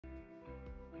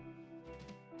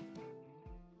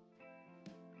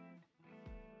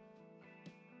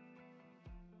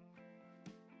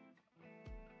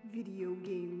video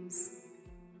games.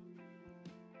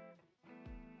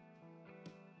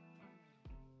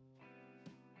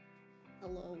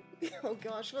 Hello. Oh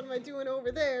gosh, what am I doing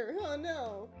over there? Oh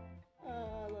no.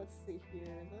 Let's see here.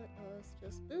 Let us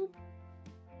just boop.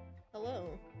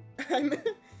 Hello. I'm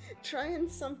trying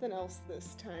something else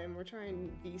this time. We're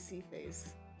trying VC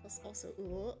face. Plus also,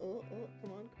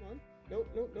 come on. Nope,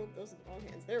 those are the wrong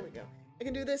hands. There we go. I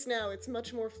can do this now. It's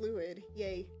much more fluid.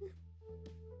 Yay.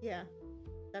 Yeah,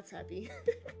 that's happy.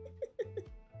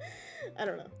 I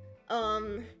don't know.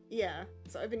 Yeah.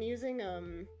 So I've been using,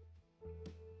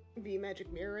 the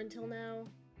Magic Mirror until now,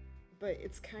 but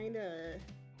it's kinda...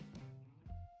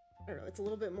 I don't know, it's a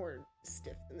little bit more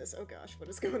stiff than this. Oh gosh, what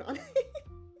is going on?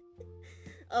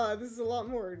 This is a lot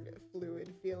more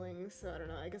fluid feeling, so I don't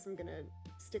know, I guess I'm gonna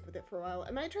stick with it for a while.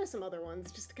 I might try some other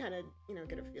ones just to kind of, you know,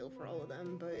 get a feel for all of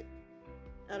them, but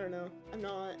I don't know. I'm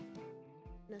not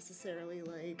necessarily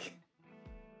like...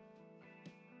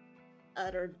 I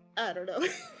don't know.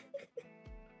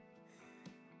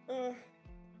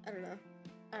 I don't know.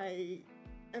 I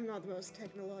am not the most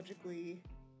technologically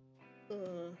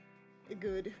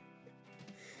good,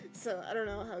 so I don't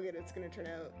know how good it's gonna turn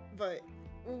out, but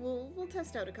we'll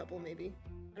test out a couple maybe.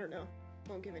 I don't know.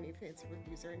 Won't give any fancy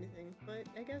reviews or anything, but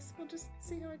I guess we'll just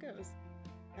see how it goes.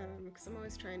 Because I'm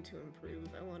always trying to improve.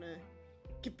 I want to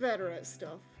get better at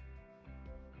stuff.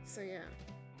 So yeah.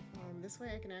 This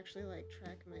way I can actually like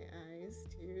track my eyes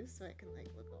too, so I can like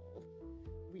look all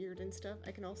weird and stuff.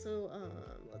 I can also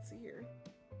let's see here.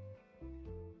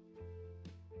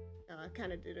 I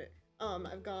kind of did it.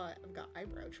 I've got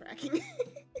eyebrow tracking.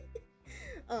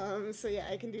 So yeah,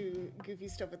 I can do goofy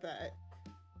stuff with that.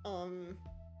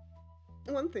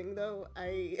 One thing though,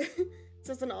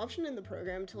 so it's an option in the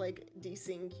program to like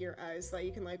desync your eyes so that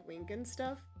you can like wink and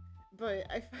stuff, but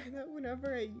I find that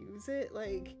whenever I use it,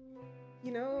 like,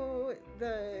 you know,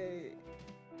 the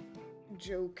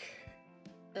joke,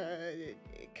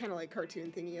 kind of like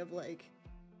cartoon thingy of like,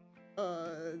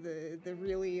 the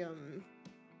really, I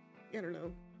don't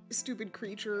know, stupid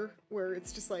creature where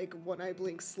it's just like one eye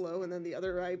blinks slow and then the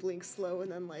other eye blinks slow and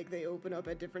then like they open up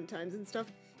at different times and stuff.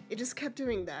 It just kept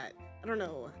doing that. I don't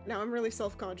know. Now I'm really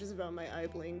self-conscious about my eye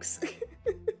blinks.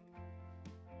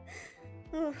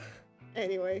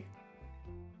 Anyway.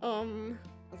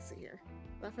 Let's see here.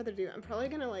 Without further ado, I'm probably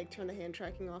gonna like turn the hand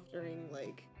tracking off during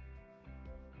like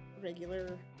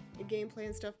regular gameplay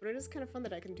and stuff, but it is kind of fun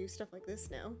that I can do stuff like this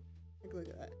now. Like, look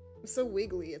at that. I'm so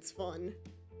wiggly, it's fun.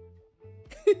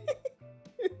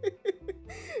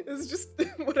 It's just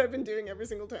what I've been doing every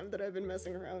single time that I've been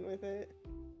messing around with it.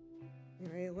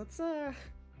 Anyway, let's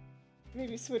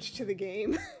maybe switch to the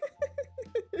game.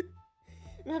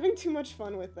 I'm having too much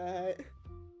fun with that.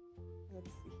 Let's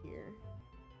see here.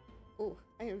 Oh,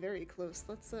 I am very close.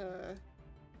 Let's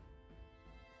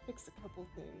fix a couple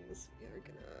things. We are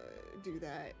gonna do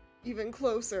that even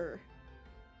closer.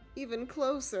 Even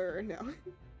closer. No.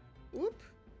 Whoop.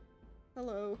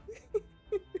 Hello.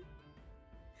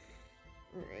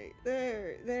 Alright,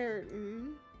 there,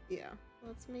 yeah.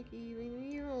 Let's make it even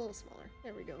a little smaller.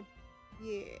 There we go.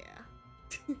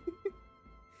 Yeah.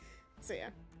 So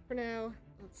yeah, for now,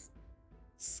 let's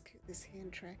scoot this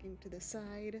hand tracking to the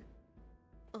side.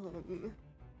 And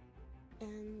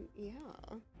yeah.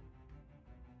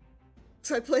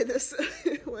 So I played this,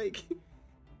 like,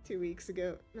 2 weeks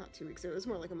ago. Not 2 weeks ago, it was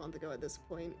more like a month ago at this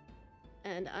point.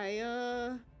 And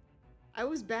I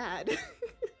was bad.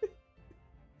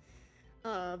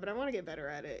 But I want to get better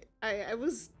at it. I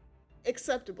was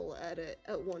acceptable at it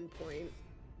at one point,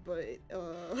 but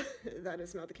that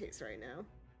is not the case right now.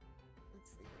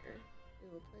 Let's see here.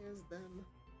 We'll play as them.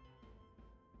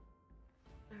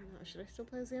 I don't know, should I still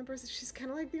play as the Empress? She's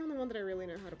kind of like the only one that I really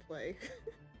know how to play.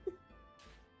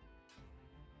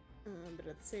 But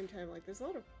at the same time, like, there's a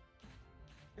lot of...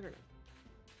 I don't know.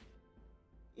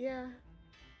 Yeah.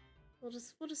 We'll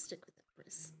just stick with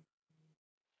Empress.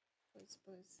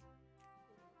 Buzz.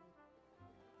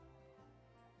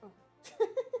 Oh.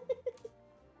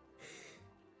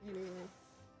 Anyway,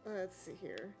 let's see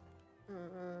here.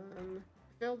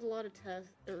 Failed a lot of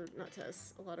tests, or not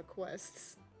tests, a lot of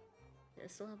quests. Okay, I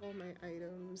still have all my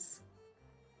items.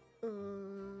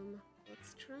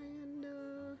 Let's try and,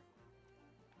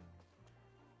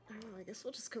 I don't know, I guess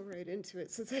we'll just go right into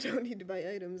it since I don't need to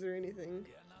buy items or anything.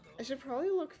 I should probably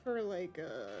look for, like,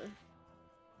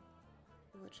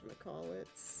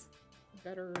 whatchamacallits,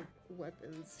 better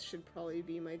weapons should probably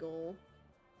be my goal.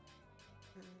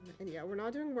 And yeah, we're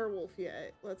not doing werewolf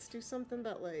yet. Let's do something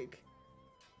that, like,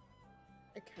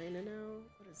 I kinda know.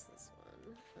 What is this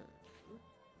one?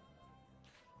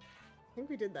 I think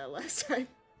we did that last time.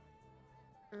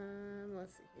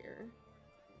 Let's see here.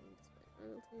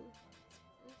 Royalty.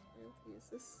 Royalty, is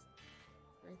this?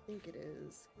 I think it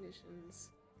is.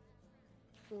 Conditions.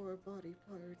 For body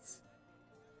parts.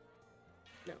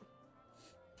 No.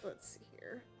 Let's see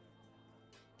here.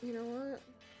 You know what?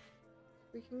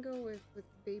 We can go with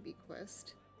Baby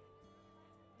Quest.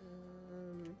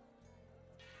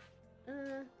 I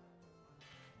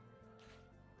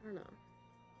don't know.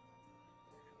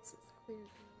 This is clear.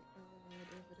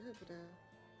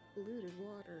 Polluted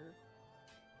water.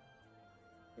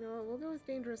 You know what? We'll go with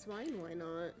dangerous wine. Why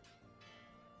not?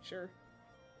 Sure.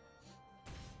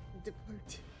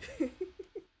 Depart.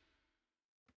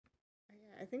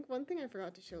 I think one thing I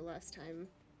forgot to show last time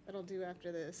that I'll do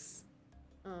after this,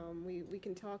 we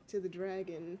can talk to the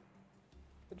dragon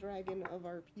of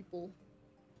our people.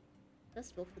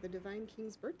 Festival for the Divine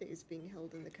King's birthday is being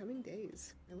held in the coming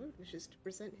days. My lord wishes to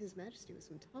present His Majesty with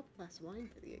some top-class wine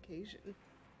for the occasion.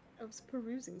 I was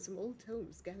perusing some old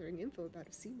tomes, gathering info about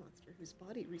a sea monster whose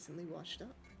body recently washed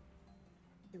up.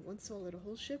 It once swallowed a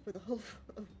whole ship with a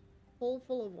hole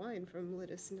full of wine from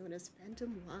Litus known as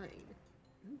Phantom Wine.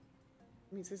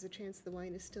 Means there's a chance the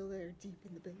wine is still there, deep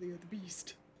in the belly of the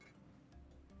beast.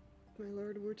 If my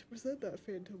lord were to present that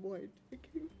phantom wine to the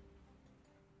king,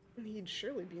 he'd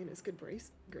surely be in his good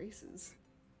graces.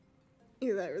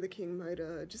 Either that or the king might,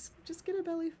 just get a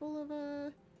belly full of,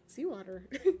 seawater.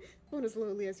 One as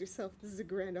lowly as yourself, this is a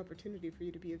grand opportunity for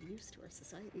you to be of use to our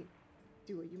society.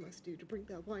 Do what you must do to bring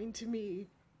that wine to me.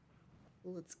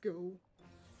 Let's go.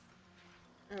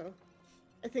 Oh.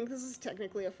 I think this is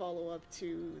technically a follow-up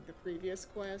to the previous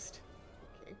quest.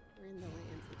 Okay, we're in the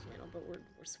Lanza channel, but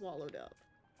we're swallowed up.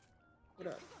 What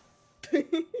up?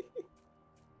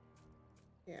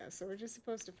 Yeah, so we're just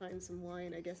supposed to find some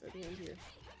wine, I guess, at the end here.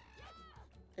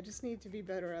 I just need to be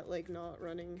better at, like, not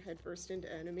running headfirst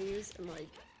into enemies and, like,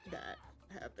 that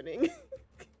happening.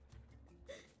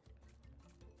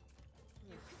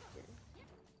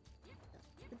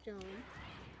 Good job.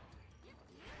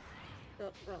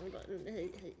 Oh, wrong button.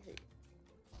 Hey.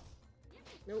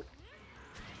 Nope.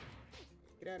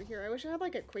 Get out of here. I wish I had,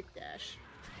 like, a quick dash.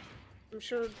 I'm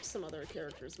sure some other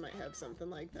characters might have something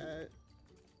like that.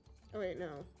 Oh, wait,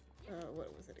 no.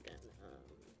 What was it again?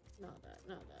 Not that.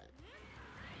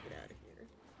 Get out of here.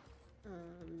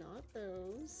 Not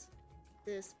those.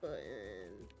 This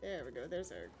button. There we go.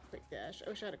 There's our quick dash. I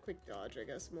wish I had a quick dodge, I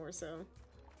guess, more so.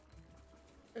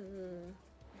 Hey,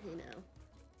 now.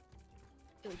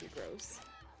 Don't be gross.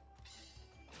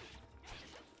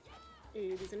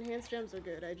 Hey, these enhanced gems are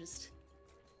good. I just...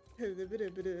 I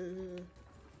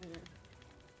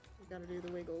gotta do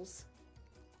the wiggles.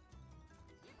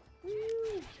 Woo!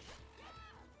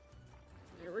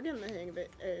 Yeah, we're getting the hang of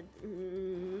it.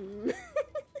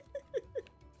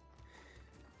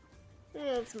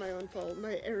 That's my own fault.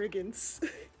 My arrogance.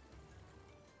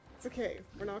 It's okay.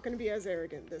 We're not gonna be as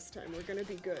arrogant this time. We're gonna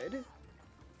be good.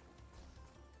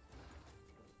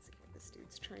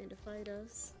 Dude's trying to fight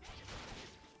us.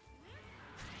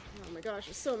 Oh my gosh,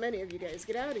 there's so many of you guys.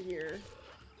 Get out of here.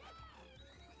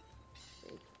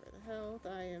 Thank you for the health.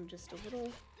 I am just a little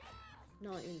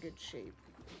not in good shape.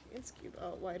 It's cube.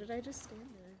 Oh, why did I just stand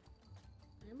there?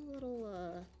 I'm a little,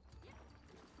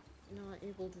 not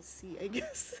able to see, I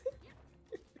guess.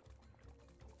 Let's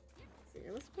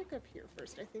see, let's pick up here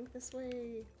first. I think this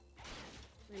way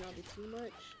might not be too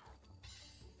much.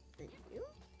 Thank you.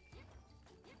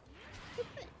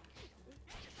 Okay.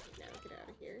 Now get out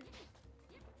of here.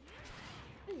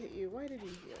 I hit you. Why did you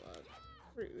heal up?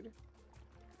 Rude.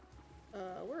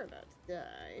 We're about to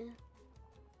die.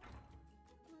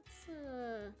 Let's,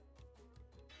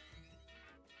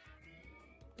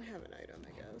 have an item,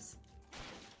 I guess.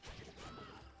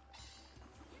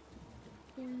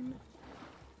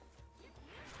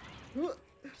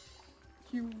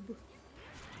 Cube.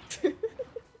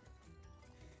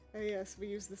 Oh yes, we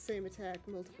use the same attack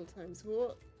multiple times.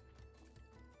 Whoa.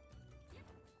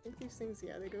 I think these things,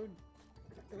 yeah, they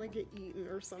like get eaten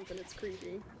or something. It's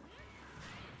creepy.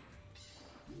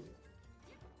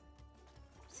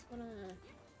 Just wanna...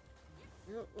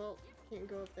 Oh, well, can't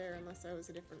go up there unless I was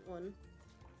a different one.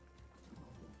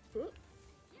 Whoop.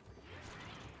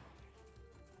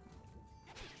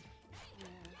 Yeah,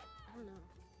 I don't know.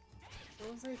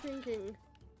 What was I thinking?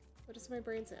 What does my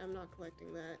brain say? I'm not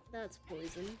collecting that. That's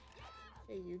poison.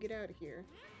 Hey, you get out of here.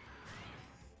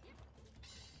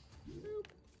 Nope.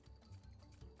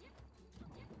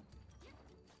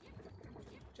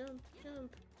 Jump,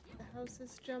 jump. The house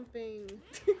is jumping.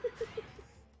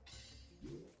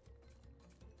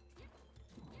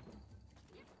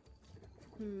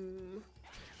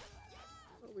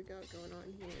 What we got going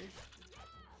on here?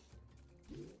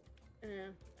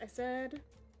 Yeah, I said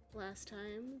last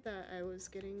time that I was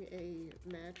getting a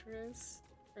mattress,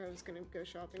 or I was gonna go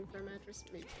shopping for a mattress,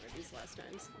 maybe one of these last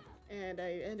times, and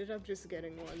I ended up just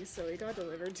getting one, so it got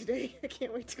delivered today. I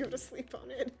can't wait to go to sleep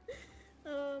on it.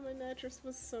 My mattress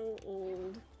was so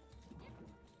old.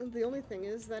 The only thing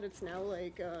is that it's now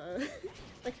like,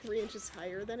 like 3 inches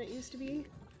higher than it used to be.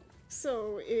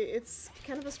 So it's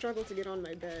kind of a struggle to get on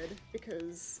my bed,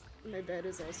 because my bed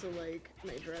is also like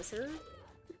my dresser.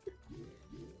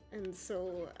 And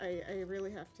so I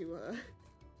really have to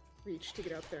reach to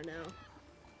get up there now.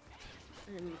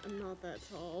 And I'm not that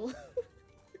tall.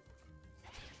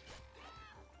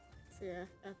 So yeah,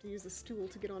 I have to use a stool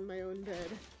to get on my own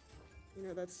bed. You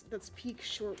know, that's peak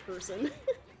short person.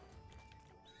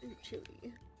 Ooh,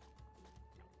 chilly.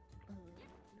 No,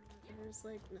 there's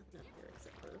like nothing up here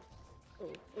except for...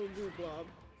 Oh, goo blob.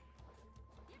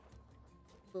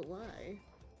 But why?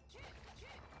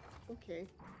 Okay.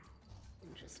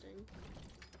 Interesting.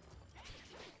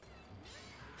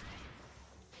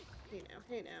 Hey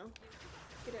now.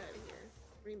 Get out of here.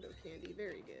 Rainbow candy,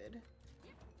 very good.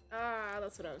 Ah,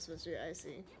 that's what I was supposed to do, I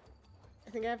see.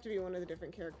 I think I have to be one of the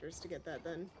different characters to get that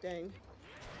then. Dang.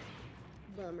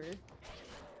 Bummer.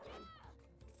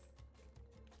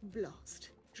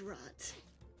 Blast. Drat.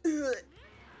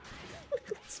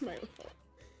 It's my own fault.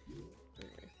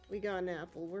 Okay. We got an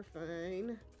apple, we're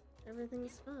fine.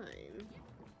 Everything's fine.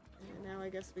 And now I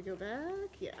guess we go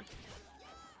back? Yeah.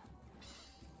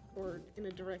 Or in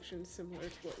a direction similar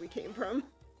to what we came from.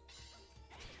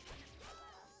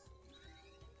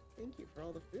 Thank you for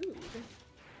all the food.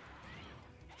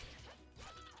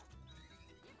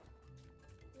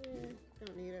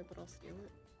 Don't need it, but I'll steal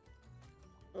it.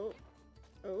 Oh.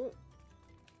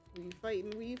 We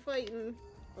fighting.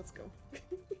 Let's go.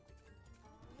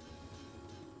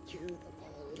 Kill them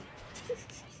all.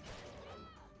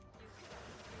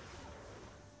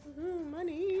 Ooh,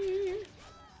 money!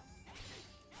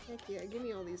 Heck yeah, give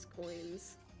me all these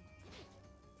coins.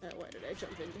 Why did I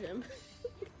jump into him?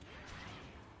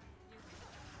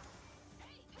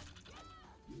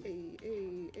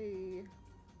 Hey.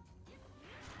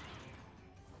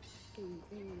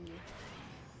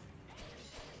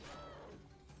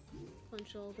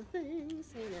 Punch all the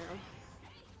things. Hey now.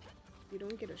 You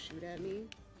don't get to shoot at me.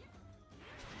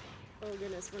 Oh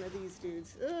goodness, one of these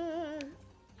dudes. I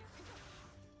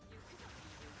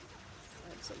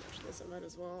have so much of this, I might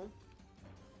as well.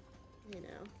 Hey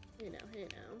now. What you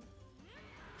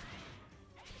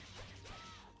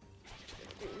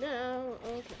gonna do now?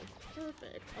 Okay,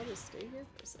 perfect. I'll just stay here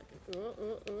for a second.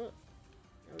 Now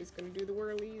he's gonna do the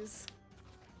whirlies.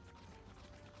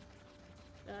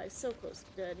 Ah, he's so close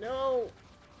to dead. No!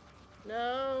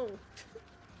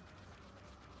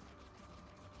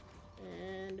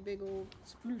 And a big old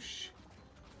sploosh.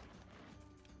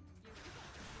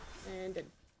 And dead.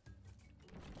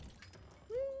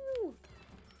 Woo!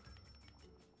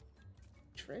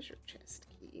 Treasure chest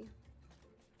key.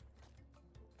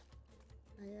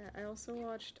 Yeah, I also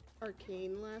watched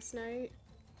Arcane last night.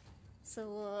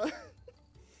 So,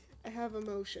 I have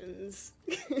emotions.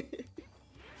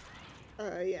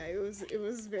 Yeah, it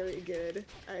was very good.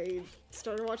 I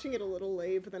started watching it a little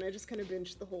late, but then I just kind of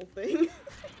binged the whole thing.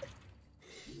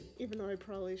 Even though I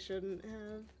probably shouldn't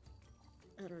have.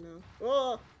 I don't know.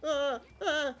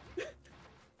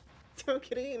 Don't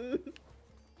get eaten!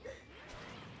 Yeah,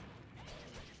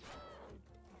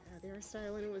 the art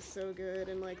style in it was so good,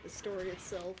 and like the story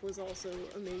itself was also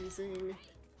amazing.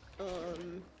 I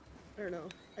don't know.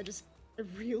 I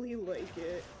really like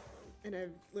it. And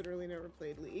I've literally never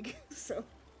played League, so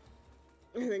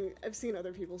I think I've seen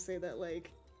other people say that, like,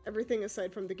 everything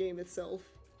aside from the game itself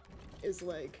is,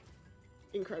 like,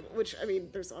 incredible. Which, I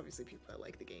mean, there's obviously people that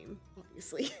like the game,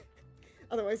 obviously.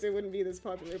 Otherwise it wouldn't be this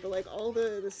popular, but, like, all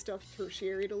the stuff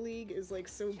tertiary to League is, like,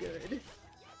 so good.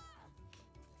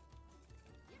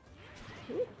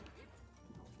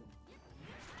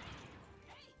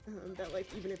 That,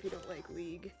 like, even if you don't like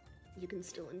League, you can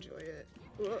still enjoy it.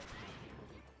 Whoa.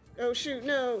 Oh shoot,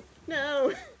 no!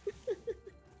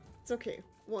 It's okay.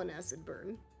 One acid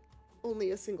burn.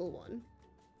 Only a single one.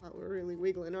 Wow, we're really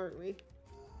wiggling, aren't we?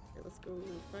 Okay, let's go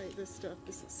fight this stuff.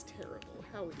 This is terrible.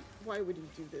 Why would you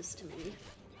do this to me?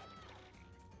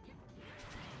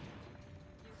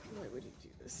 Why would you do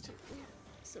this to me?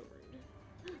 So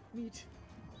rude. Meat.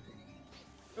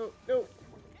 Oh, no!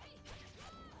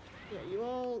 Yeah, you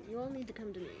all need to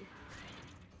come to me.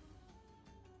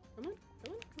 Come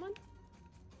on.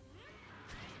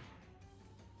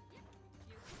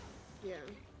 Yeah.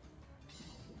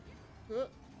 Oh.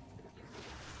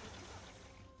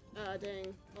 Ah,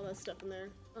 dang. All that stuff in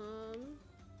there.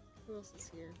 Who else is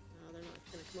here? No, they're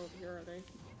not gonna come over here, are they?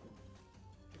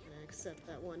 I accept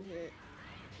that one hit.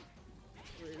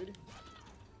 Rude.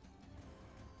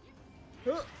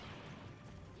 Huh.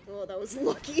 Oh, that was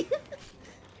lucky.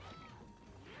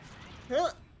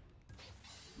 Huh.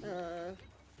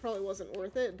 Probably wasn't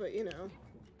worth it, but you know,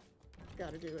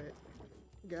 gotta do it.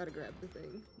 Gotta grab the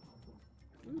thing.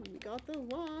 Ooh, we got the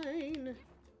wine.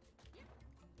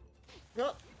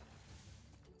 Oh.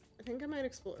 I think I might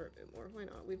explore a bit more. Why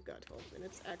not? We've got 12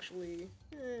 minutes. Actually,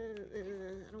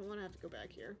 I don't want to have to go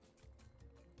back here.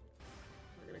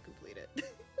 We're gonna complete it.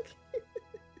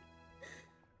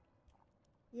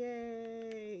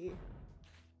 Yay!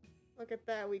 Look at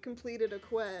that, we completed a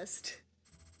quest.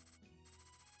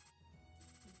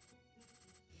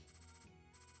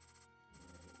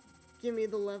 Give me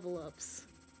the level ups.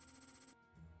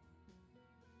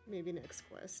 Maybe next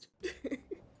quest.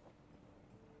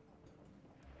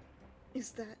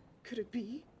 Could it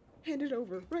be? Hand it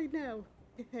over, right now!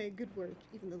 Hey, good work.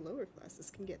 Even the lower classes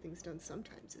can get things done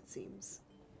sometimes, it seems.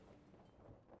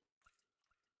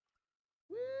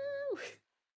 Woo!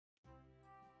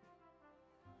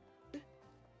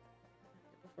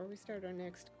 Before we start our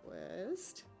next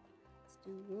quest, let's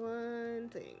do one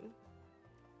thing.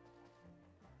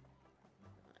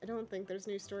 I don't think there's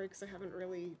new story because I haven't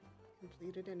really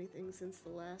completed anything since the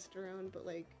last round, but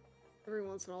like, every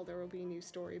once in a while there will be new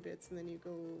story bits, and then you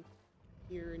go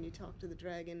here and you talk to the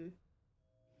dragon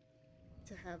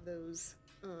to have those,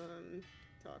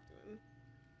 talk to him.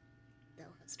 Thou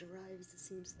hast arrived, it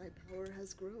seems thy power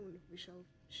has grown. We shall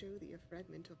show thee a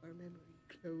fragment of our memory.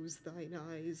 Close thine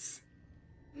eyes.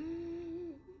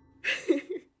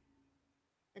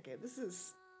 Okay, this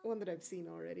is one that I've seen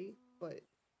already, but...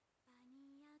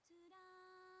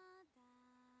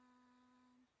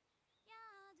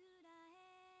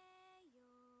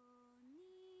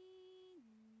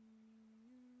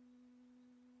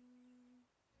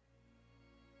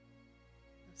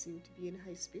 seem to be in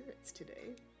high spirits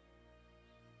today.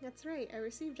 That's right, I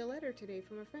received a letter today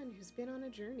from a friend who's been on a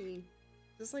journey.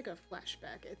 This is like a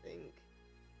flashback, I think.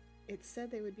 It said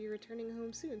they would be returning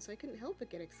home soon, so I couldn't help but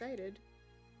get excited.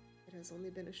 It has only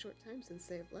been a short time since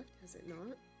they have left, has it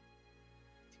not?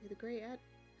 To the Grey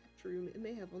Atrium, it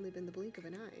may have only been the blink of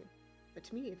an eye, but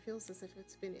to me it feels as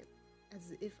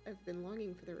if I've been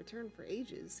longing for their return for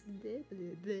ages. Blah,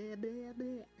 blah, blah, blah,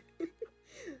 blah.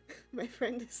 My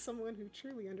friend is someone who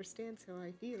truly understands how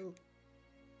I feel.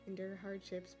 Endure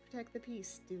hardships, protect the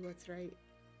peace, do what's right.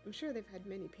 I'm sure they've had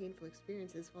many painful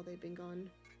experiences while they've been gone.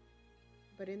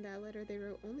 But in that letter they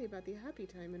wrote only about the happy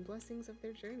time and blessings of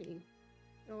their journey.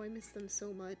 Oh, I miss them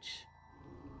so much.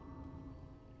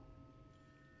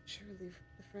 Surely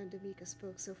the friend Amika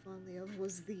spoke so fondly of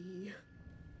was the...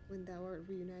 When thou art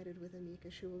reunited with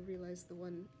Amika, she will realize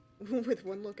with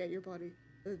one look at your body,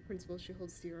 the principles she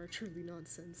holds dear are truly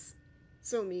nonsense.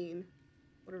 So mean.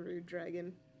 What a rude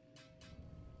dragon.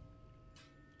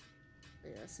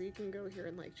 But yeah, so you can go here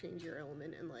and like change your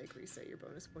element and like reset your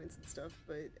bonus points and stuff,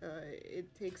 but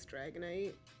it takes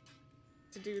Dragonite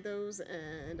to do those,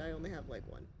 and I only have like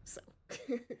one, so.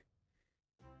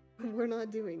 We're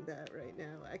not doing that right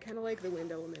now. I kind of like the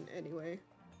wind element anyway.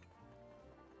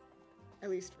 At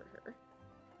least for her.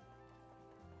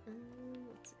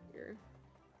 Let's see here.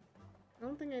 I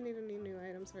don't think I need any new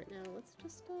items right now. Let's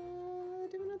just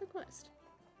do another quest.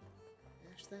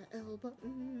 Mash that L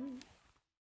button.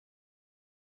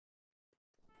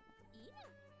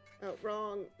 Oh,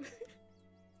 wrong.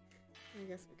 I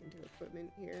guess we can do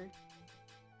equipment here.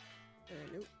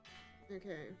 Nope.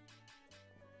 Okay.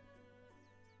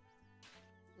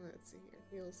 Let's see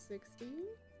here. Heal 60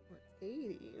 or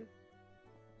 80?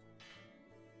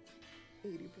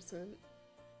 80%.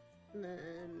 And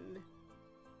then...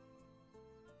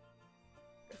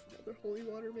 I guess another holy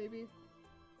water, maybe?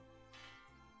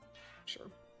 Sure.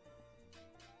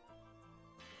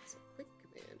 So quick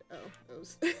command. Oh,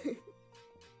 those.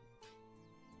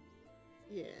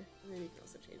 Yeah, and then you can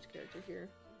also change character here.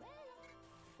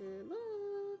 Good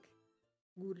luck!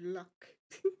 Good luck.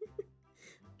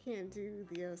 Can't do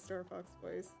the Star Fox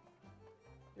voice.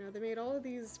 You know, they made all of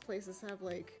these places have,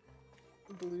 like,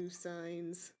 blue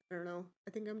signs. I don't know.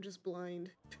 I think I'm just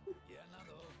blind.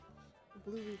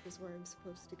 Blue Reef is where I'm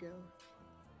supposed to go.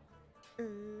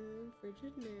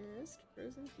 Frigid Nest,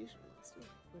 Frozen Fusion Monster,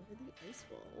 over the ice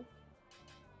wall.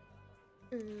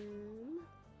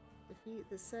 Defeat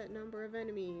the set number of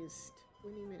enemies.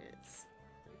 20 minutes.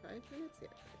 25 minutes? Yeah,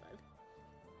 25.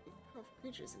 Powerful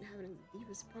creatures inhabiting the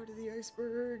deepest part of the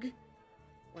iceberg.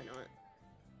 Why not?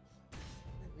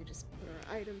 Then we just put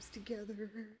our items together.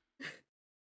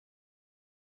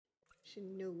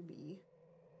 Shinobi.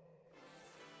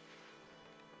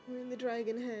 We're in the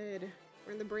dragon head.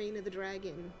 We're in the brain of the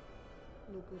dragon.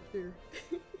 Look up there.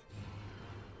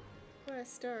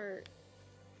 Quest start.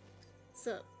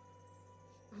 Sup?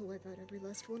 I'll wipe out every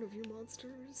last one of you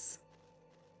monsters.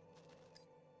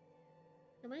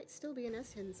 There might still be an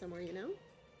S hidden somewhere, you know?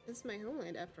 This is my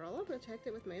homeland, after all. I'll protect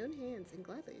it with my own hands and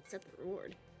gladly accept the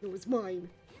reward. No, it's mine.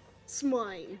 It's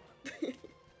mine.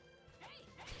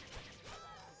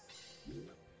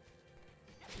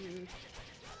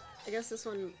 I guess this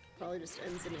one probably just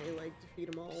ends in a, like,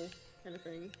 defeat them all kind of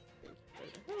thing.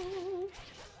 Oh,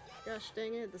 gosh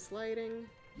dang it, the sliding.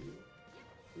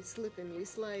 We slipping, we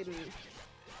sliding.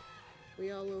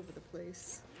 We all over the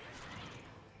place.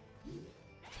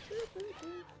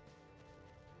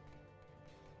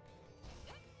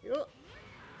 Yo!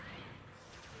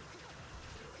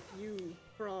 You,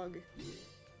 frog.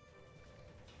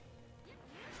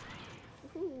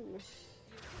 Woohoo!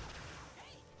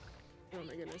 Oh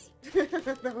my goodness.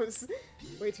 That was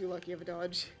way too lucky of a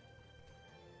dodge.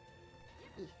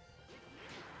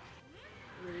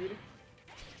 Rude.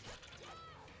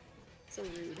 So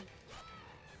rude.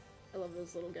 I love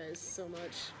those little guys so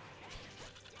much.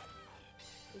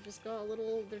 They've just got a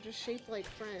little, they're just shaped like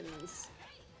friends.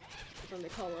 But then they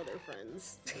call other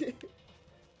friends.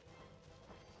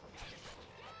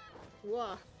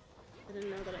 Wah! I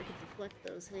didn't know that I could deflect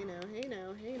those. Hey now, hey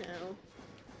now, hey now.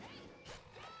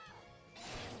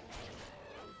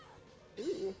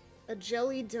 Ooh, a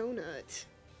jelly donut.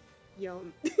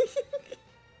 Yum.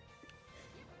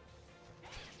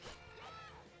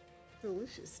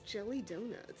 Delicious jelly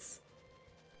donuts.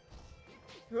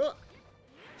 Oh.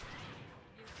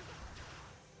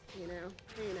 Hey now,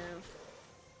 hey now.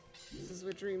 This is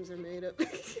what dreams are made of.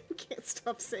 Can't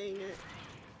stop saying it.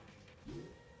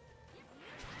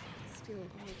 Steal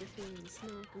all the things,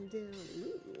 knock them down.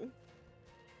 Ooh.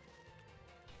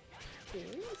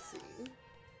 Fancy.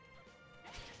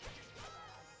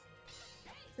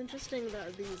 It's interesting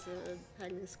that these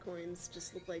Pagnus coins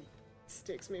just look like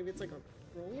sticks. Maybe it's like a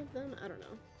roll of them? I don't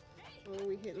know. Oh,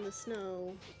 we hit in the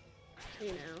snow. Hey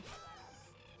now.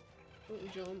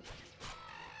 Don't jump.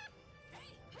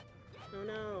 Oh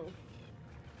no.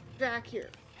 Back here.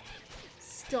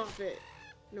 Stop it.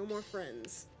 No more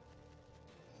friends.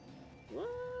 What?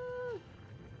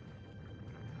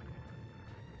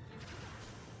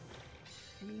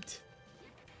 Meat.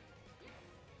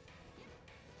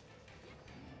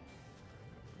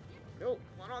 Nope,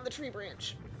 one on the tree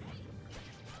branch.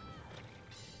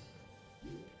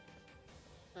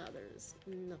 Ah, there's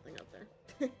nothing up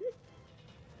there.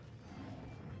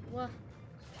 What?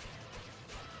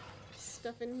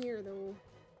 Stuff in here, though.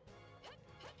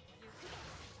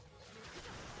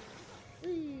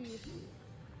 Whee!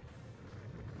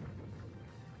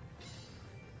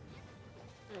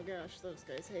 Oh gosh, those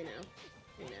guys. Hey now.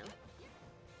 Hey now.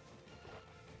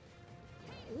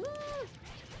 Woo!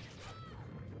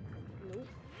 Nope.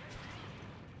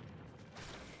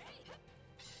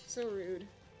 So rude.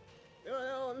 Oh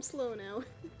no, I'm slow now.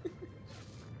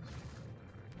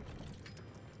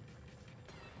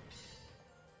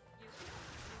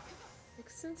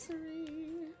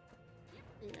 Accessory.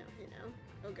 Hey now, hey now.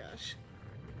 Oh gosh.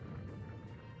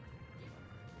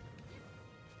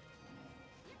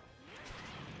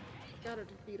 Gotta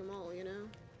defeat them all, you know?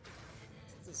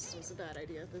 This was a bad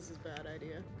idea. This is a bad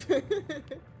idea.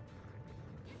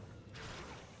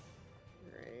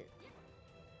 Alright.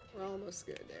 We're almost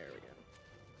good. There we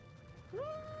go.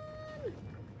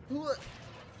 Run!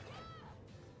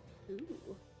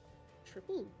 Ooh.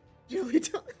 Triple jelly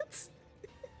donuts.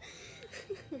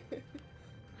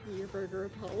 Your burger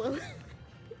Apollo.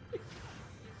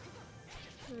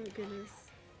 Oh goodness.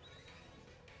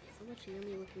 So much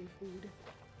yummy looking food.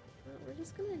 We're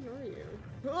just gonna ignore you.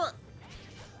 Now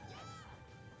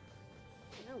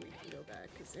we can go back,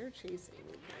 because they're chasing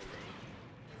me, kind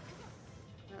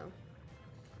of. Wow.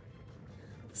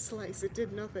 Slice, it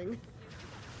did nothing.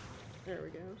 There we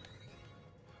go.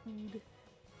 Food.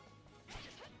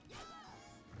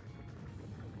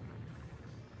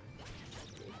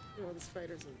 Oh, the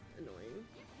spiders are annoying.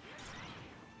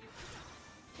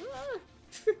 Ah!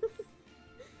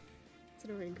 It's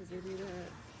annoying because they do that.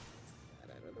 Get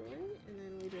that out of the way, and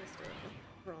then we just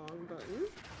wrong button.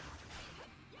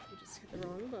 We just hit the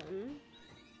wrong button.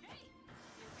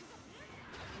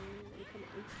 And come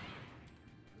on.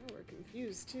 Oh, we're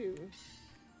confused too.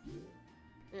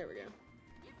 There we go.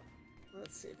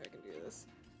 Let's see if I can do this.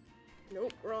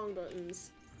 Nope, wrong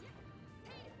buttons.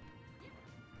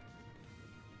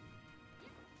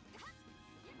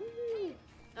 Woo!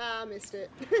 Ah, missed it.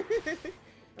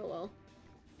 Oh well.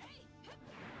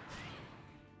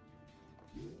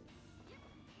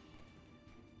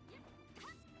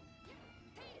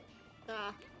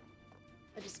 Ah.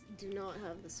 I just do not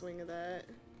have the swing of that.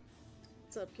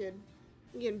 What's up, kid?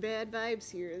 I'm getting bad vibes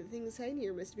here. The things hiding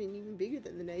here must have been even bigger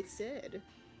than the knight said.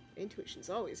 My intuition's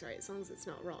always right, as long as it's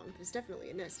not wrong. There's definitely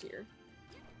a nest here.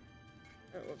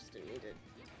 Oh, whoops, didn't need it.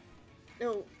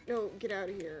 No, no, get out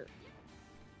of here.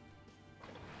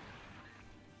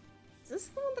 Is this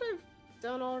the one that I've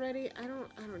done already? I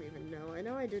don't even know. I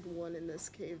know I did one in this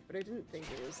cave, but I didn't think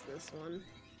it was this one.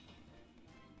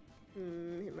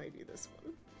 It might be this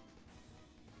one.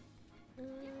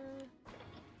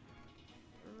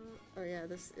 Oh yeah,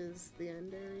 this is the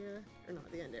end area. Or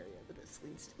not the end area, but this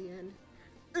leads to the end.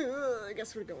 I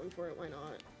guess we're going for it, why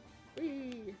not?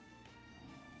 Whee!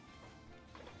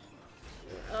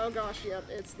 Oh gosh, yep,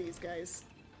 it's these guys.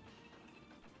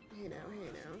 Hey now,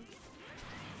 hey now.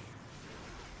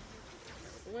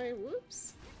 Wait,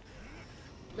 whoops.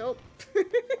 Nope.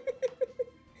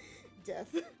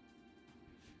 Death.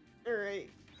 Alright.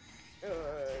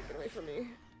 Get away from me.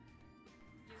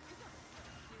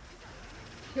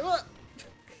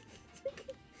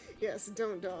 Yes,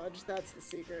 don't dodge. That's the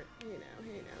secret. Hey now,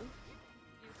 hey now.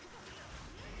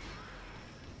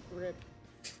 Rip.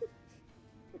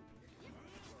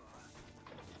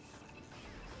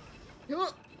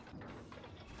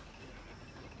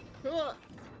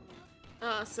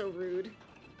 Ah, so rude.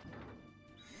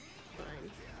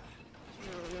 Fine.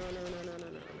 No, no, no, no, no, no, no,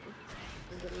 no.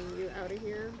 I'm getting you out of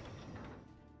here.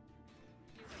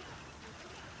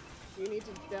 You need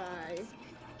to die.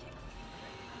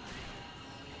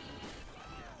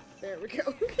 There we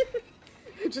go.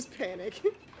 Just panic.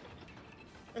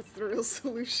 That's the real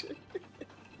solution.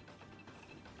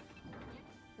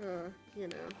 You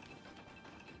know.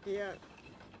 Yeah.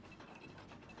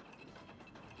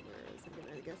 Where is it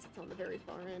gonna? I guess it's on the very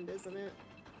far end, isn't it?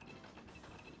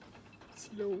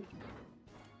 Slow.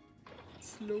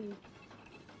 Slow.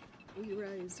 We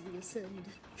rise, we ascend.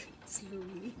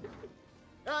 Slowly.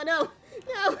 Oh no!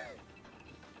 No!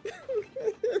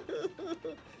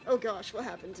 Oh gosh, what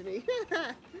happened to me?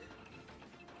 We're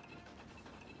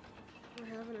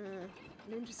having an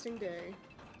interesting day.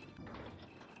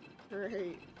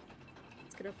 Alright.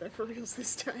 Let's get up there for reals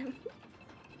this time.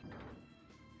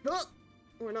 Oh!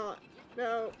 We're not.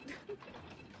 No!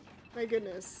 My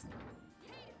goodness.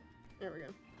 There we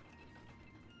go.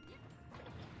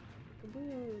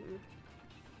 Kaboom!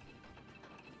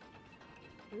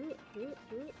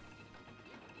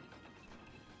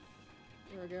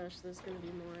 Oh gosh, there's gonna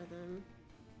be more of them.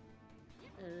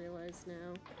 I realize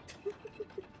now.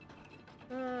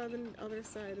 The other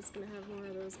side is gonna have more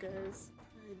of those guys.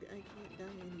 I can't die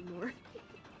anymore.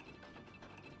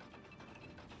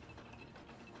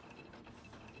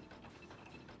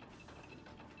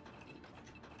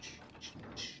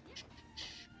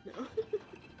 No.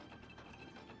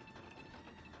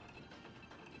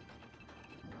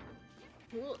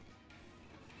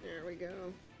 There we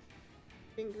go.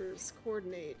 Fingers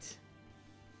coordinate.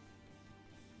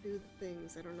 Do the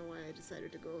things. I don't know why I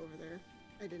decided to go over there.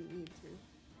 I didn't need to.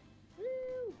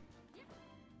 Woo!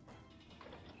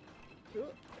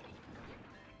 Cool.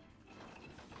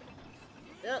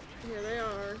 Yep, here they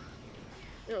are.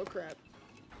 Oh crap.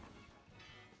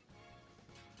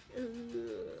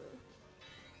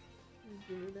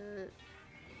 Give me that.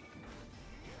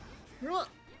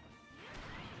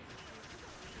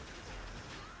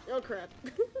 Oh crap.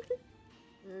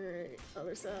 Alright,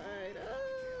 other side.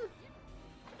 Ah!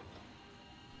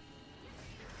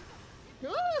 Ah!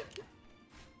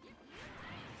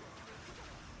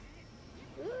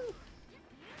 Ah!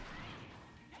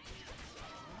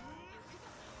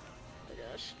 Oh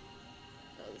gosh.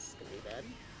 Oh, this is gonna be bad.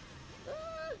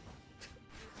 Ah!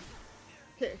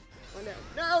 Okay, one down.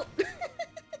 No!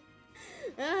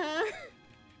 Ah!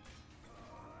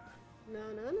 No,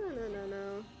 no, no, no, no, no.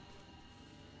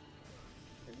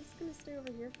 I'm just gonna stay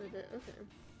over here for a bit. Okay.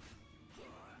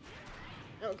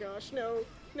 Oh gosh, no.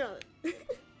 No.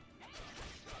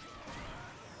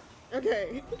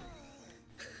 Okay.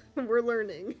 We're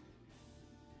learning.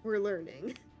 We're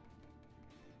learning.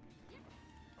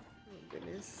 Oh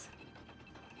goodness.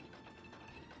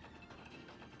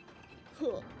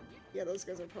 Cool. Yeah, those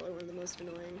guys are probably one of the most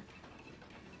annoying.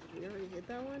 Did we already hit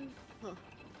that one? Huh.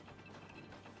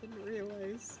 Didn't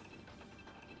realize.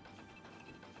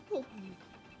 Oh.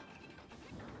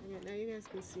 Yeah, now you guys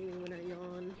can see me when I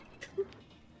yawn.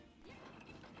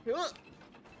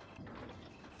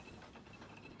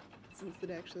 Since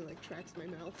it actually like tracks my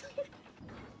mouth.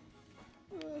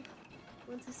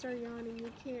 Once you start yawning,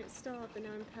 you can't stop, and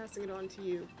now I'm passing it on to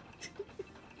you.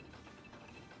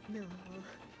 No.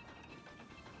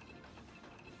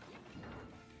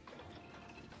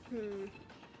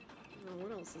 Oh,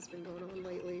 what else has been going on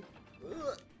lately?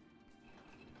 Ugh.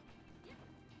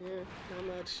 Yeah, not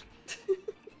much.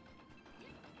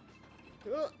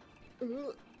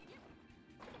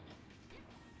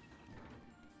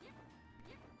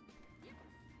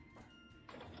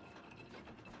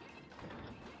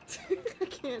 I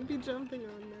can't be jumping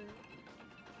on that.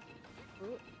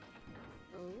 Oh,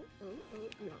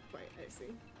 not quite, I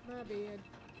see. My bad.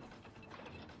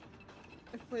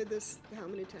 I've played this how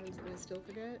many times and I still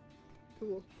forget?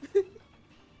 Cool.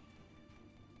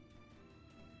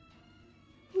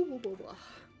 Blah, blah, blah.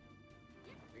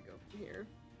 We go from here.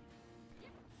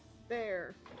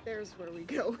 There's where we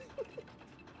go.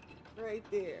 Right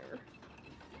there.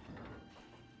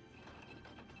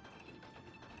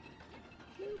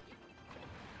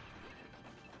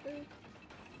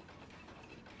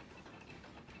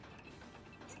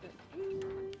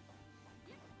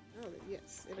 Oh,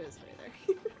 yes, it is right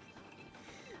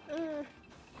there.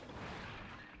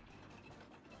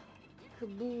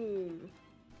 Kaboom.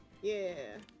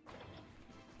 Yeah.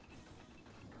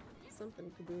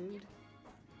 Something kaboomed.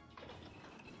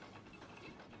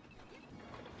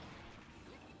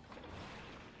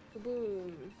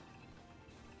 Kaboom.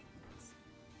 Let's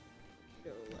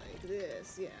go like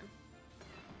this, yeah.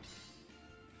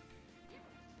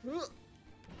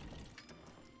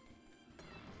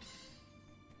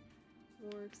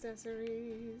 More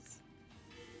accessories.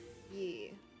 Yeah.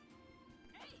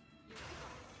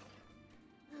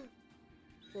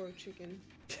 Poor chicken.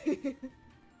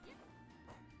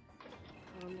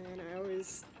 Oh man, I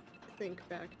always think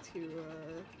back to,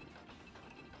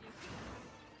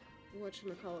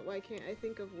 whatchamacallit, why can't I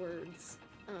think of words?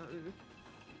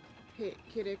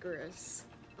 Kid Icarus,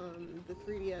 the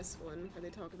 3DS one, where they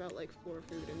talk about, like, floor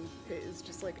food, and Pit is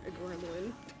just, like, a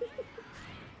gremlin.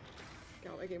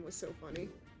 God, that game was so funny.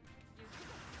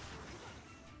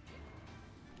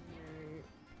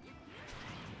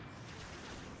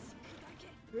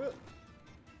 Alright.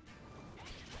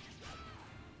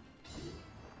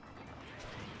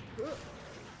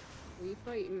 We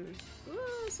fighting.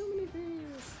 Ah, so many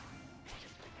things.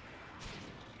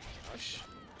 Gosh.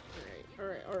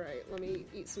 Alright. Let me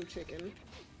eat some chicken.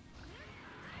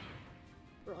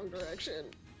 Wrong direction.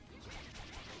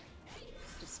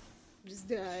 Just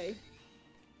die.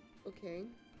 Okay.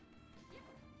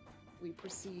 We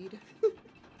proceed.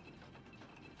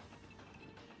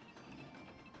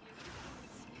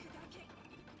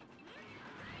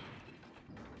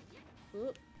 Oh.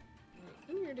 Right,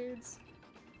 come here, dudes.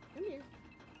 Come here.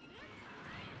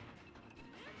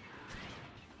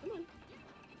 Come on.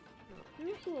 Not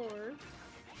through the floor.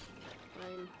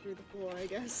 Fine, through the floor, I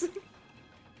guess.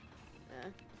 Ah.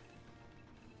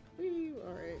 Whee,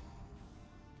 alright.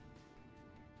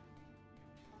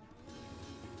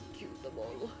 Cute the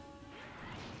ball.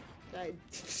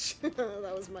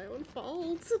 That was my own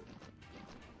fault.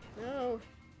 No.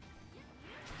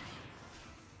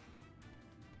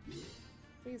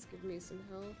 Please give me some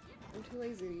help. I'm too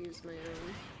lazy to use my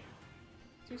own.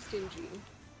 Too stingy.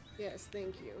 Yes,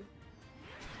 thank you.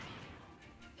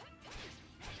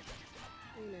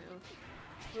 Hey now.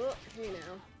 Oh, hey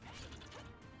now.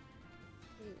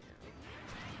 Hey now.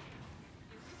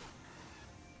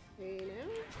 Hey now.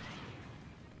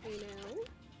 Hey now.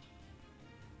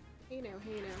 Hey now,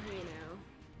 hey now, hey now.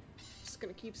 Just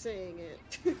gonna keep saying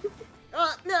it.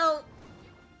 Oh, no!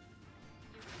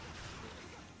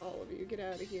 All of you, get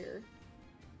out of here.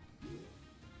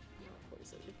 Not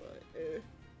poison, but,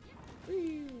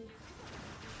 Woo!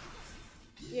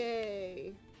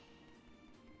 Yay!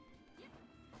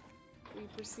 We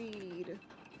proceed.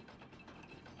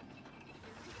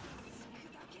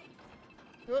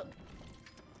 Oh!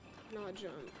 Not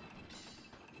jump.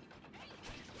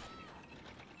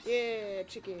 Yeah,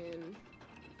 chicken.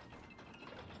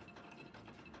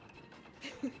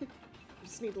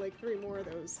 Just need like 3 more of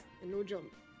those, and no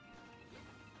jump.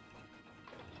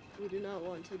 We do not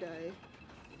want to die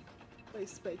by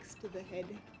spikes to the head.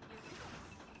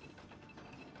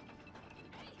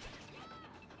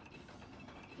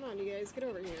 Come on, you guys, get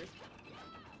over here.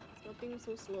 Stop being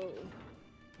so slow.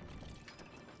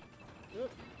 Oh.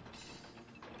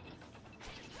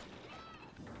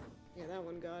 Yeah, that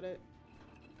one got it.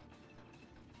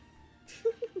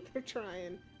 They're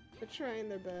trying. They're trying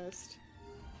their best.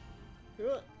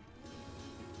 Alright,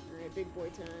 big boy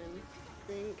time.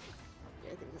 I think.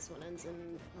 Yeah, I think this one ends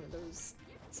in one of those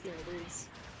snail dudes.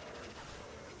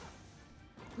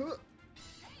 Oh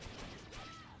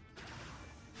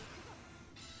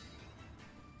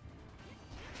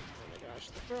my gosh,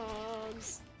 the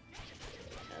frogs!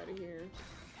 Out of here.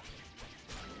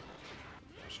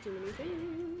 Gosh, too many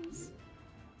things.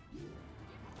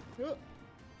 Oh.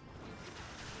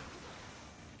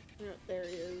 Yeah, there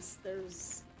he is.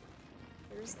 There's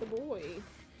There's the boy.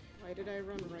 Why did I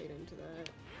run right into that?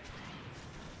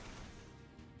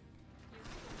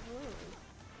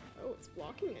 Oh. Oh, it's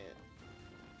blocking it.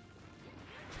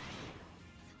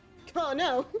 Oh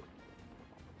no!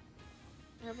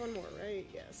 I have one more, right?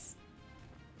 Yes.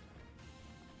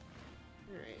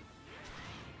 Alright.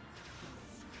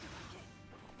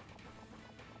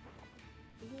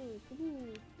 Ooh,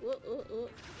 ooh. Whoa, whoa, whoa.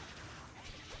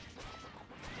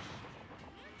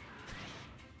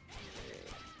 Alright.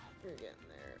 We're getting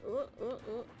there. Oh, oh,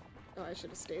 oh. Oh, I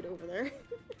should have stayed over there.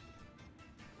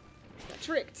 Got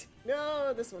tricked!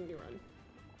 No, this one you run.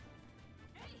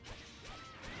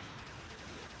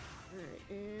 Alright,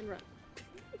 and run.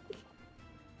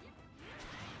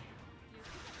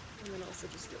 And then also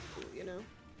just look cool, you know?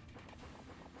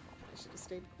 I should have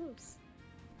stayed close.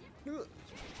 Ugh.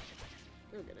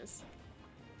 Oh goodness.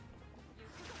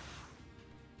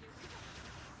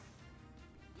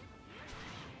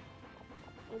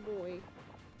 Oh boy.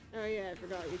 Oh yeah, I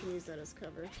forgot you can use that as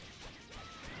cover.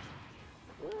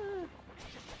 Ah.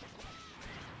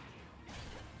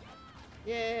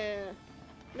 Yeah!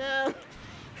 No!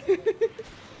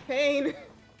 Pain!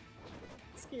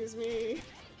 Excuse me.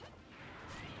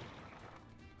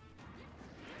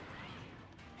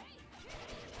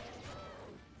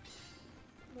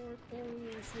 More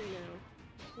coins. Hey now.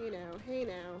 Hey now. Hey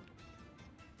now.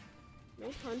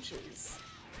 No punches.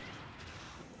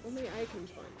 Only I can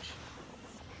punch.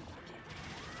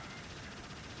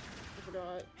 I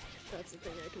forgot. That's the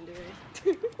thing I can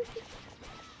do.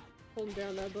 Holding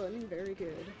down that button. Very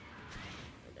good.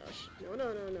 Oh my gosh. No,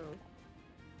 no, no,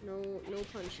 no. No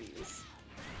punchies.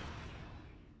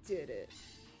 Did it.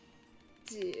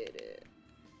 Did it.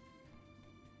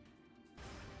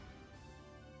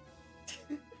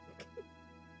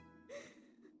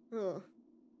 Oh.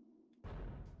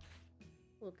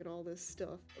 Look at all this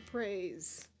stuff.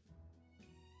 Praise.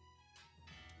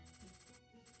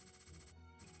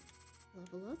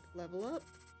 Level up, level up.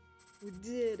 We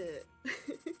did it.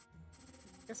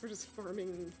 Guess we're just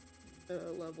farming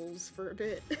levels for a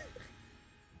bit.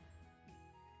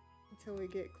 Until we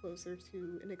get closer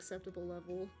to an acceptable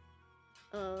level.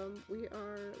 We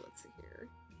are, let's see here.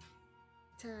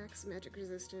 Attacks, magic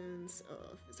resistance,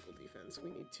 physical defense.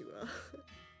 We need to,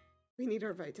 we need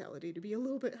our vitality to be a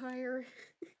little bit higher.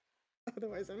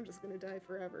 Otherwise I'm just gonna die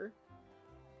forever.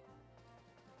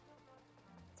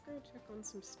 Let's go check on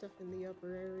some stuff in the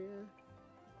upper area.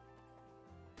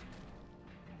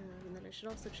 And then I should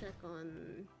also check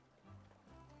on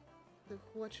the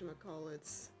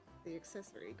whatchamacallits, the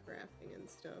accessory crafting and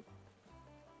stuff.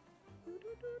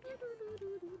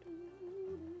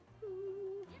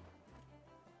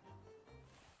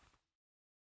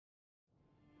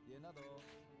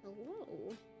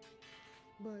 Hello.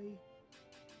 Bye.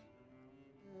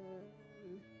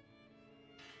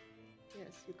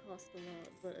 Yes, you cost a lot,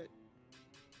 but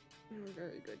you're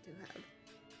very good to have.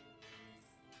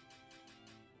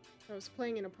 If I was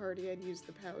playing in a party, I'd use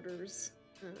the powders,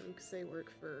 because they work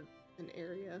for an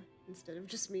area instead of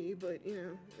just me, but, you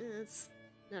know, it's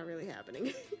not really happening.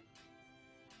 Let's see,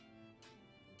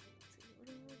 what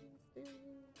are these doing?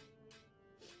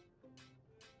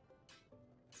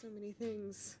 So many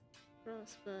things.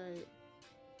 Frostbite.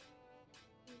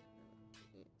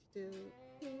 Antidote.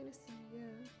 Panacea.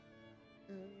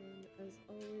 As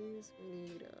always, we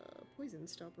need poison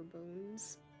stopper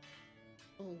bones.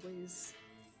 Always.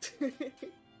 I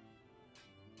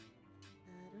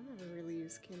don't ever really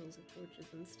use candles or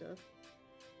torches and stuff.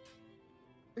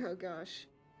 Oh gosh.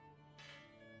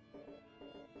 Oh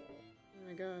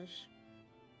my gosh.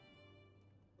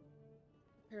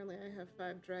 Apparently I have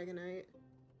 5 Dragonite.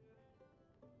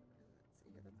 Let's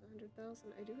see, that's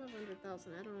 100,000. I do have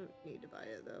 100,000. I don't need to buy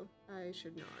it though. I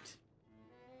should not.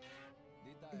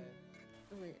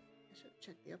 Oh wait, I should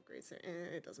check the upgrades there.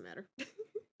 It doesn't matter. Let's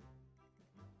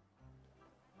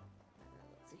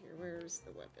see here, where's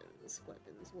the weapons?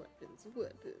 Weapons, weapons,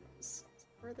 weapons.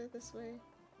 Further this way?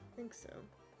 Think so.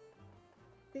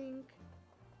 Think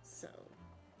so.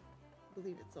 I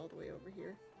believe it's all the way over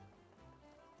here.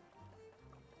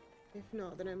 If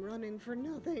not, then I'm running for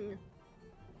nothing.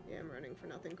 Yeah, I'm running for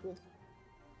nothing. Cool.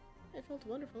 I felt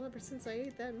wonderful ever since I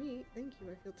ate that meat. Thank you.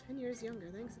 I feel 10 years younger.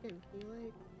 Thanks again. Can you,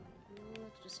 like, a little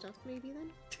extra stuff maybe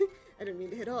then? I didn't mean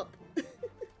to hit up.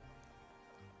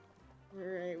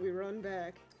 Alright, we run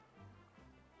back.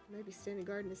 I might be standing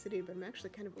guard in the city, but I'm actually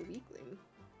kind of a weakling.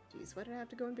 Jeez, why did I have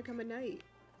to go and become a knight?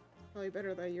 Probably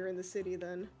better that you're in the city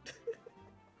then.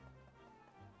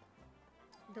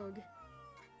 Dog.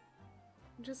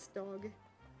 Just dog.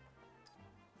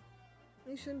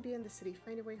 You shouldn't be in the city.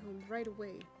 Find a way home right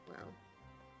away. Wow.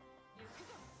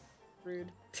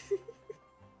 Rude.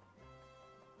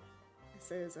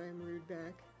 says I am rude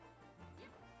back.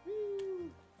 Woo!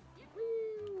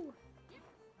 Woo!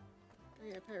 Oh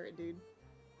yeah, pirate dude.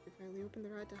 We finally opened the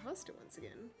route to Hosta once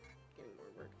again. Getting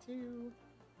more work too.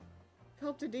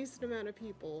 Helped a decent amount of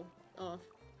people off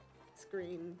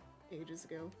screen ages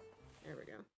ago. There we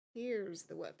go. Here's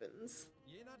the weapons.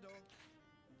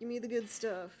 Give me the good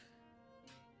stuff.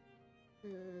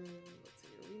 Let's see,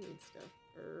 we need stuff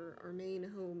for our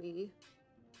main homie.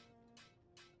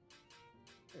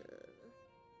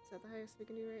 Is that the highest we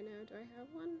can do right now? Do I have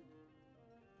one?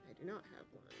 I do not have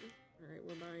one. Alright,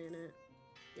 we're buying it.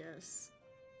 Yes.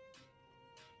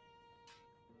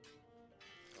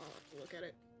 I'll have to look at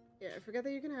it. Yeah, I forget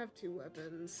that you can have 2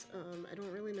 weapons. I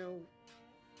don't really know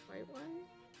quite why,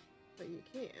 but you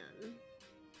can.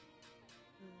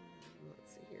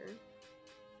 Let's see here.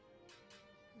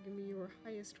 Give me your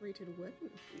highest rated weapon,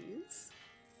 please.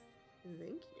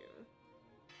 Thank you.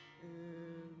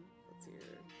 Let's see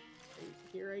here. Right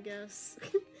here, I guess.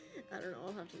 I don't know,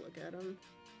 I'll have to look at them.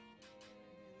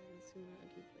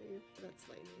 That's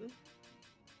lightning.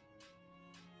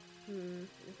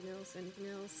 Anything else? Anything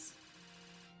else?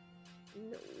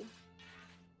 No.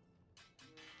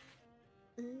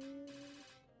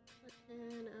 What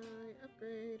can I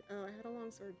upgrade? Oh, I had a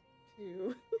longsword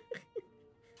too.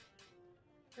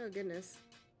 Oh goodness.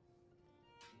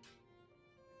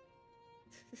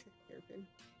 Hairpin.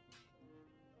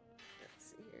 Let's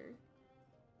see here.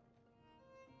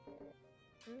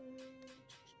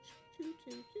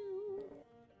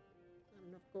 Not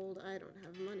enough gold. I don't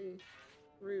have money.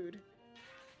 Rude.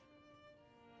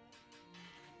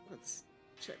 Let's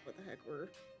check what the heck we're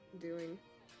doing.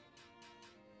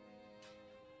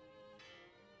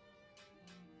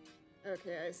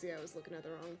 Okay, I see. I was looking at the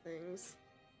wrong things.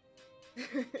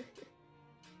 Let's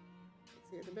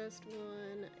see. The best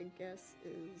one, I guess,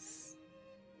 is...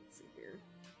 Let's see here.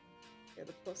 Yeah,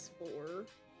 the +4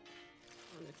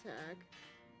 on attack.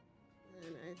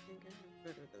 And I think I have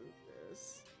better than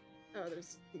this. Oh,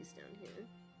 there's these down here.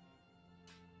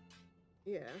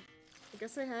 Yeah. I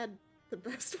guess I had the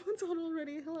best ones on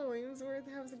already. Hello, Amesworth.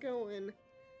 How's it going?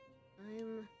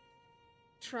 I'm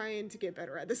trying to get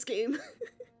better at this game.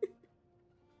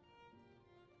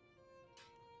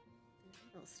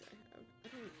 What else do I have?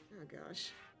 Oh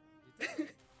gosh.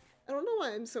 I don't know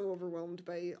why I'm so overwhelmed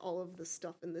by all of the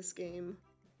stuff in this game.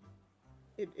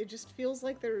 It just feels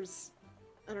like there's...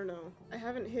 I don't know. I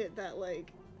haven't hit that,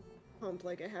 like, hump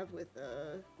like I have with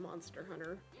Monster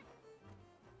Hunter.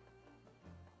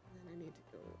 And then I need to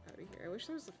go out of here. I wish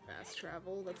there was a fast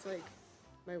travel. That's, like,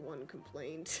 my one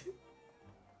complaint.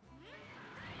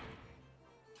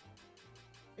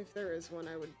 If there is one,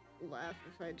 I would laugh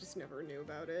if I just never knew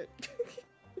about it.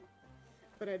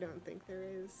 But I don't think there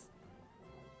is.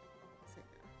 So,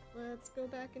 yeah. Let's go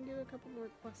back and do a couple more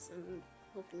quests and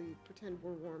hopefully pretend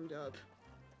we're warmed up.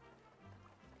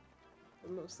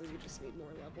 But mostly we just need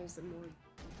more levels and more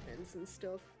defense and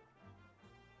stuff.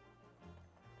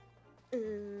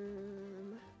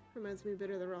 Reminds me a bit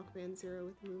of the Rockman Zero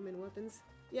with movement weapons.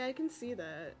 Yeah, I can see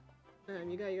that.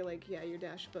 You got your, like, yeah, your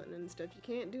dash button and stuff. You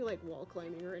can't do, like, wall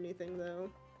climbing or anything,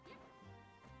 though.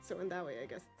 So in that way, I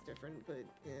guess it's different, but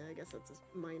yeah, I guess that's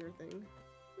a minor thing.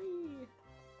 Whee!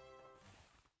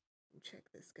 Check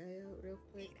this guy out real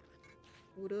quick.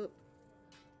 What up?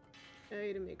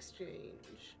 Item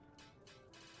exchange.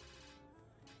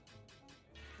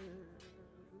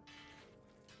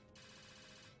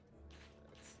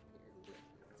 Let's see here.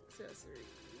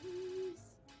 Accessories.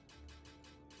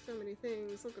 So many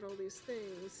things. Look at all these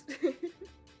things.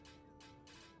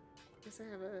 Guess I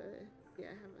have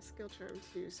a skill charm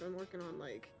too, so I'm working on,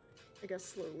 like, I guess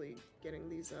slowly getting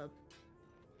these up.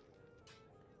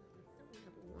 I only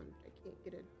have one. I can't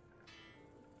get it.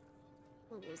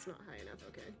 Level is not high enough.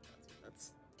 Okay, that's what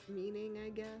that's meaning, I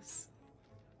guess.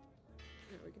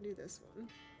 Yeah, we can do this one.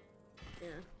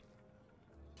 Yeah.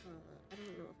 I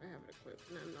don't know if I have it equipped,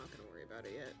 and I'm not gonna worry about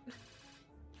it yet.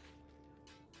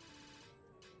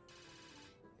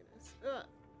 Goodness.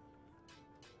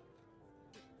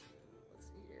 Let's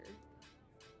see here.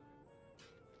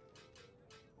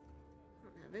 I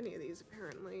don't have any of these,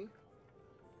 apparently.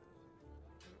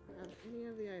 I don't have any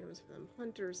of the items for them.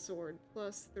 Hunter's Sword,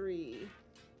 +3.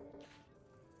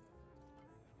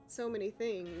 So many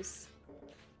things.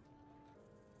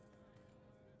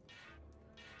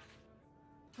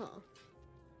 Huh.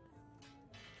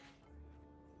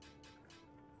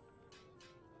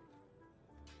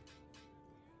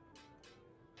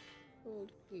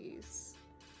 Gold piece.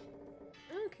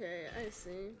 Okay, I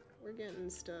see. We're getting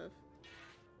stuff.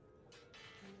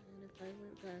 And if I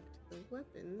went back to the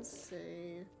weapons,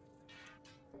 say...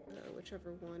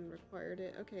 Whichever one required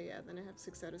it. Okay, yeah, then I have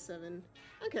 6 out of 7.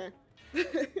 Okay.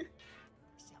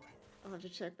 I'll have to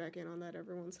check back in on that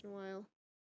every once in a while.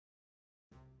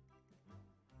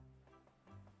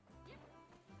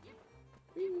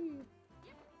 Whee!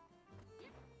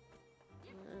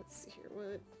 Let's see here,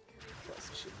 what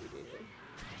quest should we do?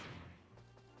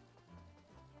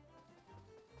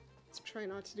 Let's try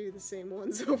not to do the same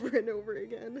ones over and over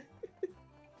again.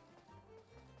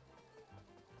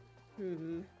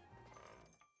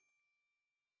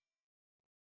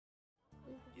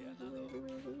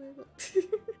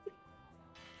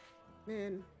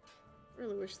 Man, I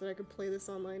really wish that I could play this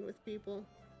online with people.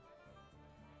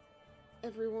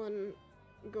 Everyone,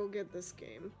 go get this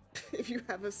game. If you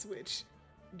have a Switch,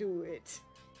 do it.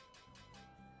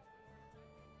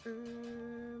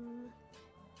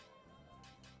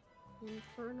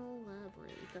 Infernal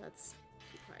Labyrinth, that's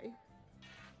too high.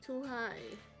 Too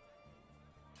high.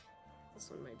 This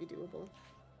one might be doable.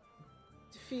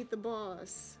 Defeat the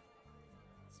boss.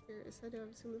 Spirit is said to have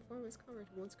assumed the form of his comrade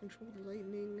who once controlled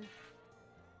lightning.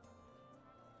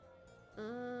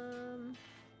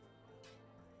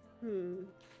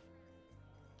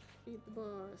 Defeat the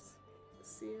boss. The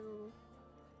seal.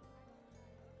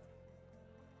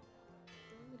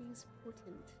 Qualities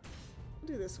portent. We'll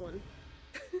do this one.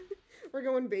 We're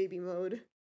going baby mode.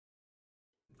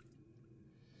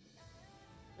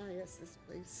 Ah yes, this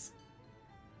place.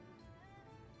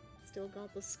 Still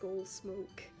got the skull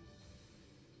smoke.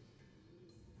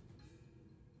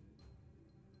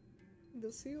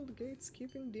 The sealed gates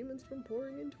keeping demons from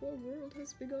pouring into our world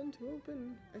has begun to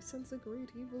open. I sense a great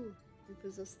evil. You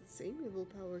possess the same evil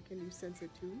power. Can you sense it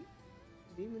too?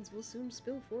 Demons will soon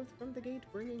spill forth from the gate,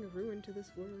 bringing ruin to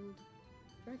this world.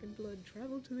 Dragon blood,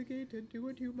 travel to the gate and do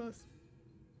what you must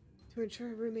to ensure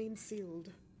it remains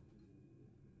sealed.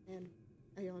 And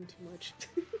I yawned too much.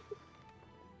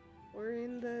 We're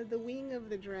in the wing of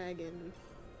the dragon.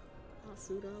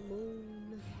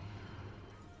 Asuramon.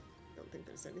 Don't think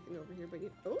there's anything over here, but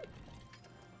you— oh!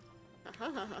 Ha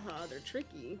ha ha ha ha, they're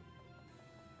tricky.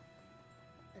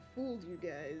 I fooled you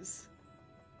guys.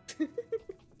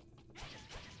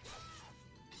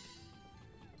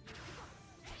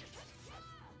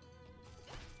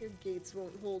 Your gates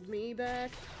won't hold me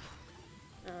back.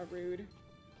 Ah, rude.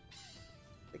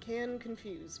 They can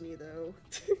confuse me, though.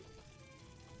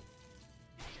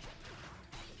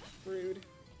 Rude.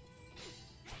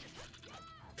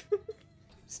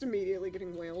 Just immediately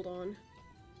getting wailed on.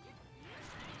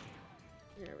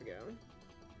 There we go.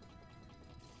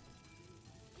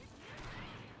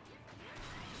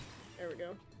 There we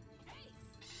go.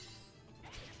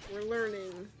 We're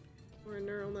learning. We're a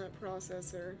neural net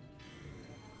processor.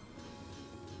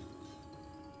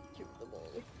 Cute the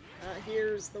bull.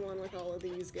 Here's the one with all of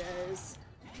these guys.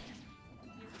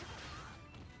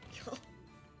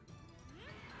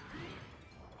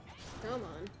 Come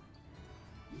on.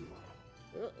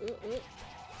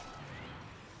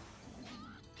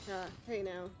 Hey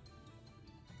now.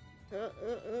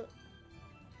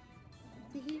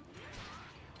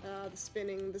 The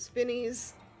spinning, the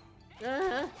spinnies.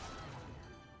 Ah!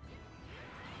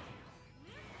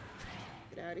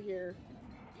 Get out of here.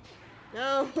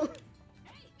 No!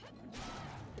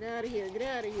 Get out of here, get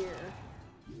out of here.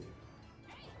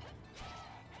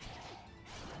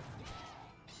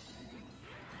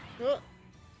 Oh!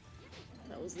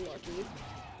 That was lucky.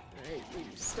 Alright, you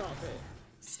stop it.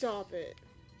 Stop it.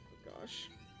 Oh gosh.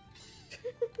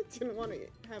 Didn't want to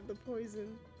have the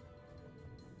poison.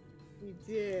 We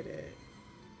did it.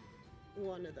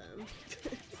 One of them.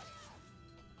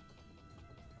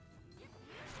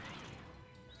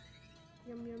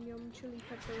 Yum yum yum chili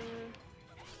pepper.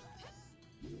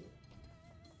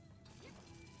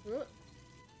 Oh.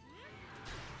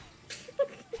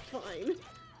 Fine.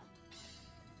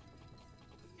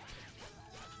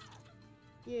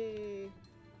 Yay.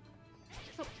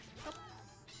 Hop, hop.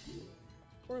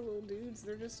 Poor little dudes,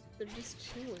 they're just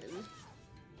chilling.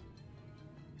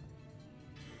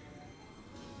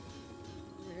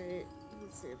 Alright,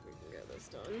 let's see if we can get this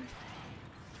done.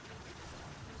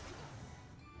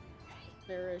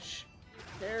 Perish.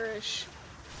 Perish.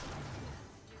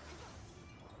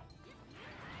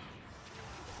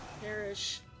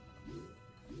 Perish.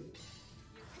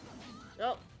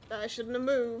 Oh, I shouldn't have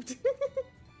moved.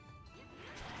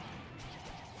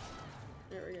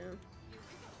 There we go.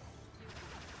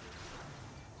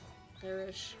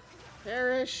 Perish.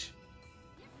 Perish!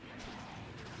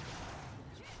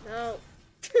 No.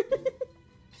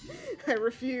 I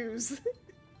refuse.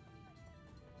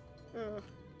 Oh.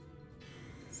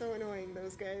 So annoying,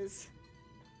 those guys.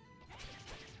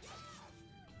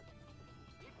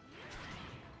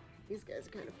 These guys are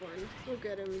kind of fun. Look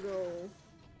at him go.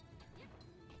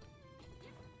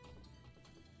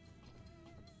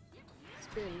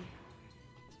 Spin.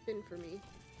 Spin for me.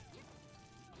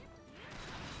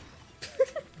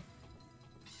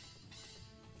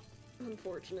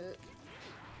 Unfortunate.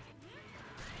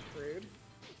 Rude.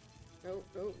 Nope,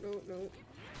 nope, nope, nope.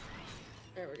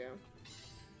 There we go.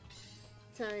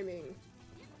 Timing.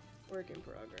 Work in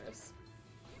progress.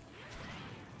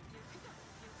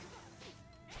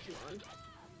 Come on.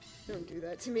 Don't do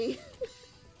that to me.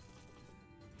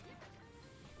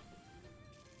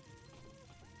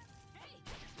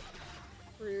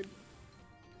 Rude.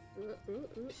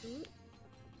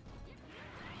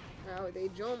 Wow, they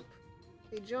jump.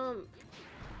 They jump.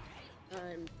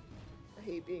 I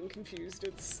hate being confused.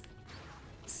 It's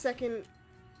second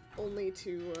only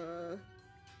to,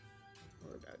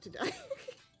 we're about to die.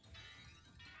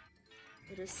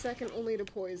 It is second only to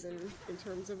poison in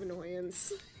terms of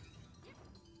annoyance.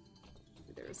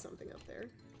 There is something up there.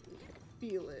 I can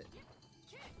feel it.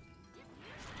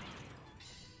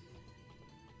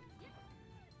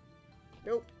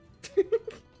 Nope.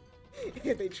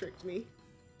 They tricked me.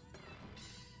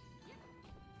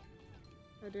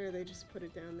 How dare they just put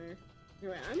it down there.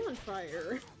 Anyway, I'm on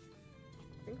fire.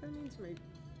 I think that means my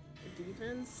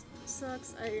defense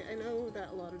sucks. I know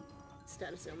that a lot of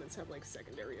status ailments have like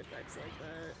secondary effects like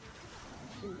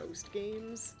that in most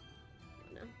games.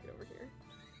 No, get over here.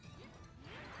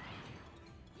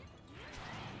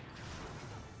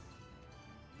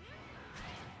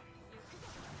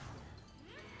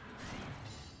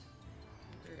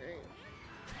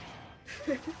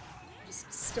 Alright.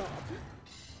 Just stop.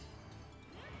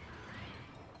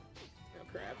 Oh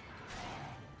crap.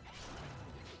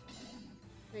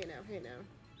 Hey now, hey now.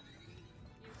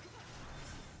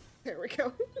 There we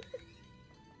go.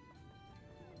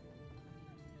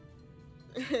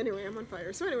 Anyway, I'm on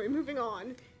fire. So anyway, moving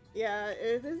on. Yeah,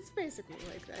 it's basically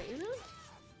like that, you know?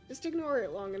 Just ignore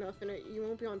it long enough and you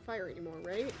won't be on fire anymore,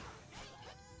 right?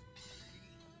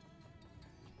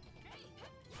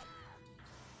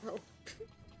 Oh.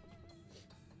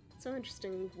 So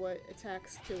interesting what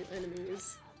attacks kill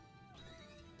enemies.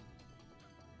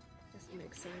 Guess it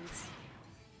makes sense.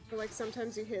 Or like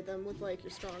sometimes you hit them with like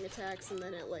your strong attacks and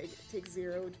then it like takes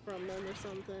 0 from them or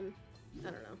something. I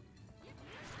don't know.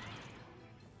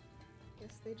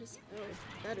 Guess they just, oh,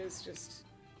 that is just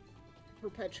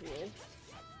perpetual.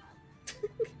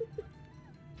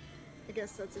 I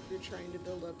guess that's if you're trying to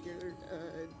build up your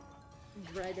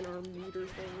dragon arm meter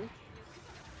thing.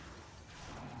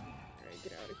 Alright,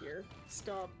 get out of here.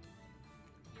 Stop.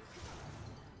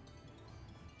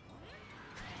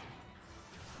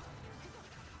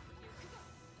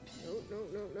 No,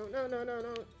 no, no, no, no, no,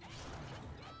 no.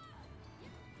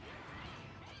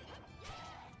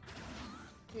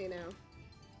 Hey now.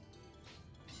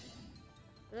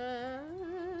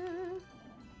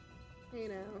 Hey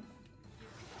now.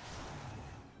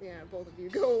 Yeah, both of you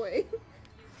go away.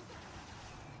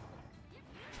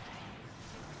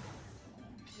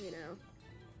 You know.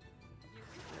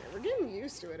 Alright, we're getting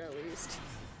used to it at least.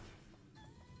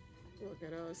 Look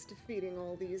at us defeating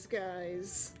all these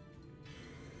guys.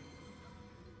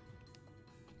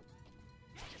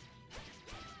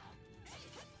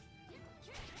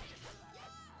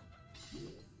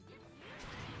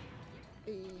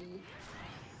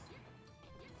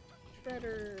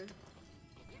 Shredder.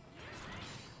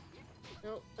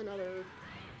 Nope, another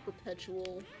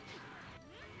perpetual.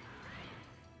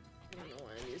 I don't know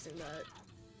why I'm using that.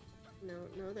 No,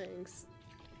 no thanks.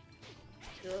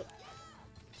 Yep.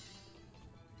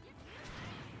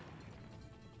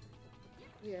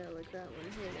 Yeah, like that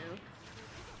one. Hey now.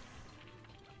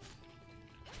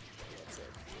 What's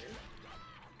up here?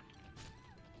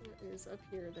 What is up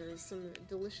here? There's some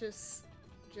delicious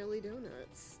jelly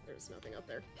donuts. There's nothing up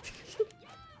there.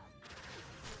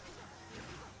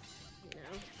 You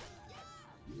know.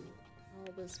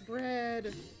 All this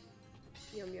bread.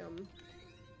 Yum yum.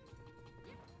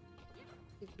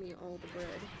 Give me all the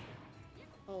bread.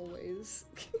 Always.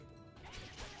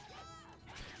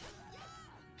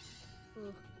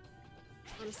 Ugh.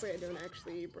 Honestly, I don't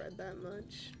actually eat bread that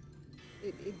much.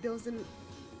 It doesn't...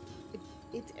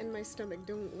 It and my stomach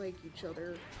don't like each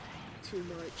other too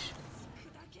much.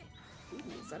 Ooh,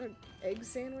 is that an egg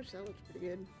sandwich? That looks pretty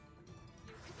good.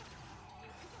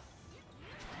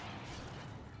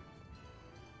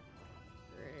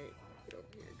 Alright, get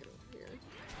over here, get over here.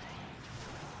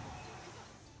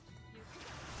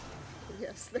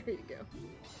 Yes, there you go.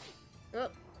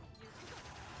 Oh!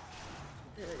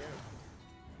 There we go.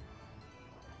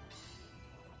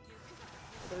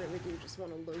 I really do just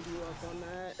want to load you up on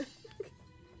that.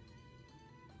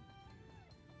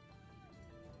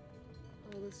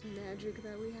 All this magic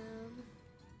that we have.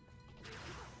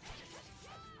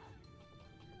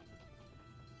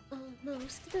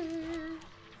 Almost there.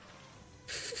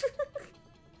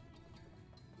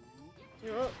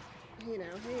 Oh, hey now,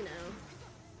 hey now.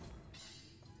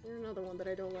 You're another one that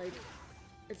I don't like.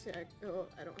 Attack. Oh,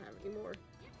 I don't have any more.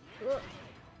 Oh.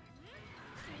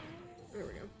 There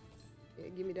we go. Yeah,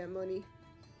 give me that money.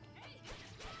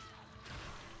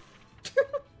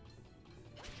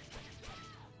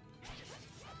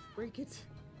 Break it.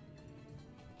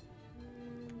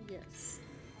 Yes.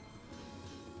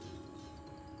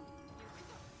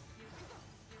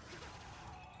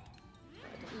 I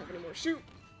don't have any more. Shoot!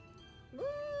 Woo!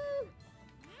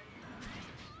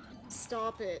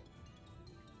 Stop it.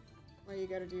 Why you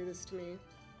gotta do this to me?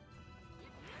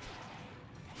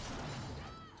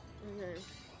 Okay.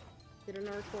 Get in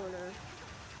our corner.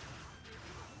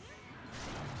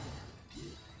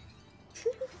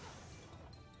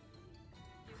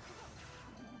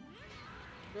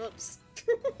 Oops.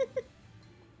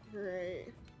 Right.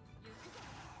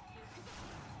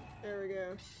 There we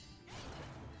go.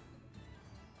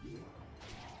 There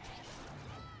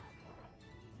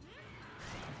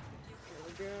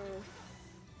we go.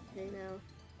 Okay, now.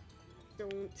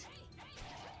 Don't.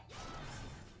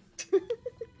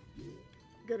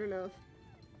 Good enough.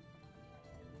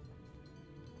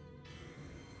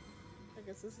 I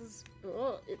guess this is...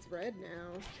 Oh, it's red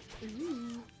now.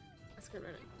 Ooh. That's kind of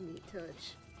a neat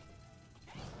touch.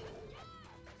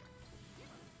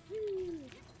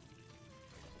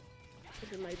 I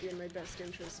think it might be in my best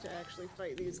interest to actually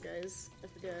fight these guys. I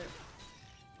forget.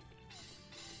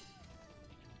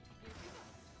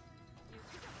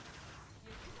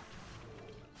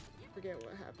 Forget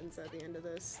what happens at the end of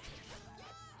this.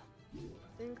 I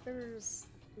think there's...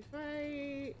 We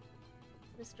fight...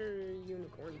 Mr.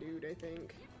 Unicorn Dude, I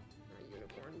think. Not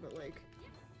unicorn, but like...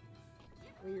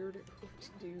 Weird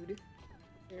hoofed dude.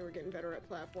 Yeah, we're getting better at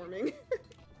platforming.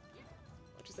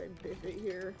 Watch as I biff it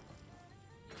here.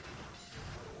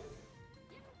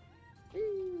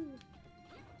 Woo.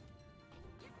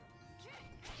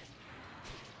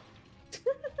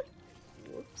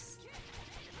 Whoops.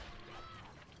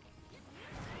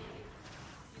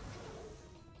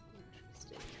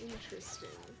 Interesting.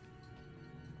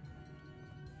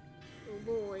 Oh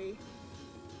boy.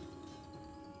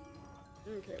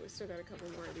 Okay, we still got a couple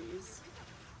more of these.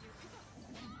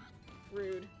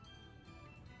 Rude.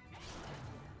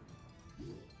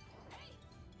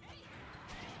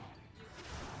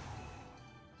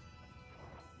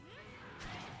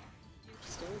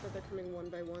 Interesting that they're coming one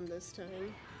by one this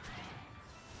time.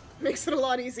 Makes it a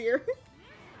lot easier.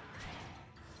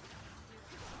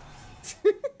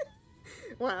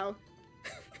 Wow.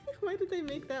 Why did they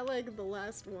make that like the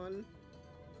last one?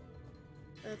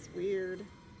 That's weird.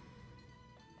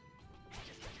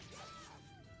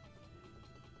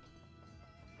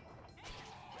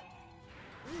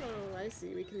 Oh, I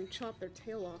see. We can chop their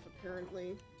tail off,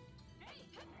 apparently.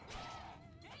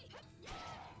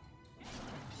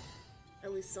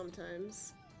 At least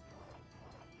sometimes.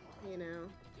 You know.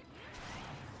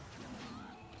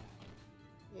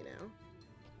 You know.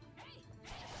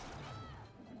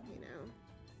 You know.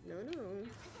 No, no.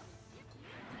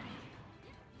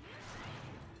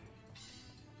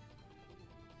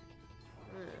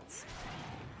 That's...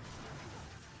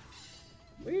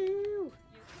 Woo!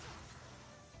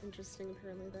 Interesting,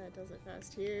 apparently that does it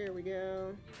fast. Here we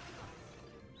go.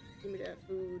 Give me that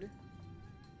food.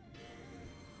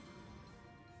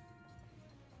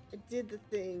 I did the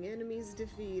thing. Enemies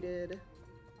defeated.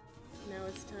 Now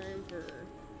it's time for...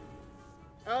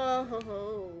 Oh ho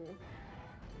ho!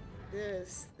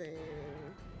 This thing.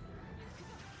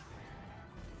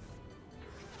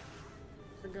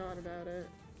 Forgot about it.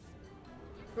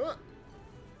 Oh.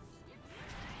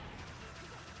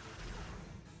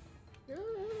 Ah.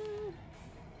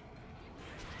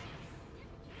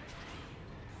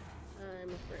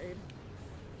 I'm afraid.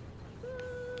 Ah.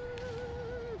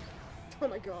 Oh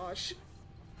my gosh.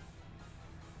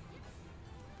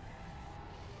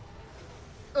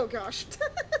 Oh gosh.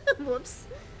 Whoops.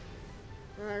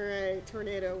 Alright,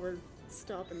 tornado, we're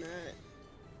stopping that.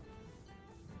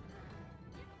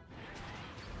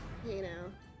 Hey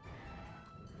now.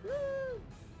 Woo!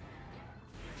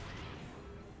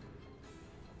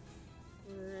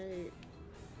 Alright.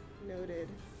 Noted.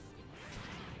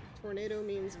 Tornado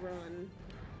means run.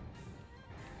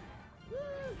 Woo!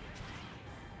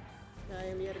 I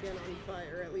am yet again on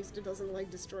fire. At least it doesn't,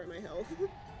 like, destroy my health.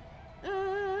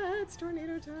 Ah, it's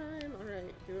tornado time!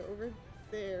 Alright, do it over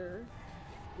there.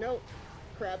 Nope.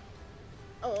 Crap.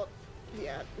 Oh,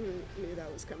 yeah. Knew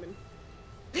that was coming.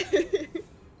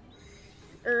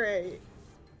 Alright.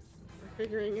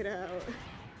 figuring it out.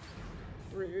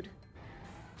 Rude.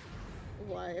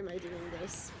 Why am I doing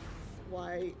this?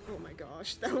 Why? Oh my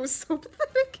gosh, that was so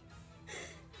pathetic.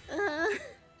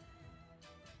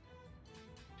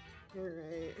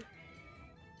 Alright.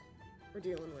 We're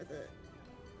dealing with it.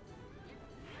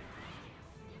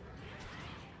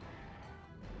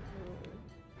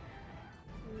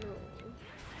 No.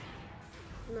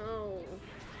 No. No.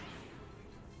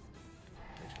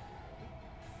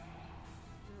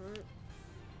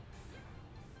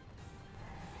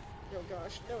 Oh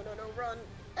gosh. No, no, no, run.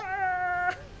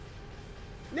 Ah!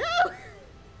 No!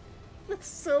 That's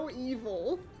so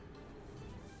evil.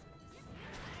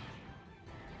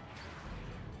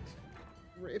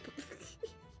 Rip. Let's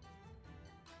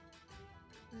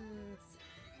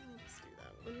do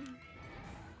that one.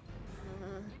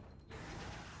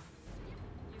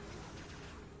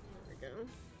 There we go.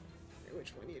 Okay,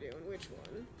 which one are you doing? Which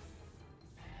one?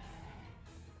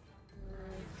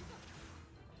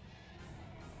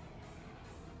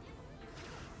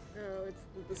 Oh, it's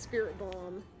the spirit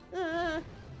bomb. Ah!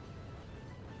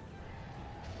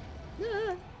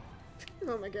 Ah!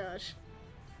 Oh my gosh.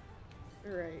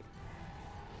 Alright.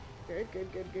 Good,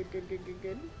 good, good, good, good, good, good,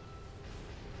 good.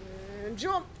 And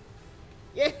jump!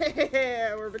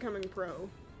 Yeah! We're becoming pro.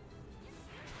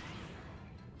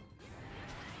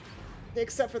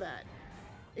 Except for that.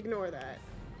 Ignore that.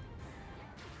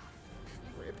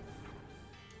 Rip.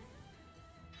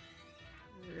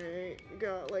 Alright,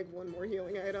 got like one more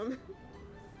healing item.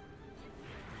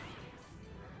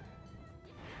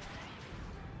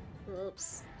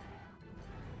 Oops.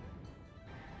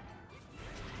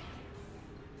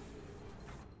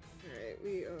 Alright,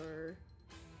 we are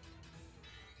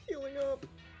healing up.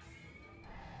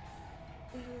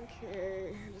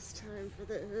 Okay, it's time for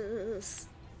this.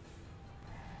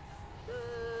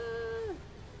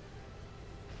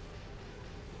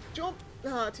 Jump!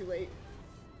 Ah, too late.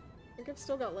 I think I've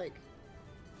still got like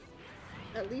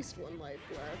at least one life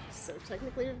left, so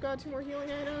technically we've got 2 more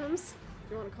healing items.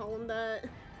 If you want to call them that.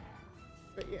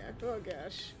 But yeah, oh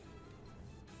gosh.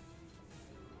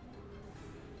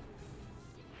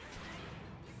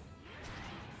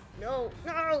 No!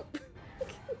 No! Alright,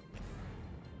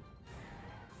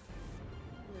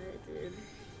 dude.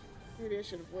 Maybe I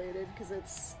should have waited, because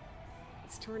it's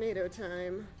tornado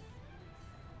time.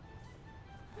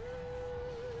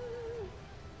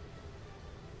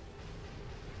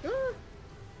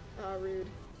 Ah, rude.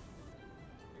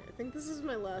 I think this is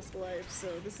my last life, so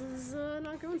this is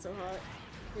not going so hot.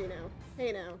 Hey now.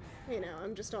 Hey now. Hey now,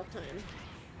 I'm just off time.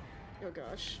 Oh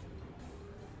gosh.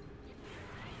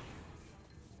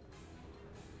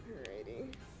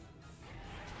 Alrighty.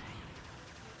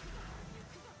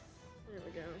 There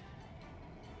we go.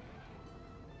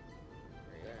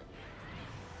 Where are you at?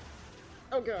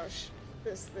 Oh gosh.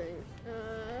 This thing.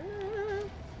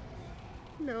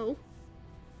 No.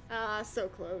 Ah, so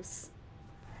close.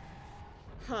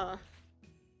 Huh.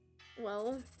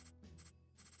 Well,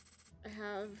 I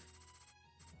have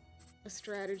a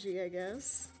strategy, I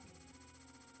guess.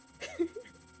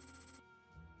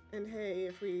 And hey,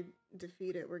 if we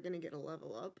defeat it, we're gonna get a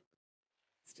level up.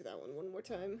 Let's do that one more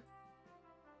time.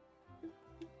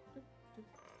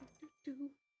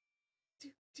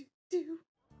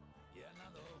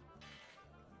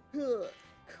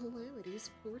 Calamity's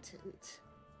Portent.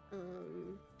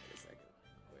 Wait a second.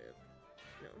 Whip.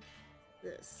 No.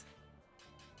 This.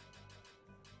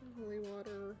 Holy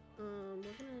water.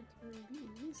 We're gonna turn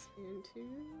these into...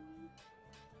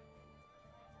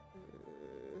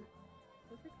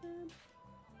 perfect bed?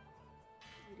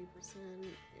 80%,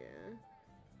 yeah.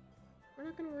 We're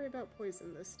not gonna worry about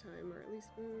poison this time, or at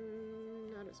least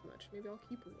not as much. Maybe I'll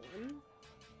keep 1.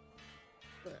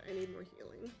 But I need more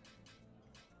healing.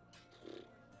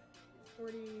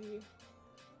 40...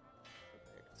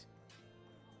 perfect.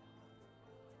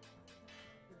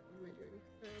 What am I doing?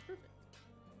 Perfect.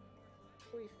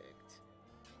 Perfect.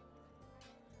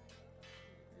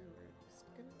 And we're just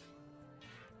gonna...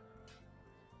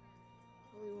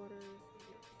 holy water...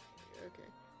 okay.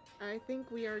 I think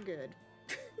we are good.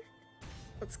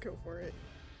 Let's go for it.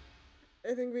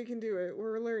 I think we can do it.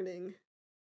 We're learning.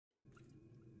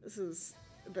 This is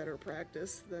better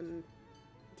practice than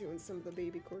doing some of the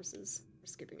baby courses. We're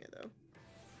skipping it though.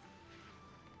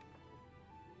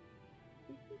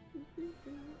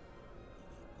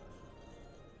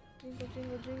 Jingle,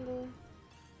 jingle, jingle.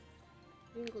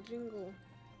 Jingle, jingle.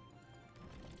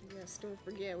 Yes, don't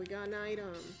forget, we got an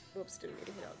item. Whoops, didn't mean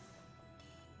to hit up.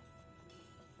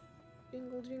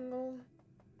 Jingle, jingle.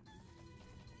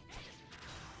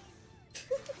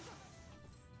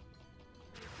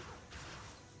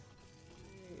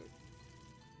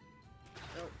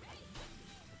 Oh.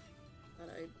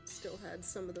 still had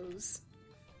some of those.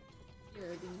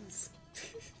 Yeah, these.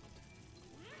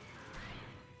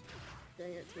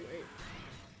 Dang it, too late.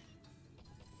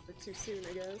 Or too soon,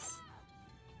 I guess.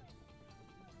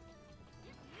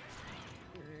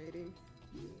 Alrighty.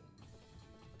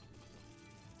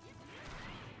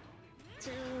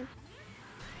 Too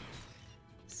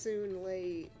soon,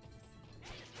 late.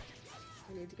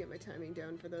 I need to get my timing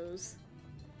down for those.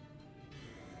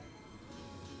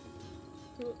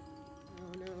 Oh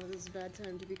no, this is a bad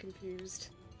time to be confused.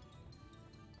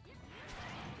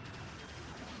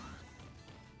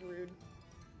 Rude.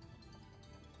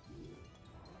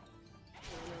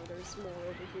 Oh no, there's more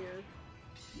over here.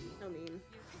 How mean.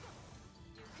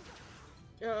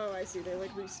 Oh, I see, they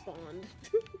like respawned.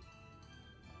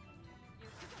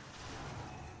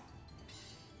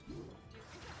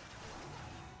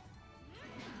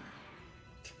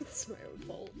 It's my own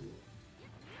fault.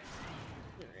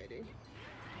 Alrighty.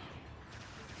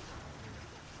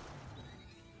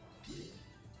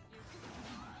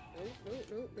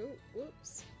 Nope,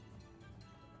 whoops.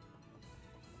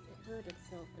 It hurt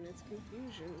itself in its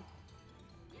confusion.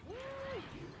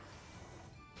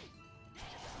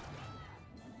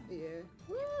 Yeah.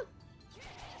 Woo!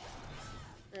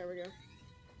 There we go.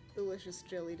 Delicious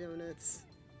jelly donuts.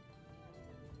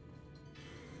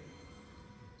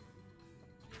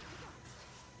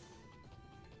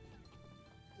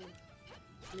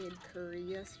 Made curry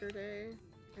yesterday,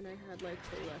 and I had like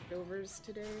the leftovers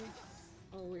today.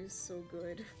 Always so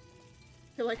good.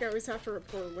 I feel like I always have to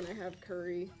report when I have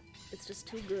curry. It's just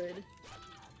too good.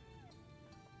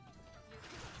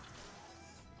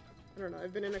 I don't know,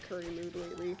 I've been in a curry mood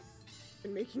lately.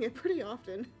 Been making it pretty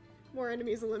often. More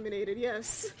enemies eliminated,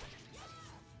 yes.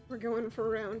 We're going for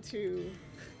round 2.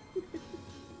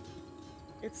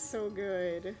 It's so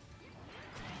good.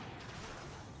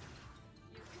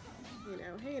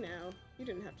 Hey now, you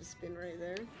didn't have to spin right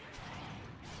there.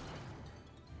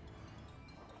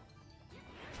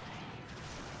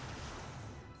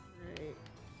 Alright.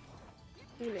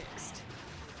 Who next?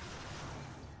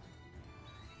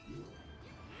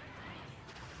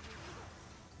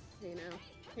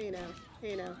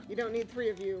 Hey now. You don't need 3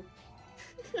 of you.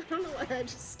 I don't know why I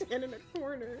just stand in a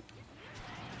corner.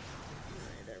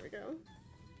 Alright, there we go.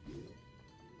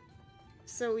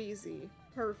 So easy.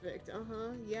 Perfect.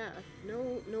 Uh-huh. Yeah.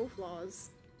 No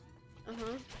flaws.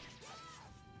 Uh-huh.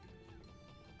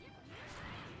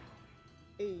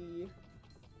 Ayy.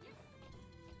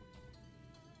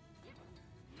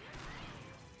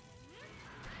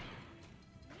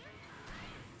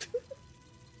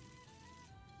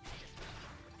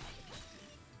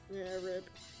 Yeah, rip.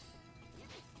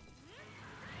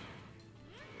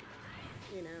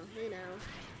 Hey now.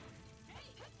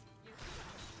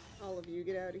 All of you,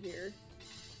 get out of here.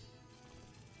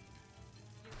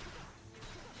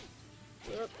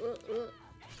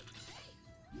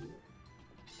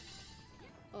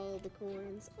 All the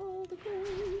coins. Look at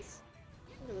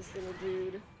this little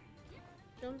dude.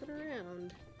 Jumping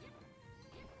around.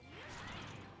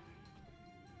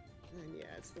 And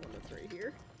yeah, it's the one that's right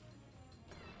here.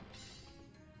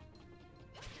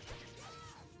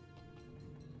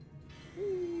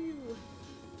 Woo!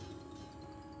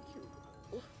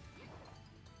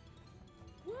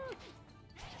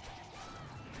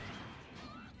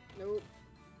 Nope.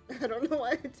 I don't know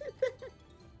why I did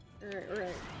that.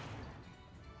 Alright.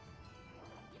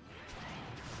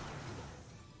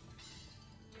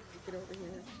 Get over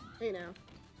here. Hey now.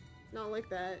 Not like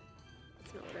that.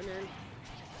 That's not what I meant.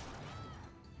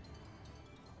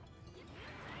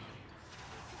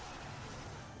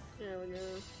 There we go.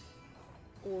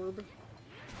 Orb.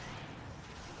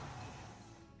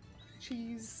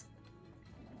 Cheese.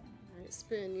 Alright,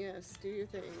 spin, yes, do your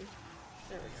thing.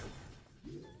 There we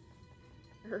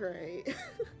go. Alright.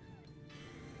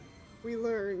 We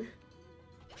learn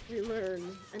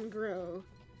and grow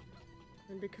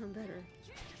and become better.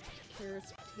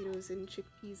 Carrots, potatoes, and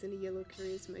chickpeas and a yellow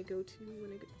curry is my go-to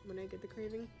when I get the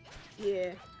craving.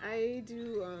 Yeah, I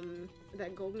do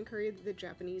that golden curry, the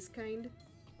Japanese kind.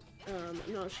 I'm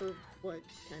not sure what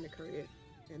kind of curry it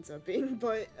ends up being,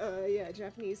 but yeah,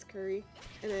 Japanese curry.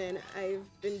 And then I've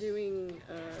been doing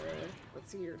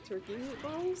let's see here, turkey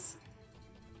meatballs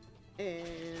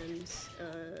and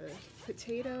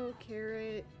potato,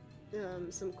 carrot,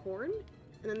 some corn,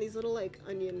 and then these little like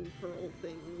onion pearl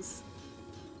things.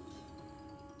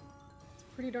 It's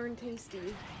pretty darn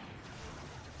tasty.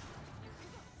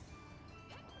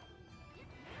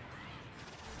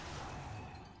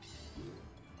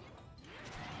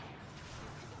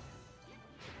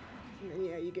 And then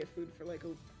yeah, you get food for like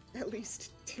at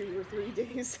least 2 or 3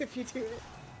 days if you do it.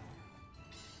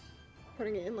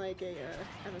 putting it in like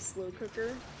a slow cooker,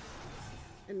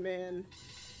 and man,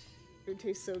 it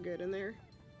tastes so good in there.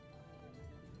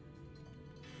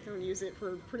 Don't use it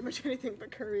for pretty much anything but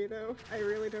curry though. I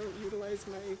really don't utilize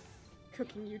my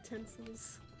cooking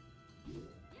utensils.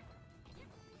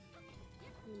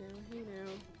 Hey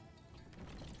now.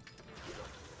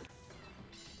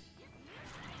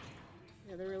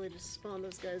 Yeah, they really just spawned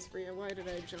those guys for you. Why did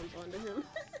I jump onto him?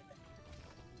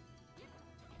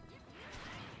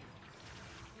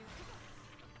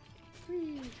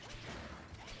 Whee.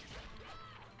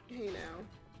 Hey now.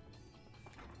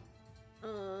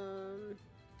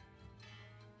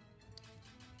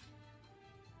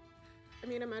 I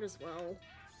mean, I might as well.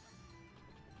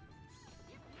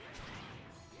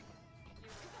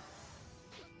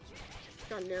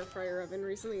 Got an air fryer oven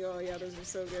recently. Oh yeah, those are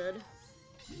so good.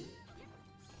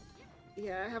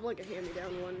 Yeah, I have like a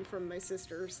hand-me-down one from my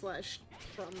sister slash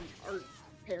from our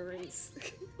parents.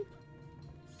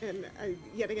 And I,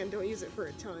 yet again, don't use it for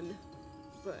a ton,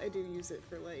 but I do use it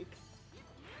for like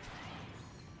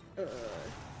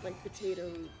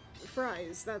potato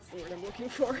fries. That's the word I'm looking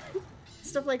for.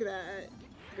 Stuff like that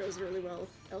goes really well.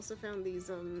 I also found these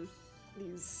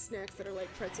snacks that are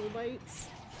like pretzel bites,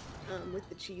 with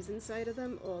the cheese inside of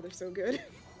them. Oh, they're so good.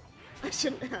 I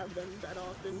shouldn't have them that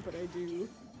often, but I do.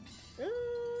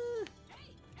 Ah,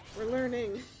 we're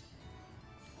learning.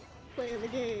 Playing the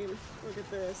game. Look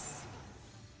at this.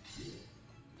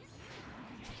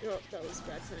 Oh, that was a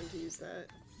bad time to use that.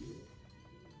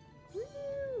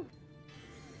 Woo!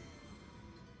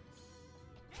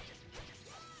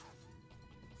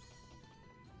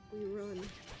 We run.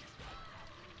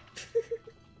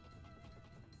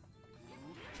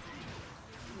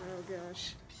 Oh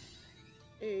gosh.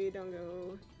 Hey,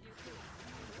 Dungo.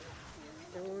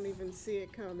 I won't even see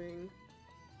it coming.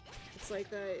 It's like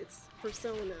that, it's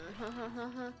Persona. Ha ha ha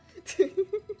ha.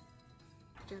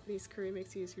 Japanese curry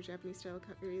makes you use your Japanese style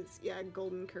curries. Yeah,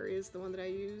 golden curry is the one that I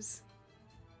use.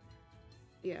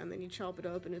 Yeah, and then you chop it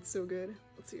up and it's so good.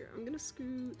 Let's see here. I'm gonna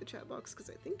scoot the chat box because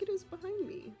I think it is behind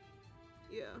me.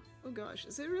 Yeah. Oh gosh,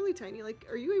 is it really tiny? Like,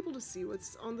 are you able to see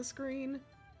what's on the screen?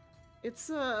 It's,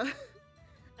 I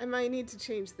might need to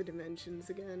change the dimensions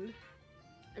again.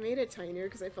 I made it tinier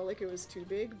because I felt like it was too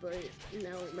big, but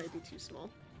now it might be too small.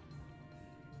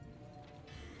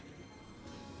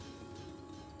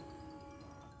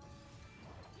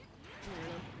 I don't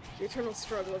know. The eternal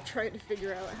struggle of trying to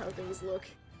figure out how things look.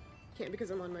 Can't because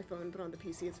I'm on my phone, but on the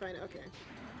PC it's fine. Okay.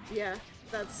 Yeah,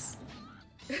 that's...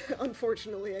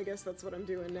 Unfortunately, I guess that's what I'm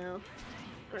doing now.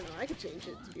 I don't know, I could change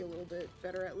it to be a little bit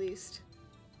better at least.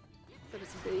 So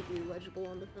it's vaguely legible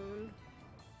on the phone.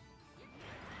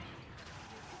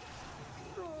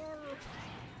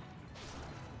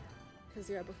 Because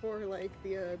yeah, before, like,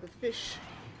 the fish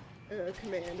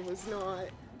command was not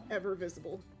ever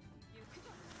visible.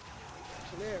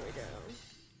 So there we go.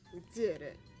 We did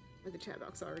it. With the chat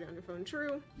box already on your phone.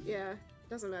 True. Yeah,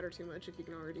 doesn't matter too much if you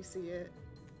can already see it.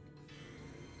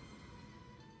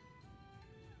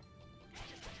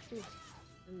 Ooh,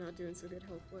 I'm not doing so good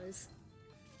health-wise.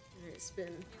 Alright,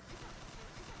 spin.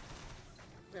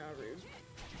 Ah, rude.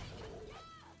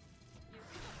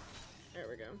 There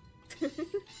we go.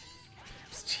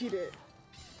 Just cheat it.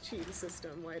 Cheat the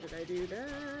system. Why did I do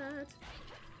that?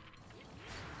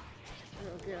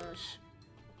 Oh gosh.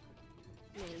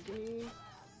 No, give me...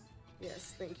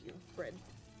 Yes, thank you. Bread.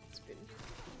 Spin.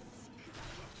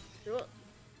 Oh.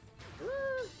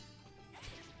 Ah.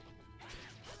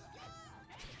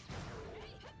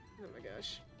 Oh my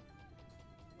gosh.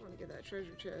 I want to get that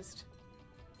treasure chest.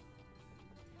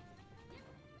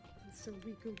 And so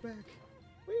we go back.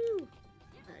 Woo!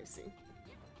 I see.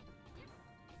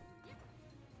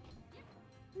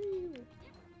 Woo!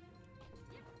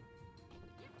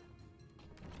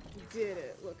 We did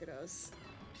it! Look at us.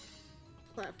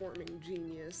 Platforming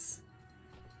genius.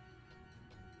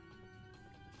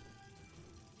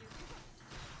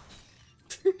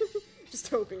 Just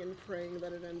hoping and praying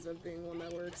that it ends up being one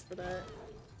that works for that.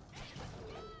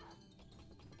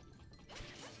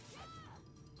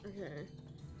 Okay.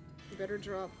 You better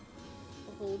drop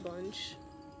a whole bunch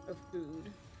of food.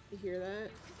 You hear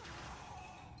that?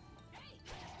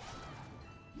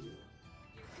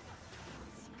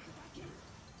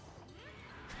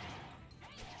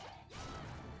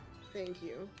 Thank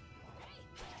you.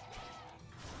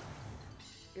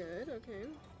 Good, okay.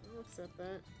 I'll accept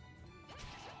that.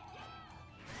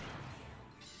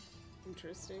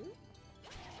 Interesting.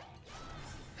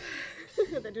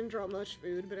 That didn't draw much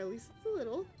food, but at least it's a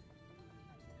little.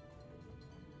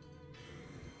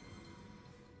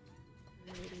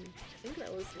 I think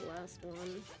that was the last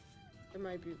one. There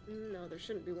might be... No, there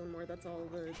shouldn't be one more. That's all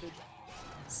the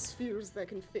spheres that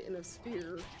can fit in a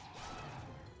sphere.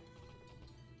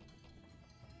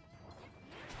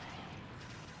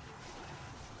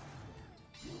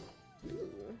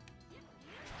 Ooh.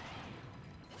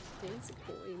 Fancy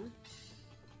coin.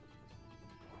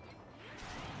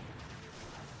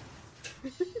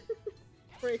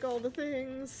 Break all the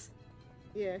things.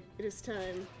 Yeah, it is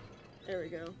time. There we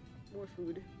go. More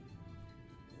food.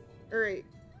 Alright.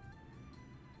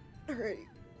 Alright.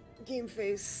 Game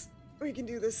face. We can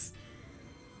do this.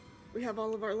 We have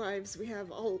all of our lives. We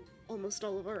have almost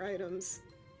all of our items.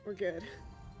 We're good.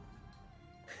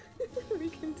 We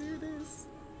can do this.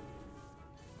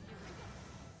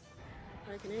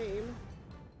 I can aim.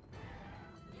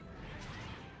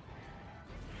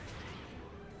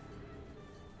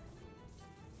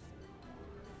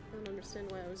 I don't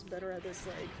understand why I was better at this,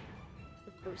 like,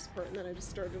 the first part, and then I just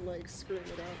started, like, screwing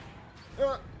it up.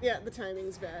 Oh, yeah, the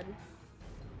timing's bad.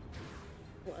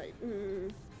 Why?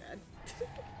 Bad.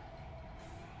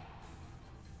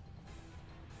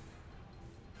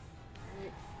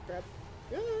 Alright, grab.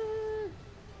 Ah!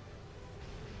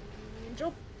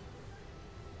 Jump!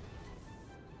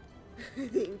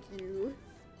 Thank you.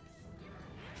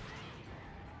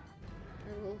 I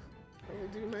will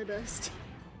do my best.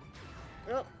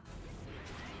 Oh!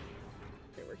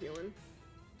 Okay, we're healing.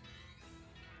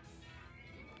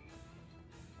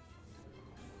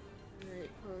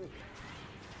 Alright, punk.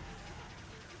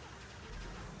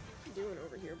 What you doing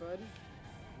over here, bud?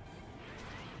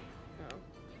 Oh.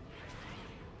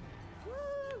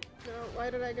 Woo! No, why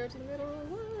did I go to the middle?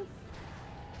 Woo!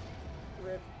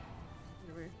 Rip.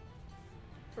 Anyway.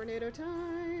 Tornado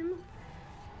time!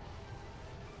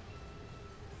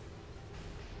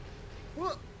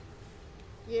 Whoa!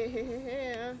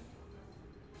 Yeah!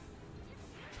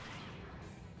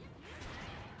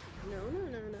 No, no,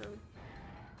 no, no.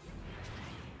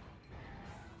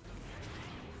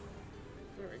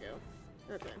 There we go.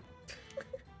 Okay.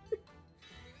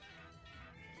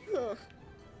 Ugh.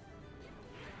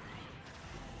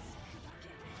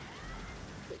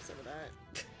 Take some of that.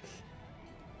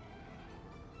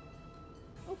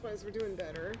 Otherwise, we're doing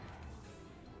better.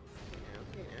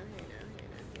 Hey now.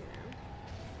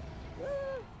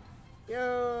 Woo!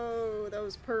 Yo, that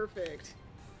was perfect.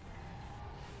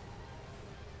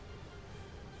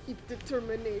 Keep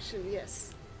determination,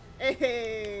 yes.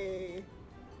 Hey!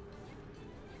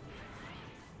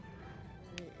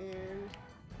 And...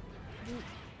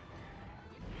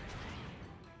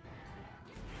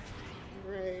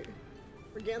 Right.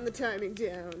 We're getting the timing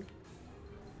down.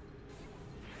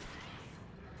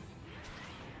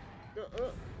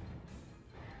 Ah!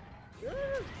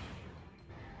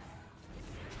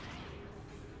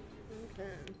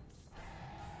 Okay.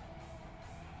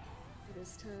 It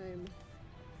is time.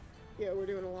 Yeah, we're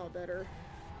doing a lot better.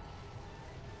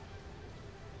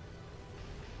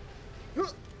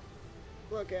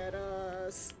 Look at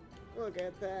us. Look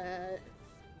at that.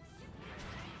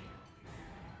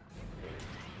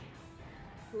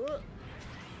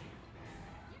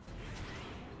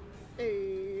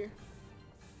 Hey.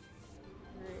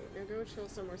 Alright, now go chill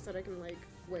somewhere so that I can, like,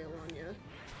 wail on you.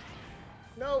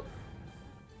 Nope.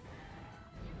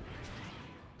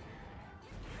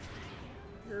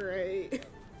 Right.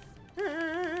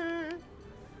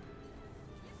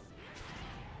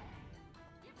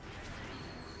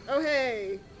 Oh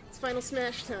hey! It's final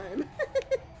smash time.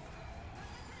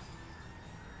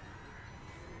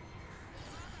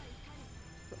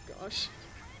 Oh gosh.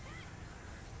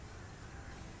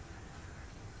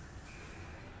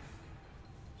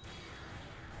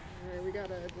 Alright, we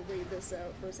gotta wait this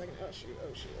out for a second. Oh shoot,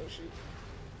 oh shoot, oh shoot.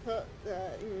 Huh,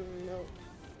 no.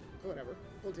 Whatever.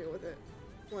 We'll deal with it.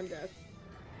 One death.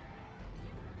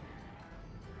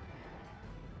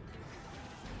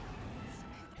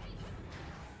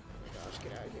 Oh my gosh,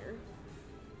 get out of here.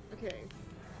 Okay.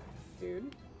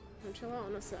 Dude, come chill out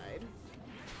on the side.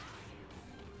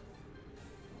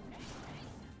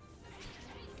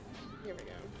 Here we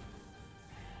go.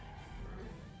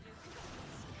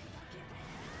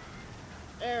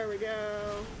 There we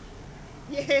go.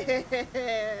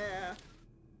 Yeah!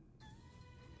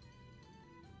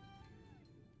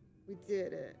 We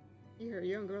did it. You hear a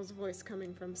young girl's voice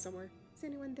coming from somewhere. Is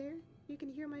anyone there? You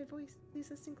can hear my voice. Please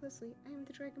listen closely. I am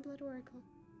the Dragonblood Oracle.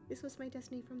 This was my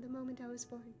destiny from the moment I was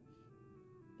born.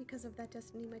 Because of that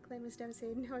destiny, my clan was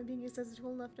devastated, and now I'm being used as a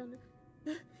tool left on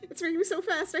it. It's raining so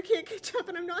fast, I can't catch up,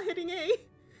 and I'm not hitting A.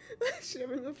 Should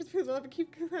ever move for the love and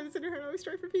keep climbs in her heart, always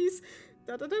strive for peace.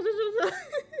 Da da da da da da.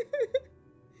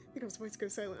 The girl's voice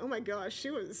goes silent. Oh my gosh,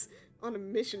 she was on a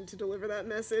mission to deliver that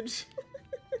message.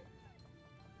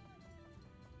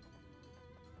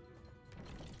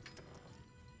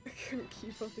 couldn't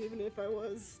keep up even if I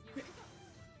was.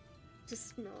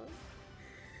 Just not.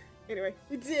 Anyway,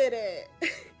 we did it!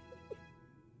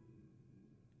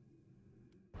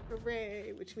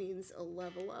 Hooray! Which means a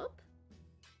level up.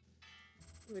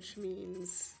 Which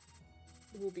means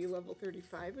we'll be level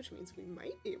 35, which means we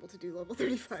might be able to do level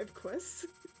 35 quests.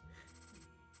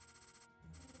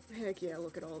 Heck yeah,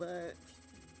 look at all that.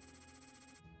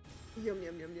 Yum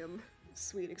yum yum yum.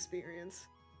 Sweet experience.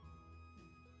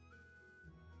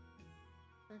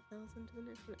 5,000 to the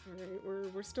next one.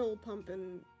 Alright, we're still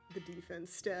pumping the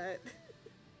defense stat.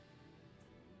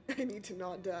 I need to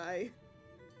not die.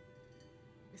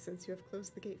 Since you have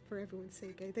closed the gate for everyone's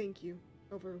sake, I thank you.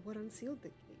 Over what unsealed the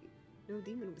gate? No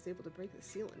demon was able to break the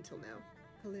seal until now.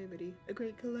 Calamity. A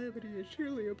great calamity is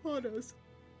surely upon us.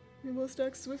 We must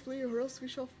act swiftly, or else we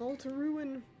shall fall to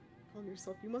ruin. Calm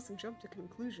yourself, you mustn't jump to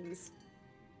conclusions.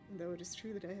 And though it is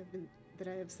true that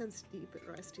I have sensed deep at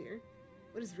rest here,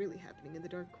 what is really happening in the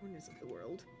dark corners of the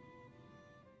world?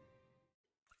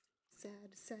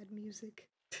 Sad, sad music.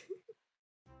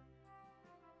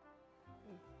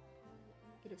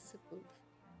 Get a sip of...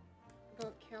 I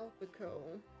got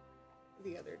Calpico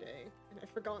the other day, and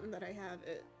I've forgotten that I have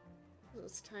it. So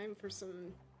it's time for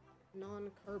some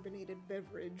non-carbonated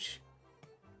beverage.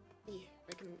 Yeah,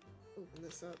 I can open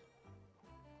this up.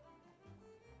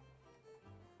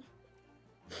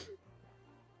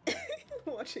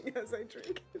 Watching as I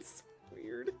drink is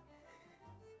weird.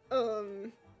 Oh,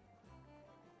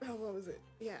 what was it?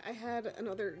 Yeah, I had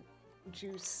another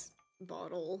juice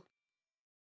bottle,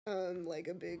 like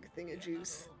a big thing of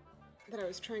juice that I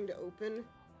was trying to open,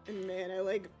 and man, I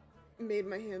like made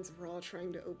my hands raw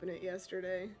trying to open it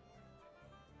yesterday.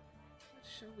 What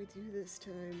shall we do this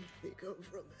time? They come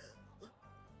from hell.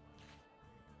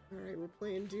 Alright, we're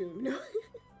playing Doom. No.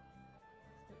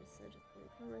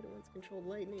 Alright, it once controlled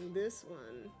lightning. This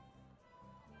one.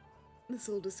 This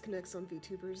all disconnects on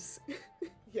VTubers.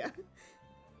 Yeah.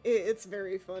 It's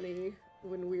very funny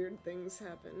when weird things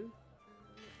happen.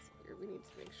 Let's see here. We need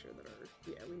to make sure that our...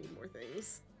 Yeah, we need more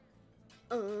things.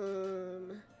 Throw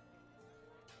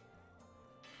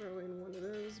in one of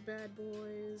those bad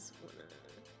boys, one of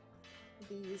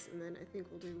these, and then I think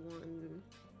we'll do one...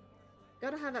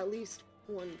 Gotta have at least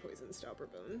one poison stopper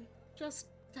bone. Just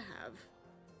to have.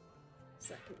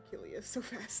 So I can kill you so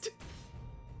fast.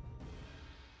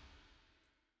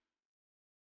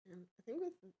 And I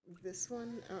think with this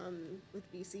one,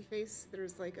 with VC Face,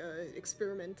 there's like a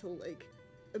experimental like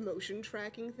emotion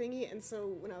tracking thingy, and so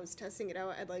when I was testing it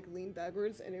out, I'd like lean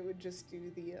backwards and it would just do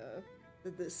the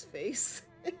this face.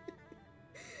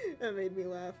 That made me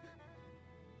laugh.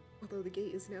 Although the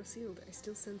gate is now sealed, I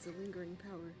still sense a lingering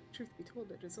power. Truth be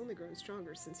told, it has only grown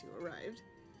stronger since you arrived.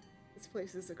 This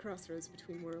place is a crossroads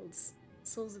between worlds.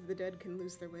 Souls of the dead can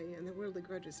lose their way, and their worldly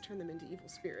grudges turn them into evil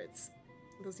spirits.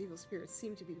 Those evil spirits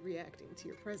seem to be reacting to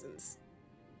your presence.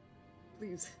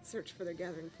 Please, search for their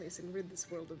gathering place and rid this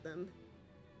world of them.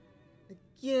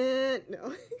 Again?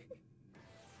 No.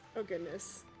 Oh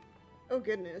goodness. Oh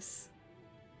goodness.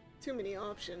 Too many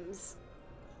options.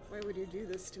 Why would you do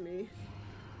this to me?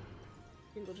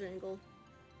 Jingle jangle.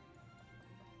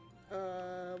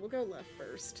 We'll go left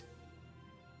first.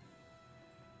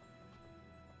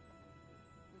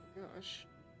 Gosh.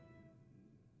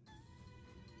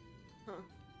 Huh.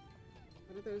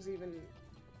 What are those even...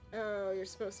 Oh, you're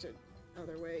supposed to...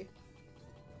 Other way.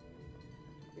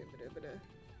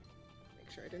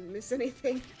 Make sure I didn't miss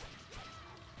anything.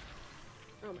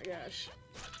 Oh my gosh.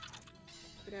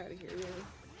 Get out of here, you.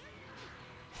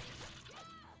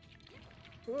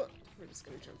 Whoa. We're just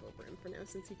gonna jump over him for now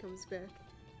since he comes back.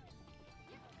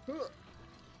 Whoa.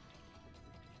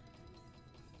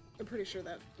 I'm pretty sure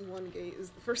that one gate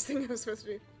is the first thing I was supposed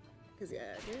to do. Because,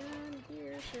 yeah, down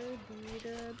here should be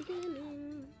the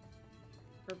beginning.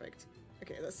 Perfect.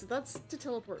 Okay, that's to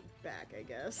teleport back, I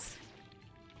guess.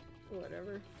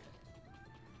 Whatever.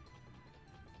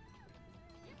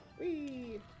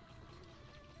 Whee!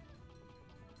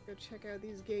 Go check out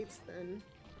these gates, then.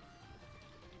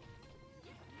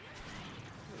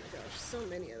 Oh my gosh, so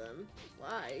many of them.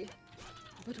 Why?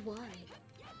 But why?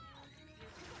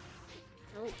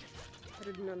 Oh, how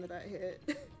did none of that hit?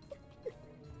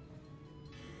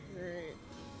 Alright,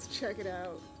 let's check it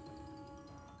out.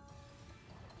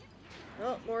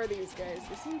 Oh, more of these guys.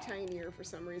 They seem tinier for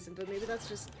some reason, but maybe that's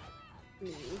just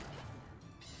me.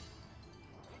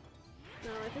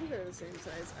 No, I think they're the same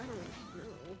size. I don't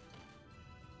know.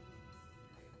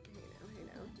 Hey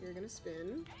now, you're gonna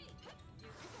spin.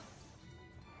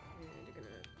 And you're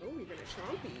gonna... Oh, you're gonna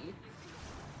chompy.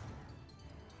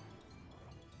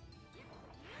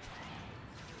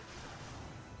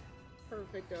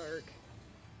 Perfect arc.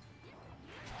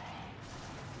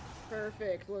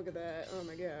 Perfect, look at that. Oh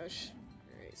my gosh.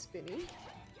 Alright, spinny.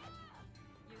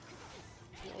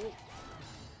 Nope.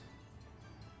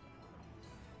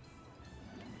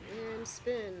 And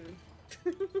spin.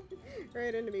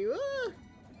 Right into me. Ah!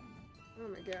 Oh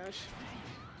my gosh.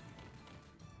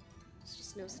 There's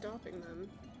just no stopping them.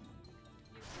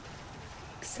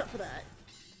 Except for that.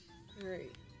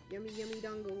 Alright. Yummy, yummy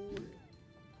dongo.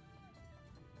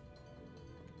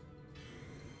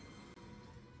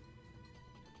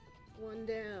 One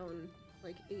down.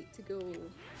 Like 8 to go. Oh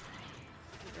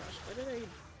my gosh, why did I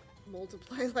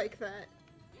multiply like that?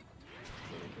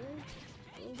 Okay?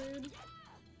 Well, dude.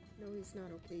 No, he's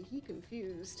not okay. He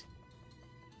confused.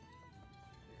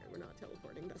 Alright, we're not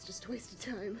teleporting. That's just a waste of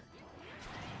time.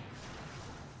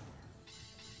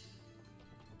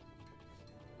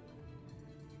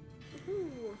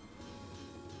 Woohoo!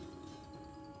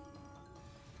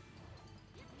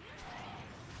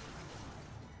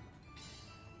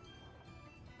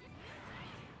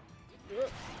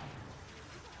 Whoop.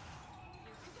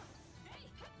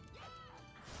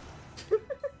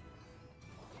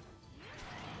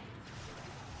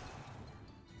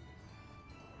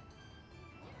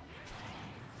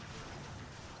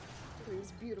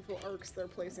 These beautiful arcs they're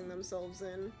placing themselves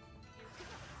in.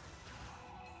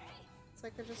 It's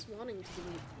like they're just wanting to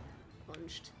be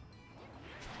punched.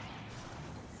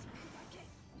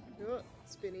 Oh,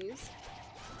 spinnies.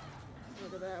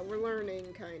 Look at that. We're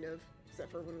learning, kind of.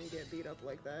 Except for when we get beat up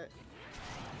like that.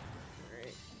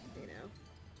 Alright, hey now.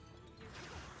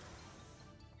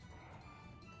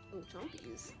 Oh,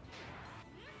 chompies.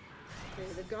 Okay,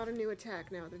 they've got a new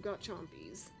attack now. They've got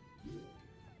chompies.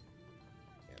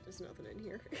 Yeah, there's nothing in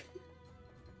here.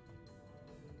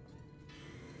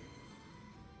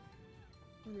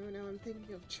 Oh no, now I'm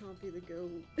thinking of Chompy the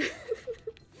Goat.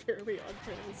 Fairly Odd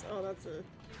Parents. Oh, that's a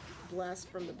blast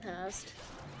from the past.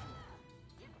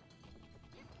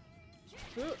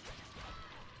 One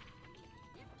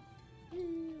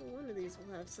of these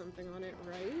will have something on it,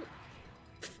 right?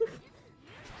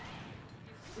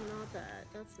 Not that.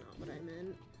 That's not what I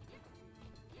meant.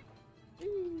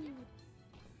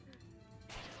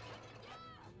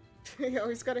 You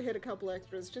always gotta hit a couple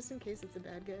extras just in case it's a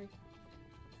bad guy.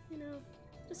 You know,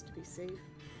 just to be safe.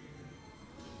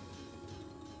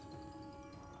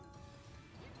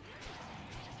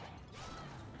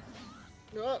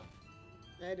 Oh!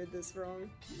 I did this wrong.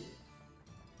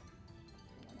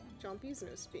 Chompies,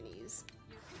 no spinnies.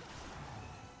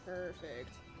 Perfect.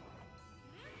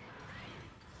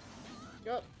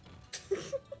 Yup.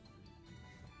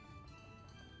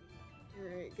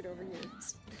 Alright, get over here.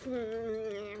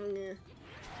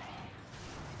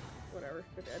 Whatever,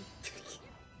 we're dead.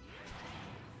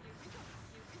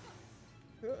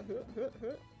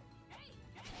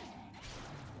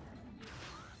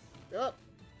 Yup.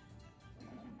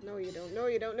 No you don't, no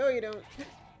you don't, no you don't! I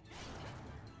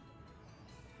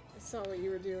saw what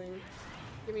you were doing.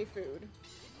 Give me food.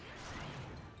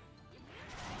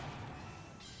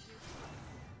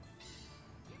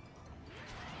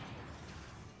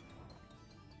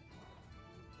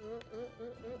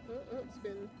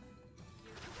 Spin.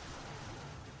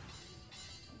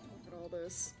 Look at all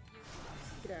this.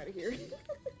 Get out of here.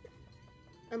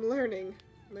 I'm learning.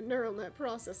 I'm a neural net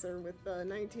processor with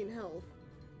 19 health.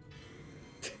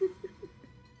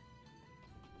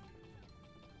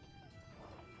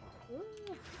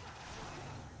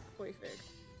 Perfect.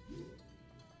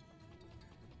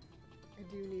 I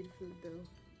do need food though.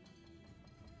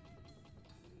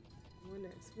 What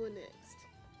next? What next?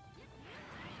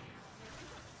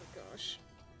 Oh gosh.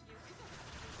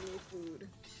 I need food.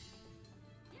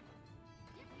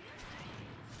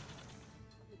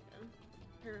 Okay.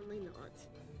 Apparently not.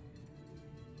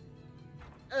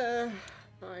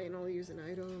 Fine, I'll use an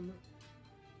item.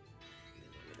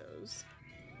 One of those.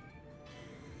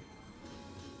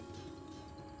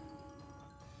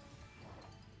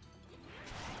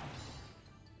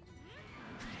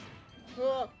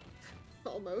 Oh,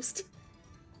 almost.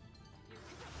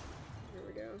 There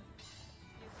we go.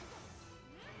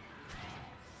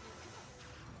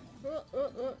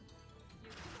 Oh.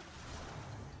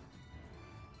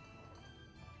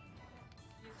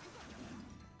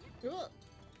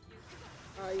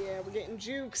 Oh yeah, we're getting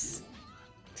jukes.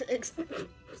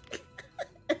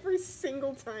 Every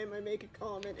single time I make a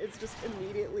comment, it's just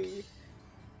immediately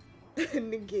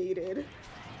negated.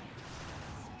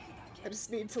 I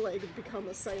just need to, like, become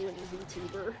a silent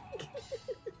VTuber.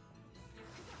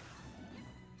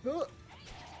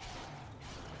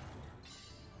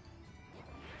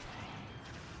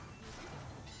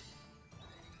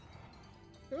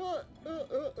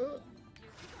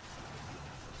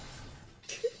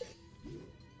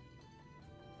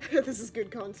 This is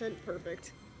good content.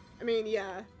 Perfect. I mean,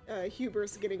 yeah,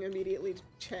 hubris getting immediately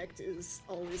checked is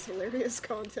always hilarious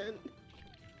content.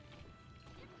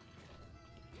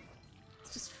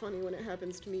 It's just funny when it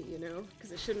happens to me, you know?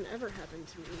 Because it shouldn't ever happen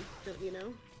to me, don't you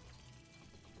know?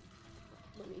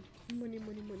 Money. Money,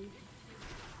 money, money.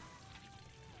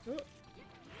 Oh.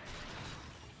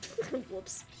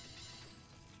 Whoops.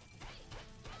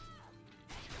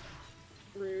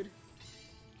 Rude.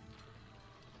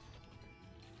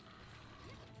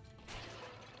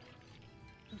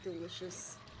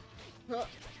 Delicious. Huh.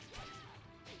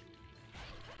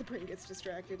 The brain gets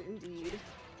distracted, indeed.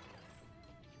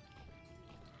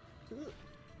 Ooh.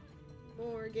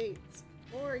 More gates.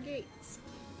 More gates.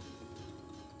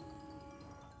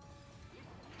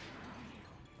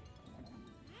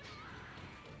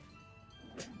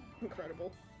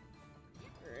 Incredible.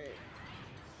 Alright.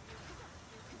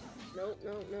 Nope,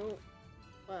 nope, nope.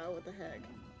 Wow, what the heck.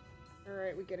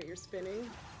 Alright, we get it. You're spinning.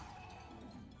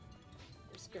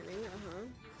 You're spinning, uh-huh.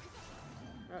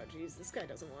 Oh, jeez, this guy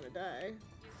doesn't want to die.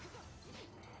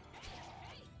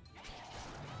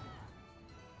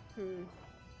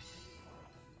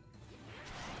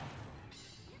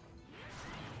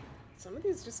 Some of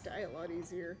these just die a lot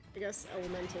easier. I guess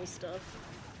elemental stuff.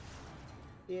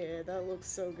 Yeah, that looks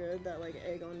so good, that, like,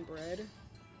 egg on bread.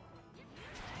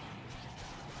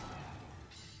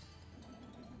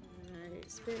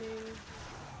 Alright, spinning.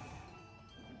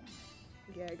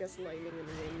 Yeah, I guess lightning and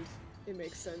wind. It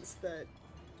makes sense that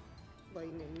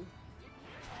lightning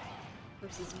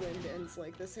versus wind ends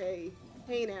like this. Hey,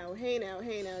 hey now, hey now,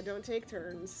 hey now, don't take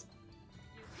turns.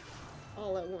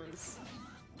 All at once.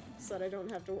 So that I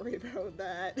don't have to worry about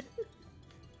that.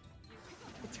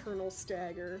 Eternal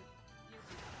stagger.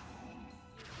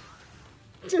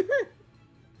 It's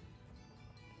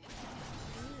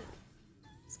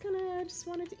kinda, I just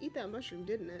wanted to eat that mushroom,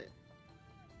 didn't it?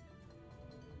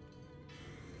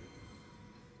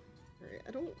 Alright,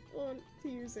 I don't want to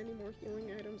use any more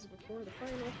healing items before the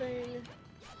final thing.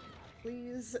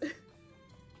 Please.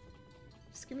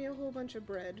 Just give me a whole bunch of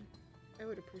bread. I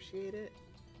would appreciate it.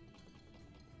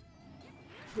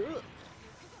 Ugh.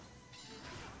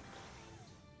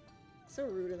 So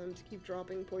rude of them to keep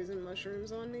dropping poison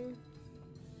mushrooms on me.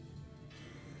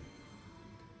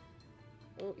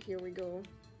 Oh, here we go.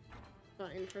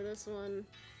 Fine, for this one,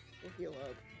 we'll heal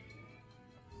up.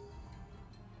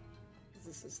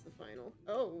 This is the final.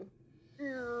 Oh!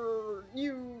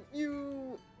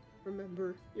 You!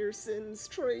 Remember your sins,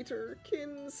 traitor,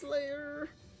 kinslayer!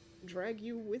 Drag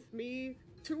you with me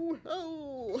to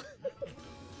hell!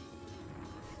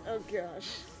 Oh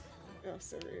gosh. Oh,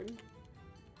 so rude.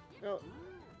 Oh,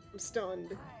 I'm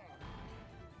stunned.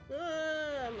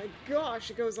 Ah, my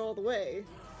gosh, it goes all the way.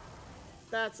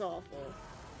 That's awful.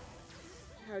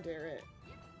 How dare it.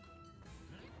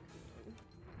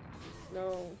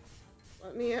 No.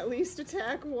 Let me at least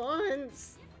attack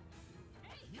once!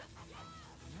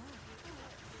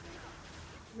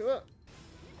 Ah!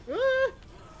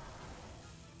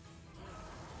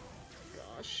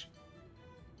 Gosh.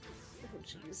 Oh,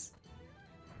 jeez.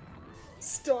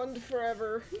 Stunned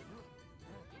forever.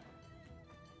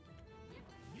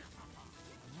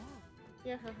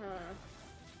 Yeah, haha.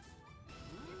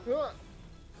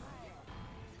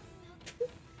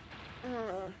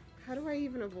 How do I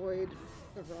even avoid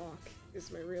the rock,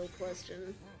 is my real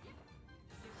question.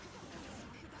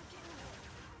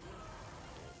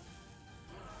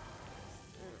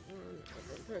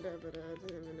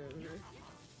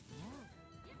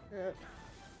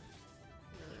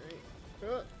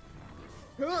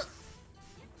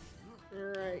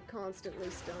 Alright, constantly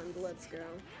stunned, let's go.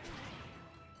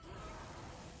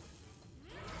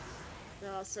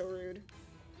 Ah, so rude.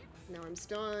 Now I'm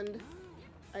stunned.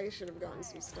 I should have gotten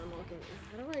some stun locking.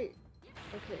 How do I...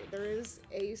 Okay, there is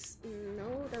a...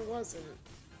 No, there wasn't.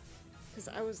 Because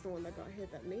I was the one that got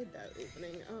hit that made that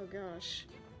opening. Oh gosh.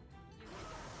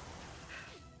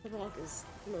 The rock is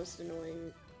the most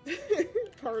annoying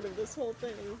part of this whole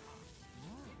thing.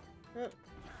 Oh.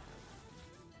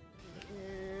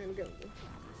 And go.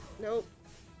 Nope.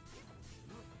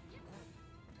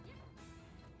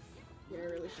 Yeah, I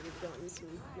really should have gotten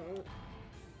some... No.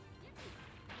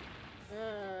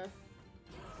 Yeah,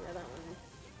 that one.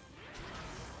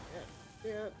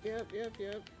 Yep.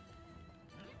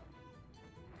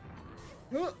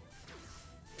 Huh.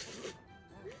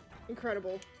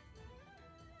 Incredible.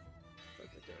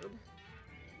 Perfect herb.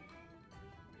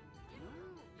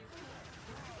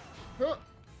 Huh.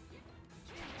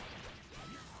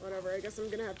 Whatever, I guess I'm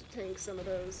gonna have to tank some of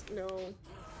those. No.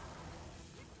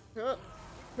 Huh.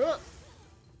 Huh.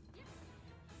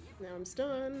 Now I'm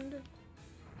stunned.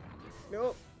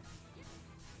 Nope.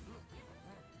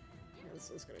 This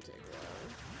one's gonna take a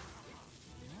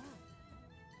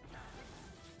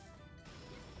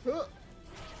while. Huh.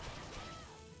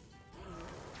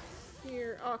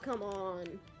 Here. Oh, come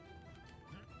on.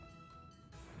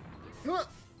 Huh.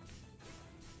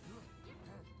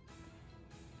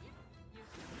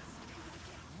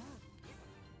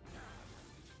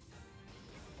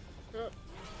 No.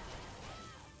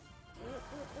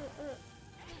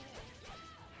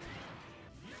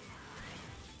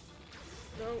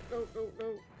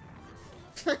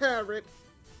 Rip.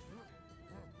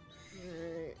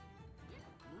 Alright.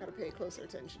 Gotta pay closer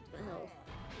attention to my health.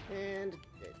 And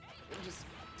just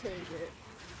take it.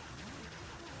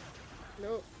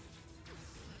 Nope.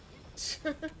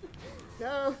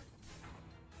 No!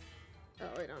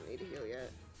 Oh, I don't need to heal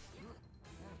yet.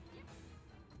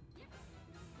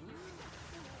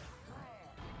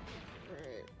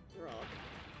 Alright, rock.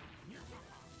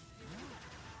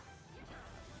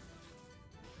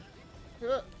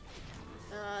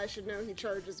 I should know he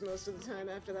charges most of the time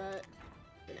after that.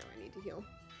 But now I need to heal.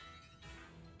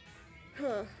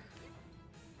 I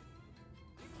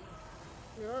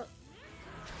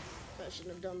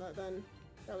shouldn't have done that then.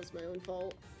 That was my own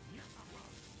fault.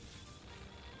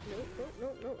 Nope.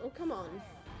 Oh, come on.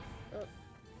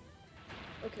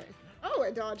 Okay. Oh,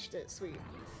 I dodged it. Sweet.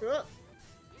 So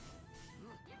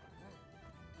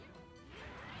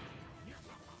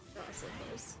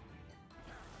close.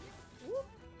 Whoop.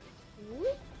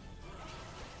 Whoop.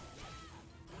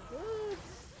 Whoop.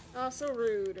 Oh, so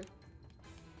rude.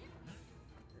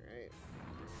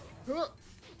 Alright.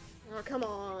 Oh, come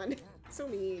on. So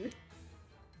mean.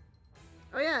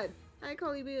 Oh yeah. Hi,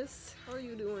 Colibius. How are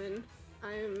you doing?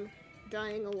 I'm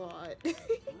dying a lot.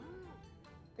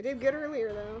 I did good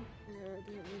earlier, though.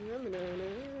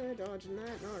 Dodging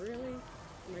that. Not really.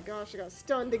 Oh my gosh, I got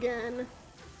stunned again.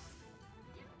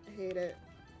 I hate it.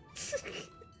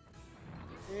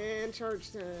 And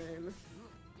charge time.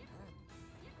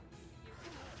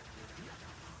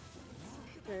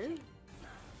 Okay.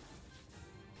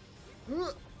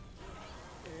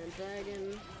 And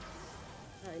dragon.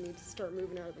 I need to start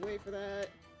moving out of the way for that.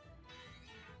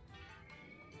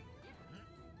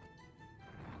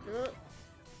 Okay.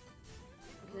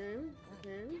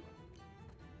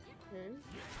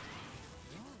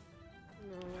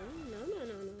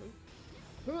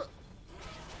 No.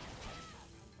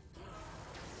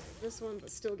 This one, but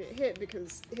still get hit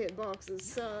because hitboxes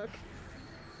suck.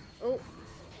 Oh.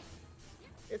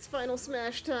 It's final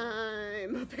smash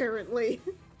time, apparently.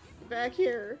 Back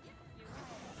here.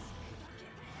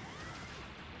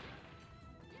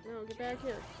 No, get back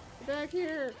here. Get back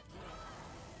here!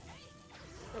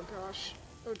 Oh gosh.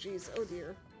 Oh jeez. Oh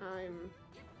dear.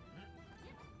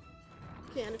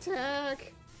 Can't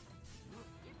attack!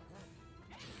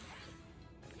 There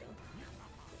we go.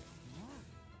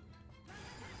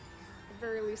 At the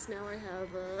very least now I have,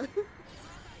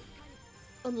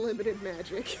 unlimited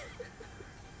magic.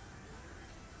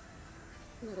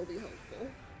 That'll be helpful.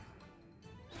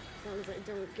 As long as I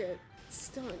don't get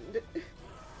stunned. Alright,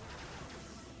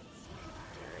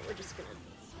 we're just gonna...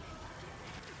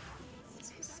 That's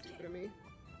so stupid of me.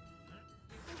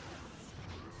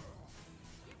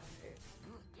 Okay.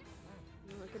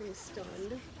 I'm not getting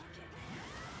stunned.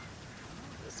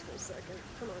 Just for a second.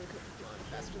 Come on,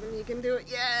 faster than you can do it.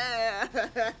 Yeah!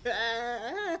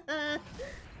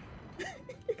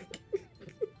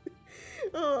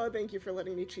 Oh, thank you for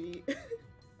letting me cheat.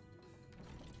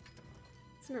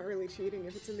 It's not really cheating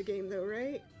if it's in the game though,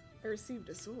 right? I received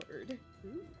a sword.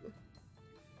 Ooh.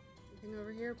 Anything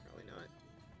over here? Probably not.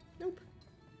 Nope.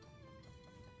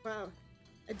 Wow.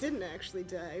 I didn't actually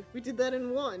die. We did that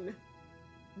in one.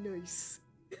 Nice.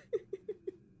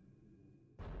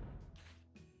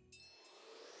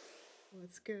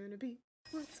 What's gonna be?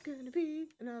 What's gonna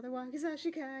be? Another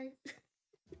Wakizashi Kai.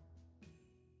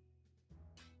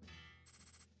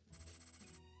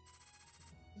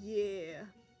 Yeah.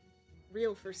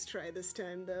 Real first try this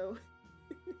time, though.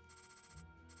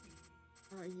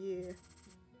 Oh, yeah.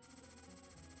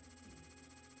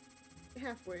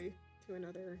 Halfway to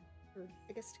another, or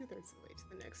I guess 2/3 of the way to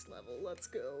the next level. Let's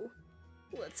go.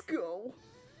 Let's go!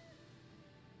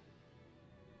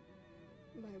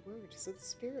 My word, so the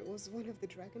spirit was one of the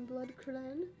Dragonblood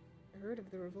clan? I heard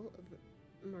of the revolt of the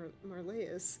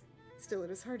Marleus. Still, it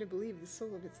is hard to believe the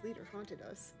soul of its leader haunted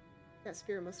us. That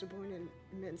spirit must have borne an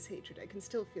immense hatred. I can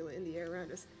still feel it in the air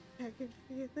around us. I can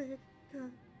feel it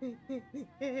coming in the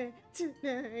air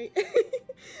tonight.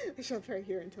 I shall pray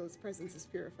here until its presence is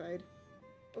purified.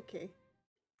 Okay.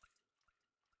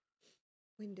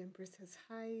 Wind Empress has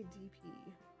high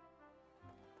DP.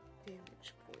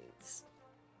 Damage points.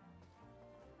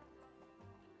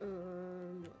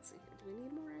 Let's see here. Do we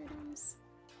need more items?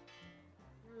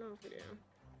 I don't know if we do.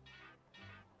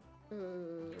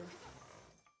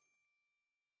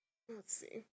 Let's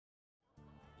see.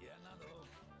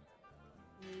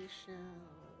 We shall...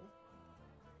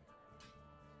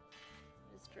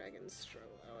 This Dragon's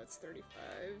Stroll. Oh, it's 35.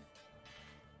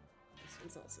 This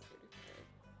one's also 35.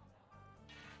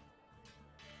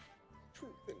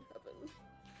 Truth in heaven.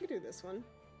 We do this one.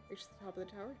 Reach the top of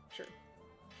the tower? Sure.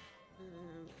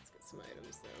 Let's get some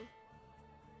items though.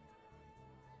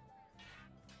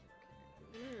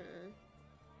 Okay, I'm gonna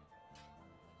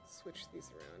switch these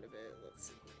around a bit. Let's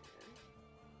see here.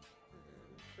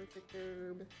 Perfect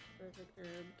herb,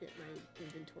 get my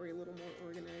inventory a little more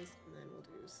organized, and then we'll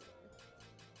do some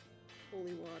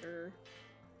holy water.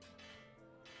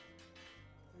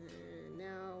 And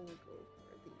now we'll go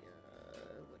for the,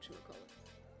 whatchamacallit,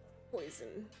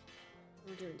 poison.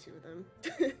 We're doing 2 of them.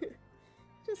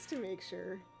 Just to make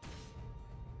sure.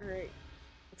 Alright,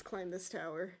 let's climb this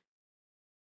tower.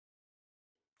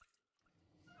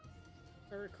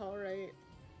 If I recall right,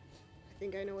 I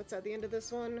think I know what's at the end of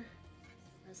this one.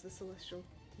 As the Celestial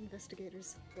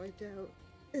investigators wiped out.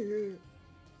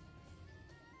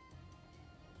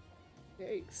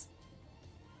 Yikes.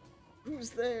 Who's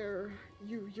there?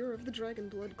 You're of the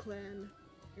Dragonblood clan.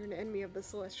 You're an enemy of the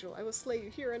Celestial. I will slay you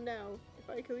here and now. If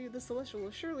I kill you, the Celestial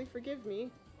will surely forgive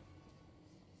me.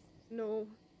 No.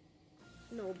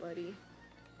 No, buddy.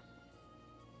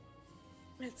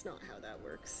 That's not how that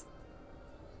works.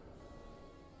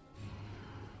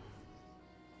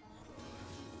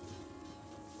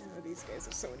 Oh, these guys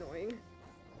are so annoying.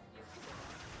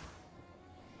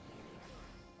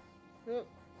 Oh.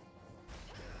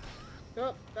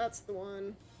 Oh, that's the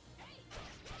one.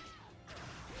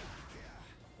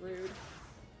 Rude.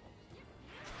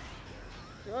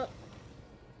 Oh.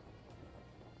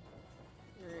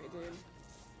 Alright, dude.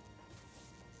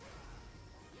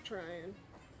 Trying.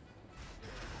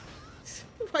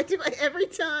 Why do I every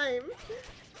time?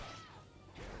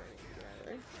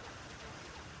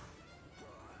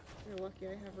 You're lucky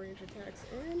I have range attacks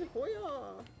and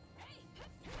hoya!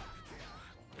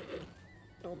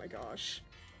 Oh my gosh.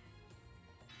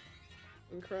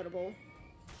 Incredible.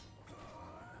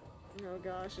 Oh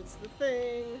gosh, it's the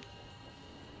thing!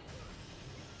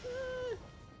 Ah.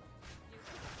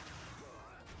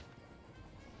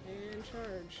 And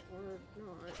charge, or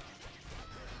not.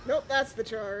 Nope, that's the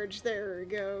charge. There it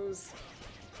goes.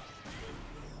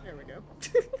 There we go.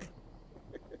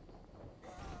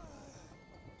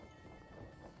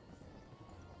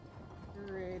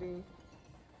 Alrighty. Is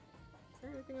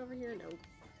there anything over here? Nope.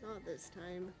 Not this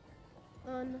time.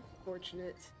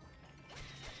 Unfortunate.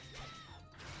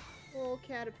 Little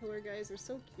caterpillar guys are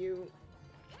so cute.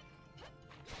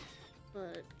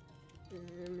 But...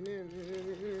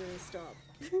 stop.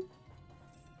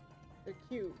 They're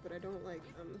cute, but I don't like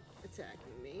them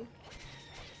attacking me.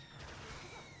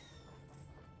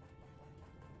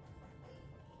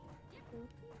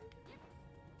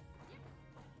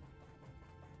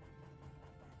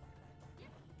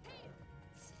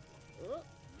 Oh,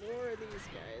 more of these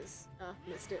guys. Ah,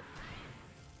 missed it.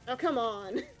 Oh, come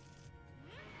on!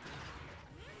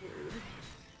 Rude.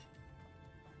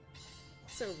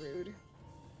 So rude.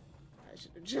 I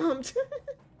should have jumped.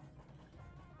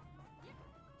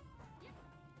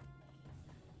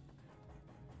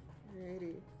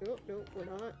 Alrighty. Oh, nope, we're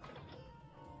not.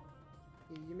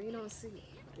 You may not see it,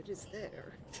 but it is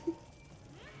there.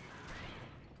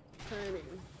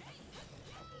 Timing.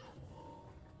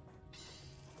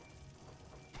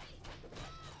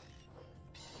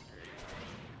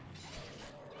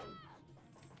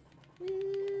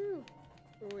 Woo!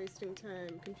 We're wasting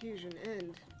time. Confusion,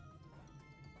 end.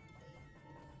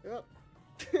 Oh.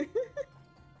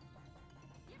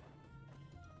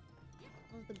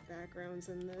 All the backgrounds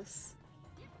in this.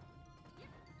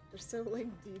 They're so, like,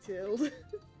 detailed. Okay,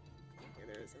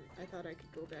 there isn't. I thought I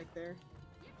could go back there.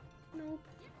 Nope.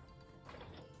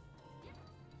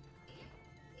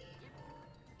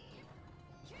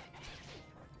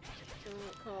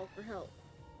 Don't call for help.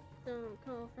 Don't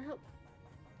call for help.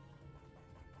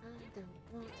 I don't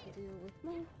want to deal with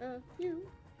more of you.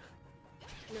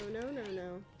 No, no, no,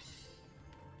 no.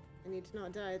 I need to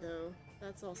not die, though.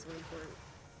 That's also important.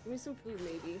 Give me some food,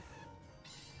 maybe.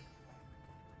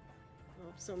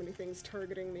 Oh, so many things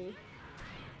targeting me.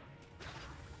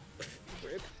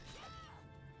 Rip.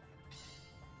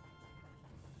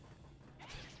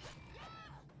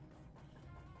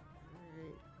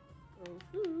 Alright. Oh,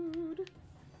 food.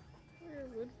 Where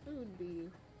would food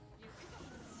be?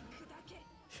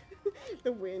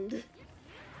 The wind.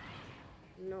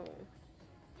 No.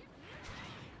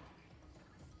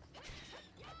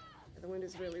 The wind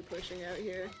is really pushing out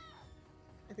here.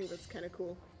 I think that's kind of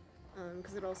cool.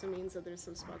 Because it also means that there's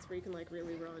some spots where you can, like,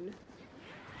 really run.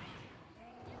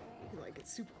 You can, like, get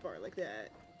super far like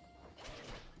that.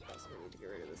 Also, we need to get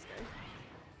rid of this guy.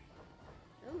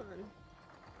 Come on.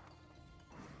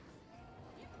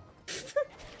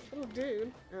 Little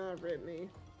dude. Ah, rip me.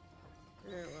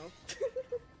 Oh, well.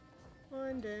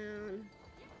 One down.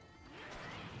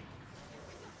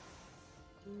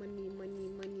 Money, money,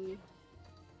 money.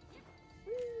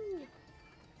 Woo!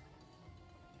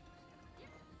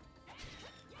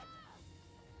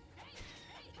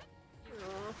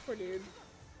 Aw, poor dude.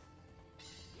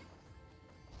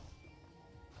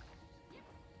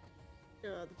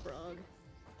 Oh, the frog.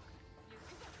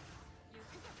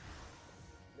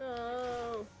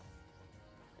 No!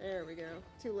 There we go.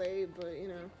 Too late, but you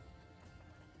know.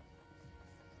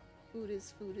 Food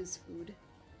is food is food.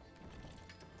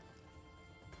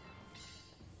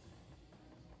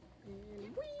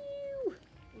 And whee!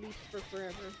 Leap for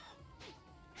forever.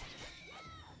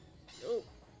 Oh,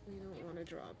 we don't want to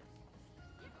drop.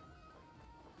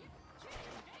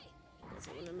 Guess it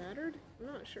wouldn't have mattered? I'm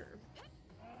not sure.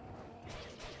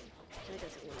 I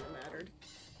guess it wouldn't have mattered.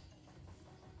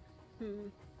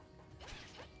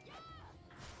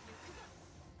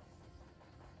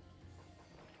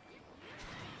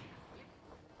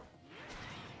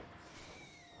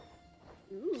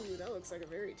 Ooh, that looks like a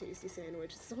very tasty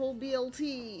sandwich. It's the whole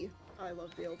BLT! I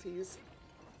love BLTs.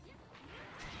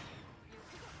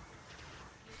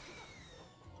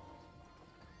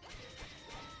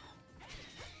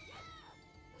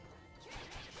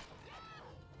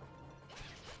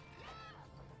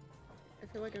 I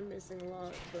feel like I'm missing a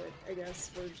lot, but I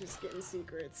guess we're just getting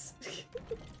secrets.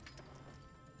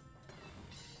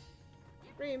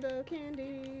 Rainbow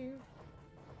candy!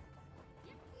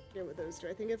 Get what those do.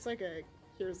 I think it's like a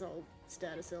here's all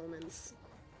status elements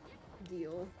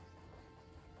deal.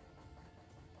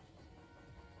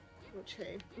 Which,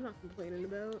 hey, I'm not complaining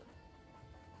about.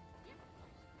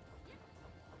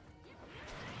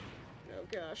 Oh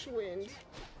gosh, wind.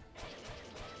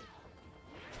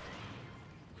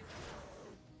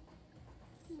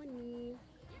 Money.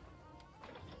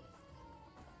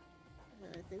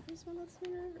 I think there's one that's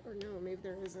here? Or no, maybe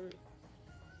there isn't.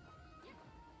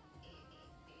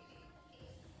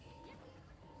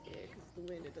 Yeah, because the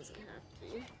wind, it doesn't have to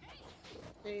be.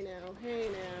 Hey now, hey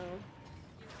now.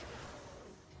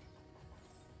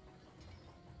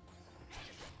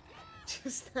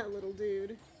 Just that little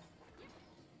dude.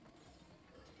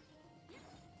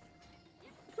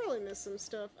 Probably missed some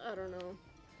stuff, I don't know.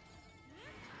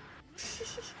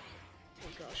 Oh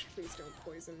gosh, please don't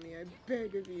poison me, I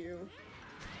beg of you.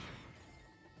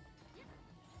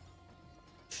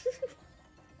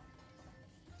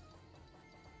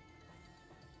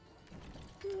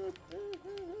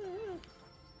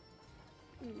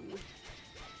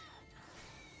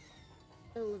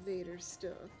 Elevator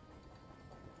stuff.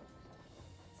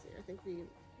 Let's see, I think we...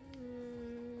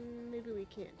 maybe we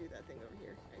can't do that thing over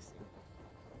here. I see.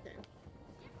 Okay.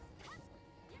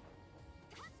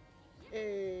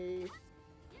 Hey.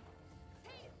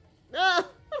 Ah!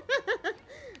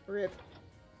 Rip.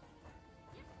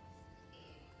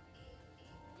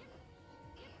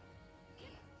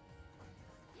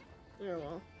 Oh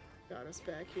well. Got us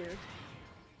back here.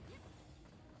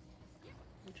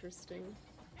 Interesting.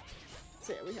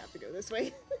 So yeah, we have to go this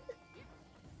way.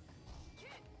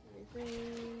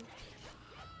 Anything?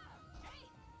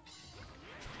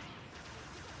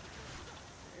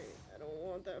 Alright, I don't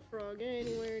want that frog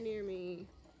anywhere near me.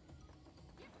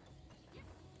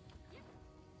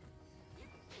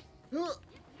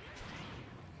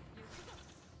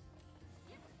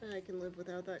 I can live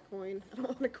without that coin. I don't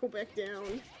want to go back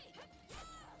down.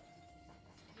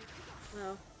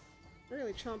 Wow. They're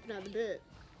really chomping at the bit.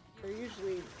 They're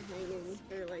usually hanging.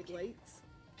 They're like lights.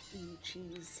 Ooh,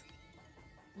 cheese.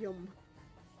 Yum.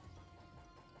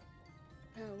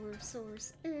 Power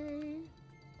source A.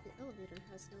 The elevator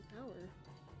has no power.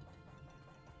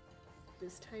 It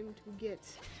is time to get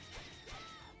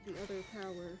the other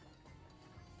power.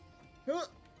 Huh!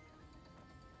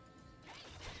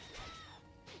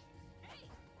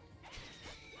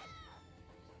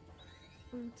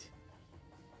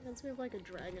 Reminds me of like a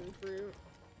dragon fruit.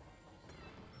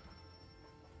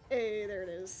 Hey, there it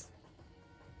is.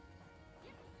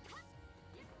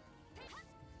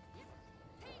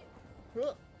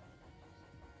 Huh.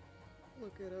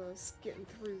 Look at us getting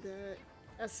through that.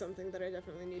 That's something that I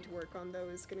definitely need to work on though,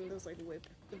 is getting those like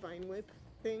divine whip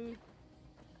thing.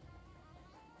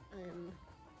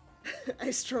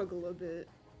 I struggle a bit.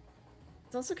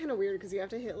 It's also kind of weird because you have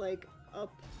to hit like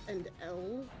up and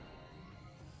L,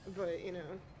 but you know,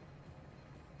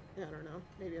 I don't know.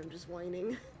 Maybe I'm just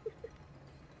whining.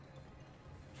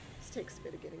 This takes a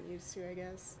bit of getting used to, I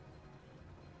guess.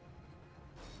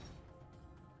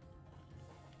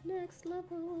 Next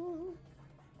level.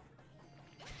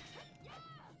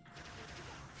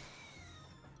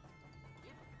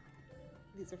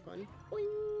 These are fun.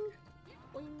 Boing!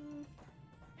 Boing!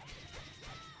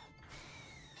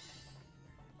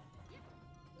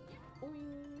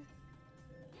 Boing!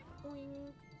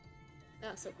 Boing!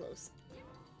 Ah, so close.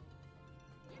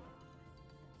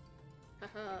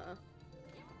 Haha.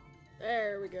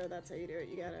 There we go, that's how you do it.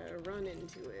 You gotta run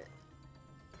into it.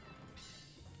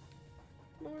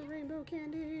 More rainbow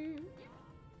candy!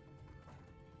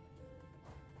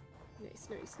 Nice,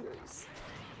 nice, nice.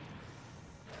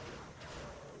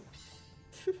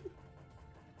 Feel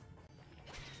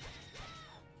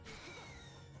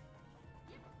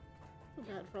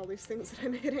bad for all these things that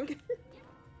I'm hitting.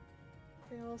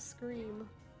 They all scream.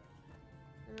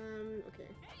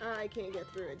 Okay. Ah, I can't get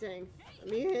through it, dang. Let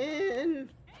me in!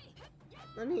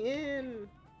 Let me in!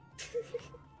 I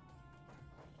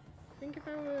think if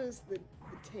I was the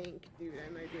tank dude, I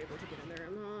might be able to get in there.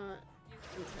 I'm not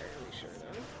entirely sure,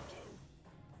 though.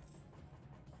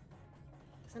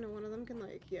 Because I know one of them can,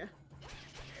 like, yeah,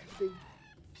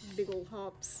 big old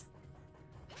hops.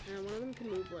 And one of them can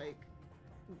move, like,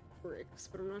 bricks,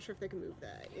 but I'm not sure if they can move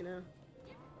that, you know?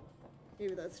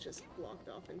 Maybe that's just blocked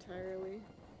off entirely.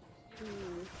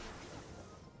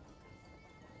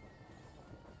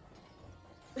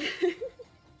 I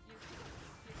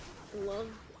love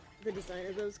the design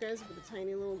of those guys with the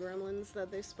tiny little gremlins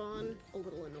that they spawn. A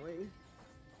little annoying.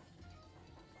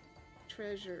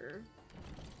 Treasure.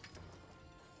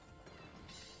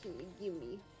 Gimme,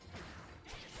 gimme.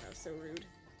 That was so rude.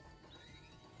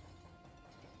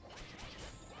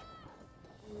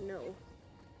 No.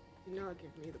 Do not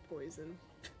give me the poison.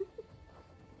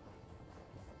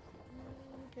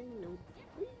 Okay, nope.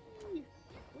 Whee! Whee!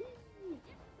 Whee!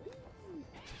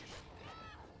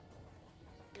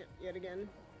 Yep, yet again.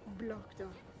 Blocked off.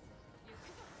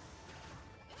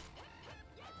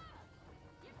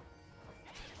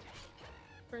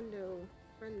 Friendo.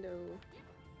 Friendo.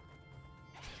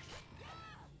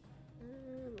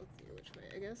 Let's see which way.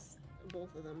 I guess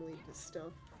both of them lead to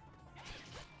stuff.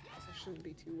 So I shouldn't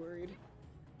be too worried.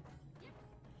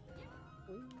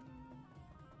 How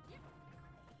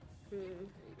do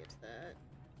you get to that?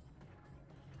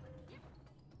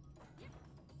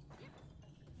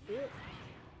 Yep.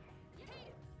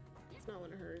 It's not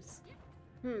one of hers.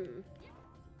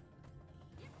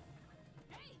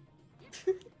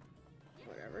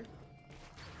 Whatever.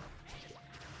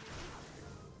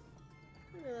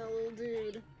 Look at that little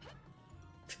dude.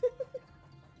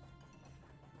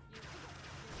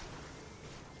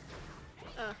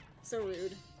 Ah, so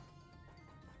rude.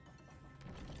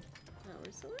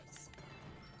 Power source?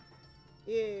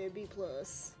 Yeah, B+.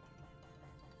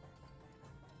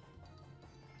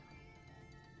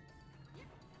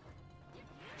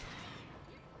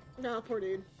 Nah, poor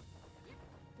dude.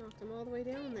 Knocked him all the way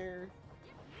down there.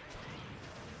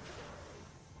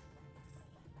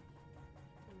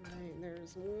 Alright,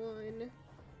 there's one.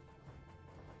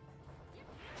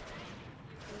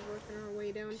 We're working our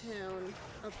way downtown.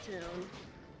 Uptown.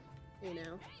 Hey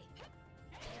now.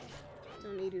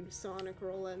 Don't need you to Sonic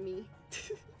roll at me.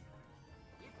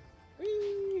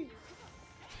 Whee!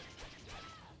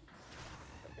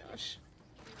 Oh gosh.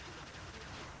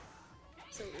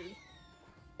 So rude.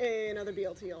 Hey, another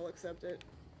BLT, I'll accept it.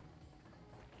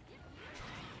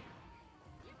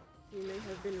 You may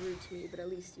have been rude to me, but at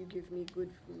least you give me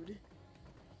good food.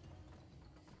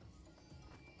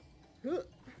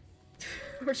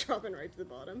 We're dropping right to the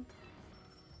bottom.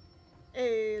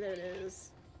 Hey, there it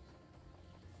is.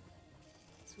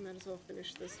 So we might as well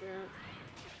finish this route.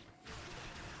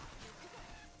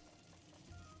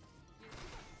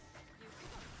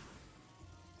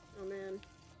 Oh man.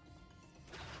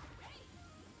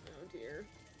 Oh dear.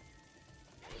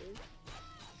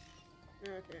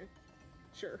 Okay.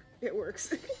 Sure, it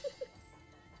works.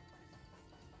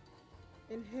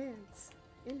 Enhance.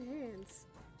 Enhance.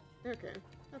 Okay,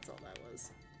 that's all that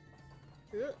was.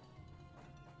 Ugh.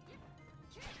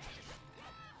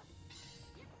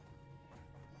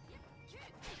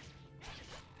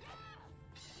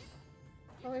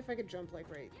 Probably if I could jump like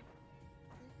right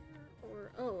there,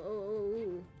 or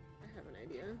oh, I have an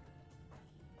idea.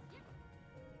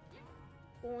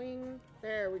 Boing.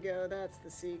 There we go, that's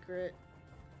the secret.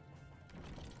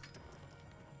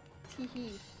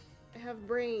 Teehee. I have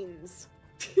brains.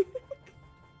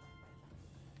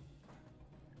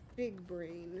 Big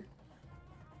brain.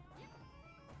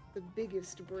 The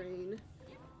biggest brain.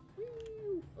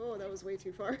 Woo. Oh, that was way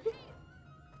too far.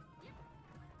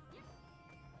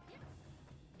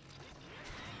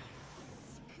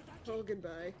 Oh,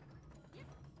 goodbye.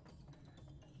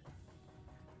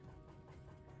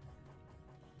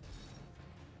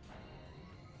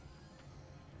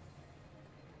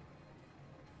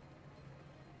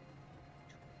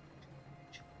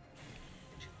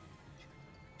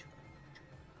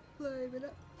 Climb it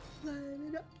up, climb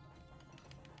it up.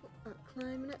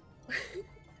 Climbing up.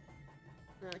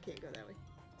 No, I can't go that way.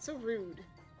 So rude.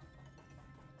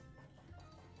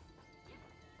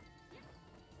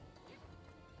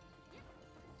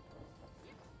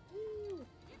 Woo.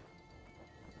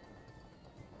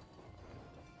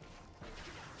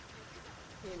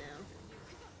 Hey now.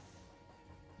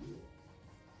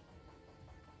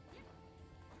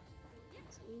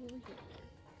 So over here.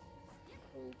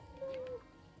 Oh.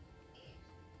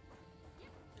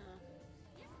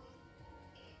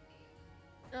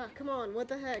 Ah, come on, what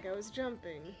the heck? I was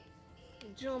jumping.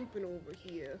 Jumping over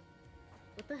here.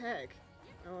 What the heck?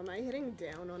 Oh, am I hitting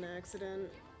down on accident?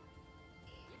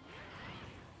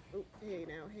 Oh, hey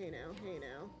now, hey now, hey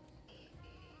now.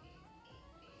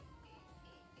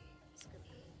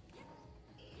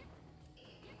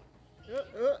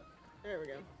 There we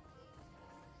go.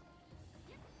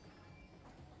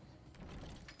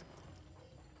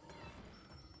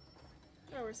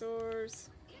 Power source.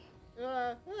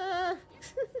 Ah!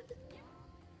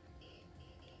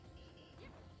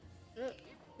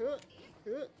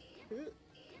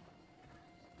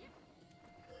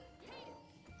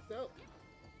 So,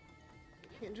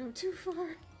 can't jump too far.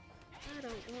 I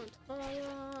don't want to fall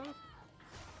off.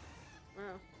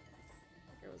 Wow,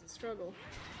 that was a struggle.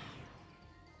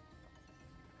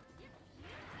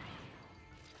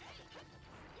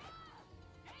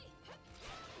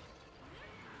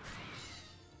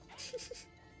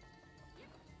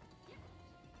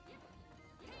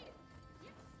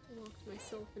 Locked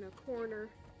myself in a corner.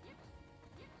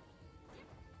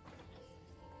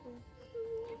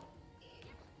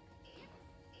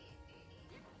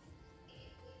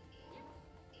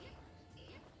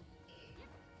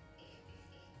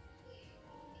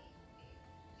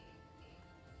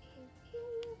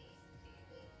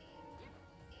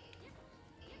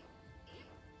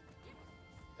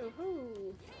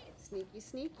 Oh-ho! Sneaky,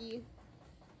 sneaky.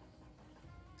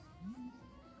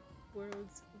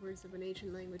 Words of an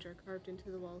ancient language are carved into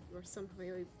the wall. You are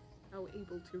somehow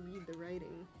able to read the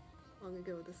writing. Long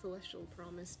ago, the Celestial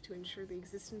promised to ensure the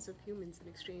existence of humans in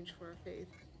exchange for our faith.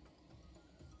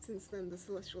 Since then, the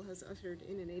Celestial has ushered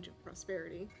in an age of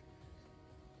prosperity.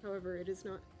 However,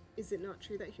 is it not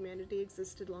true that humanity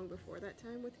existed long before that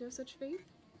time with no such faith?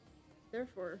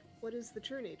 Therefore, what is the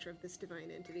true nature of this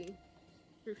divine entity?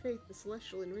 Through faith, the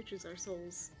Celestial enriches our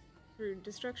souls. Through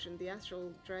destruction, the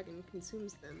astral dragon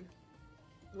consumes them.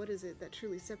 What is it that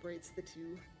truly separates the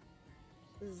two?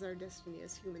 This is our destiny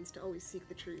as humans, to always seek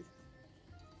the truth.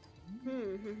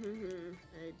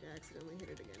 I accidentally hit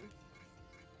it again.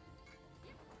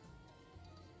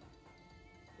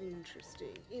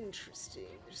 Interesting,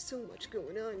 interesting. There's so much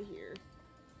going on here.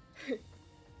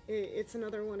 It's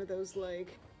another one of those,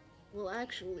 like, well,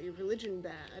 actually, religion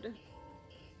bad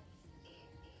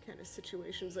kind of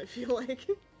situations, I feel like.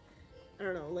 I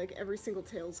don't know, like, every single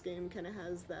Tales game kind of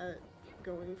has that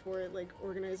going for it. Like,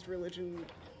 organized religion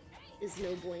is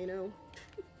no bueno.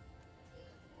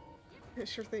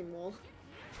 Sure thing, Wall.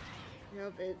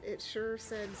 Yep, it sure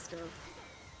said stuff.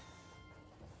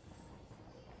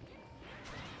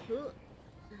 Oh,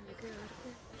 I gotta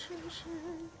get treasure.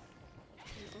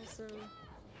 And also,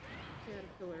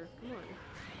 caterpillar. Come on.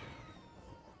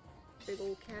 Big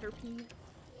ol' caterpie.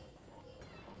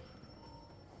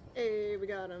 Hey, we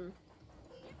got him.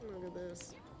 Look at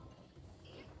this.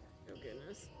 Oh,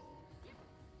 goodness.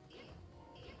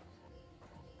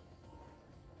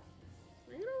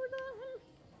 Can I get over that one?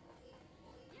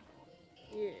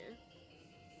 Yeah.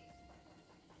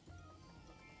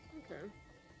 Okay.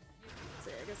 So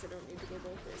I guess I don't need to go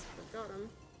both ways, but I've got him.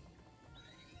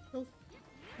 Health.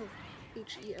 Health.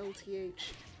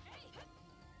 H-E-L-T-H.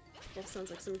 That sounds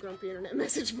like some grumpy internet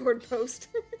message board post.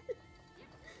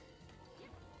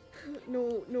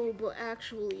 No, but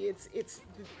actually, it's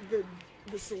the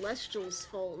Celestial's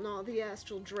fault, not the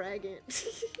Astral Dragon.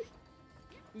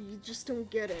 You just don't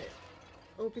get it.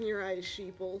 Open your eyes,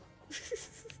 sheeple.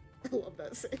 I love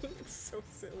that saying. It's so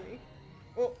silly.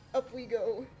 Oh, up we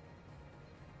go.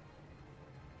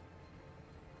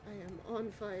 I am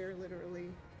on fire, literally.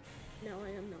 Now I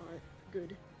am not.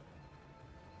 Good.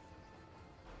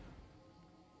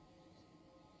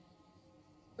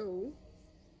 Oh.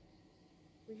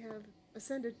 We have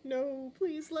ascended. No,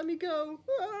 please let me go.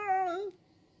 Ah!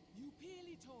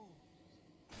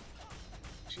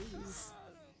 Jeez.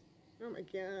 Oh my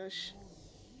gosh.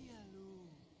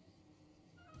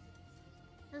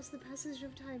 Has the passage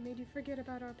of time made you forget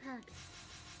about our pact?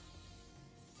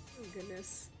 Oh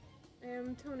goodness. I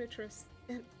am Tonatrus,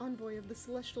 an envoy of the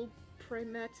Celestial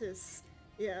Primatus.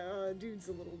 Yeah, dude's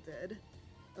a little dead.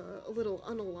 A little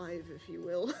unalive, if you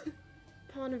will.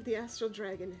 Pawn of the Astral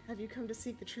Dragon, have you come to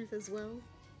seek the truth as well?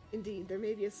 Indeed, there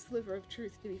may be a sliver of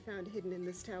truth to be found hidden in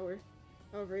this tower.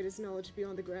 However, it is knowledge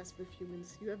beyond the grasp of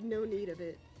humans. You have no need of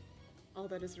it. All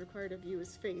that is required of you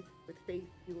is faith. With faith,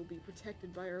 you will be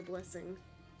protected by our blessing.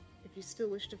 If you still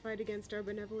wish to fight against our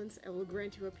benevolence, I will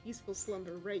grant you a peaceful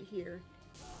slumber right here.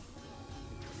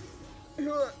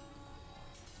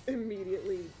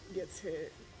 Immediately gets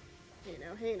hit. Hey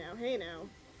now, hey now, hey now.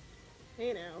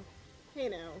 Hey now. Hey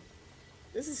now.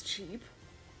 This is cheap.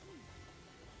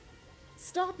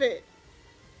 Stop it!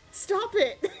 Stop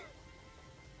it!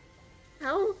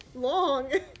 How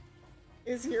long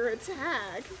is your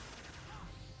attack?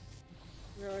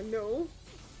 No.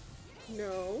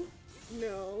 No.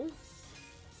 No.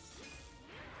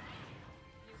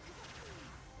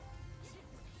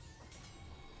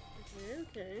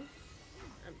 Okay.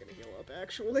 I'm gonna heal up,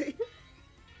 actually.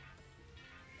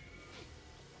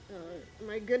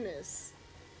 My goodness.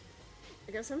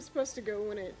 I guess I'm supposed to go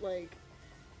when it, like,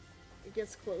 it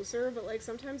gets closer, but, like,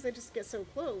 sometimes they just get so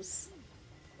close.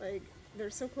 Like, they're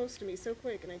so close to me so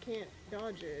quick, and I can't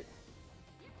dodge it.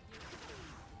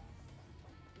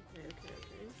 Okay.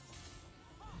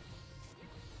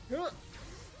 Huh!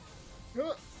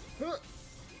 Huh! Huh!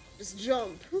 Just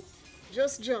jump.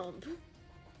 Just jump.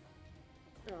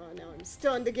 Oh, now I'm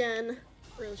stunned again.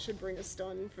 Really should bring a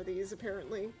stun for these,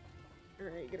 apparently.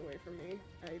 Alright, get away from me.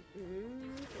 Okay.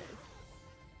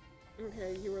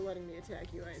 Okay, you were letting me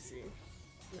attack you, I see.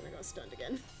 And then I got stunned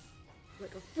again.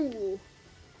 Like a fool.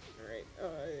 Alright,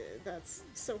 that's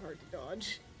so hard to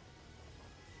dodge.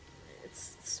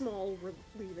 It's small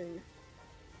relieving.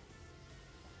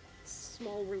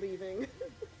 Small relieving.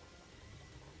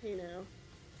 Hey now.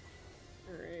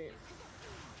 Alright.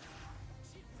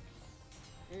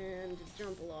 And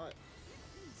jump a lot.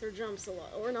 Sir jumps a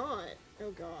lot. Or not.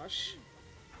 Oh gosh.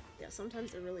 Yeah,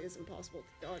 sometimes it really is impossible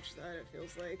to dodge that, it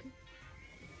feels like.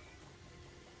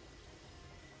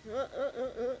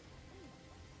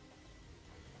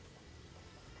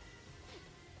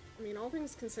 I mean, all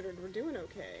things considered, we're doing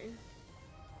okay.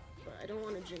 But I don't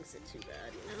want to jinx it too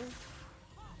bad, you know?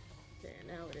 Okay,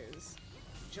 now it is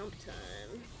jump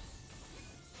time.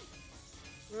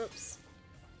 Whoops.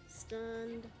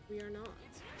 Stunned. We are not.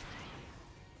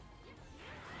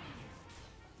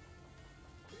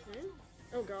 Okay.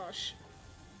 Oh gosh.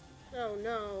 Oh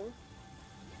no.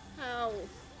 How?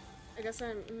 I guess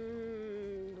I'm...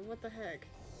 what the heck?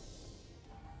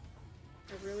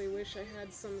 I really wish I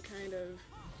had some kind of...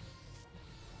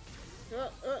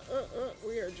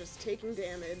 We are just taking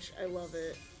damage. I love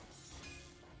it.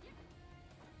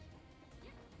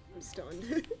 I'm stunned.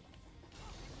 Going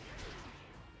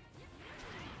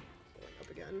up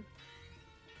again.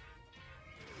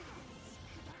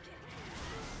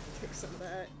 Take some of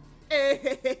that.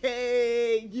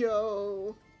 Hey,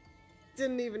 yo!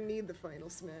 Didn't even need the final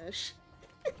smash.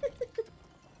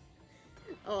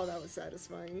 Oh, that was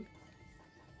satisfying.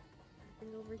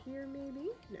 Anything over here, maybe?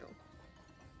 No.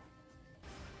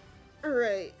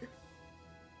 Alright.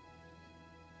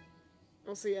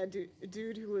 Also, yeah,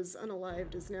 dude who was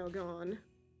unalived is now gone.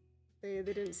 They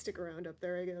didn't stick around up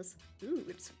there, I guess. Ooh,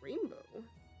 it's rainbow.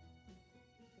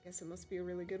 I guess it must be a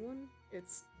really good one.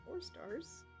 It's 4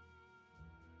 stars.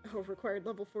 Oh, required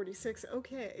level 46.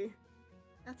 Okay.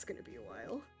 That's gonna be a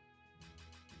while.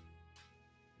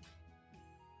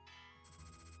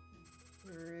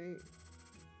 Alright.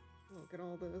 Look at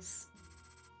all this.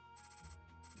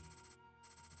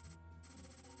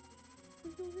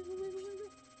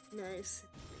 Nice. Nice.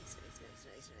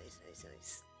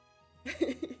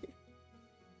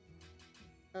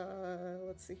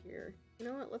 Let's see here. You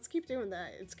know what? Let's keep doing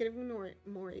that. It's giving me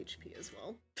more HP as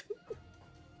well.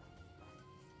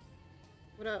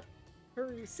 What up?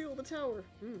 Hurry, seal the tower!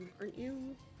 Aren't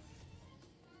you...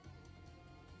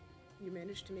 You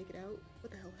managed to make it out?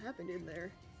 What the hell happened in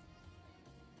there?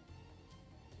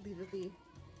 Leave it be.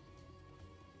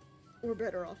 We're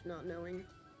better off not knowing.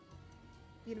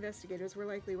 The investigators were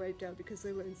likely wiped out because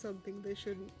they learned something they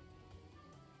shouldn't.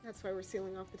 That's why we're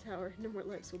sealing off the tower. No more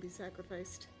lives will be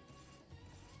sacrificed.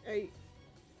 Well,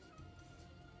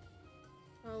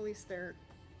 at least they're...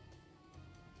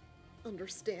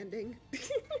 understanding.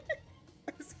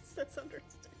 That's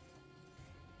understanding.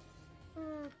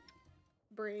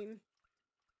 Brain.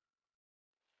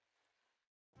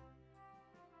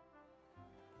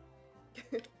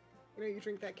 You know, you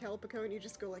drink that Calpico and you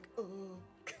just go like, oh.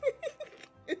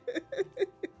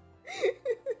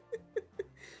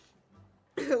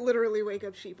 Literally, Wake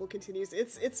Up Sheeple continues.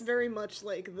 It's very much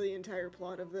like the entire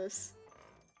plot of this.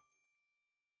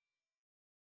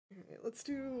 Alright, let's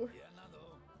do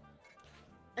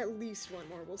at least one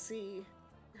more. We'll see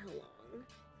how long.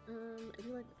 I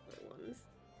do like the other ones.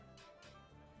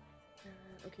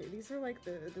 Okay, these are like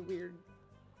the weird,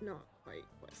 not quite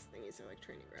quest thingies, so like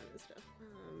training ground and stuff.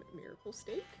 Miracle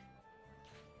Steak.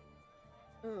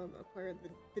 Acquire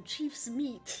the chief's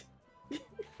meat.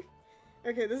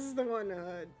 Okay, this is the one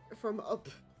from up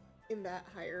in that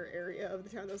higher area of the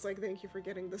town that was like, thank you for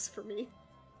getting this for me.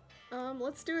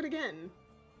 Let's do it again.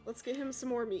 Let's get him some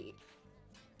more meat.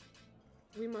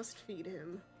 We must feed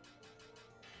him.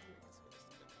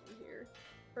 Here.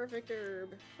 Perfect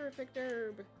herb. Perfect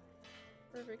herb.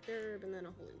 Perfect herb, and then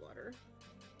a holy water.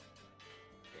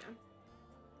 Yeah.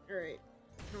 Alright.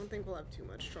 I don't think we'll have too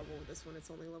much trouble with this one.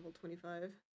 It's only level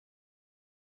 25.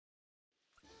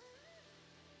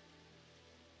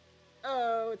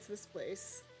 Oh, it's this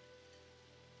place.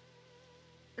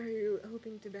 Are you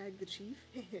hoping to bag the chief?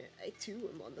 I too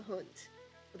am on the hunt.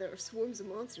 But there are swarms of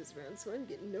monsters around, so I'm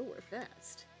getting nowhere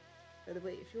fast. By the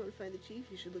way, if you want to find the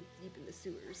chief, you should look deep in the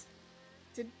sewers.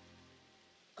 Did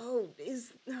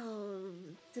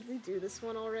we do this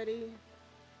one already?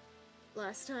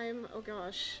 Last time? Oh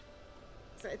gosh.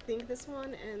 So I think this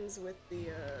one ends with the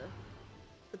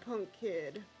punk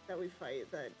kid that we fight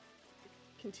that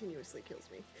continuously kills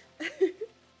me.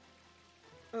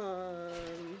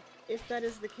 If that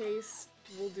is the case,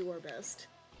 we'll do our best.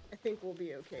 I think we'll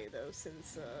be okay though,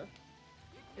 since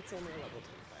it's only a level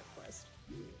 25 quest.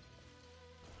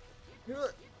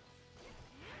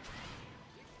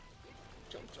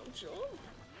 Jump, jump, jump!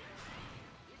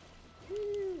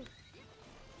 Woo.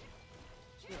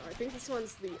 No, I think this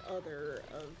one's the other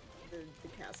of the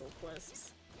castle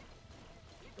quests.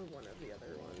 Or one of the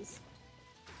other ones.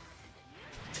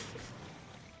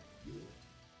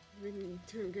 I've been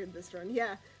doing good this run.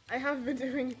 Yeah, I have been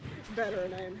doing better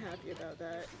and I am happy about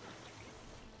that.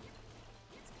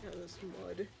 Let's get out of this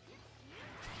mud.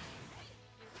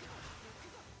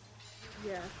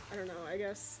 Yeah, I don't know, I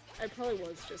guess I probably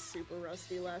was just super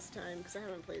rusty last time because I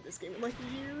haven't played this game in like a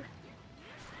year.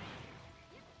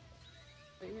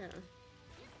 But yeah.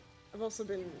 I've also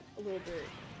been a little bit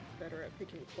better at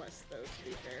picking quests though, to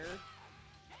be fair.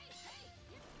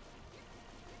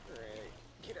 Alright,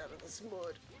 get out of this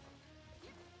mud.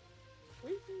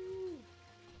 Woohoo!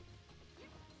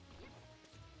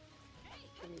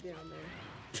 Get me down there.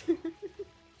 I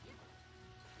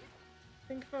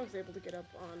think if I was able to get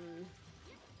up on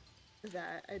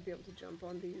that, I'd be able to jump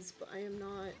on these, but I am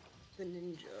not the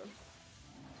ninja.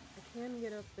 I can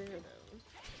get up there though.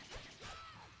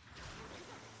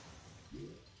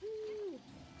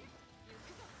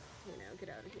 Okay, now get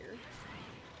out of here.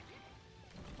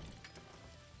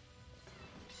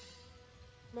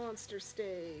 Monster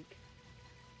steak.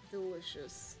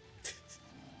 Delicious.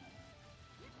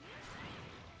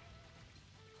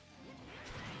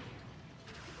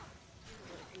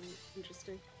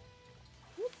 Interesting.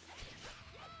 Whoop.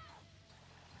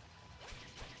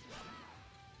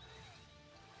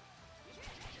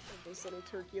 Those little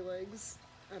turkey legs.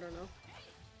 I don't know.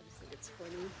 I just think it's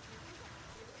funny.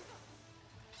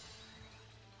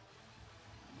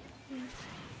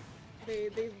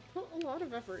 They put a lot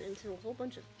of effort into a whole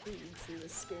bunch of foods in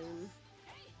this game.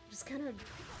 Just kind of,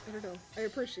 I don't know, I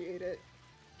appreciate it.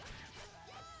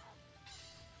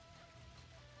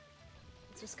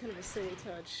 It's just kind of a silly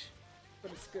touch,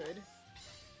 but it's good.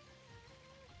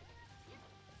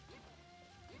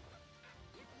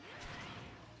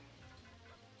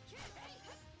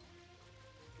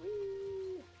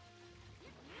 Whee!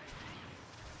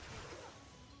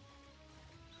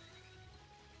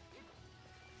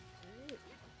 Right.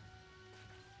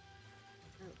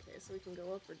 Okay, so we can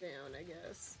go up or down, I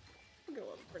guess. We'll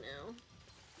go up for now.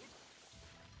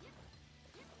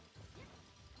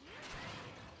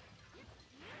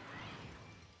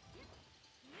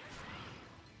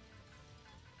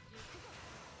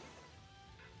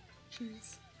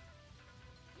 Jeez.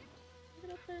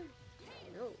 Get up there.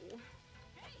 No.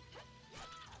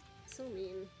 So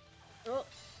mean. Oh,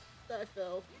 I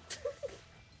fell.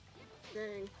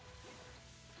 Dang.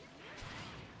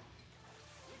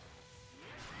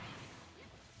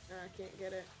 I can't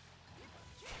get it.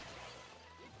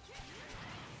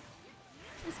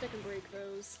 At least I can break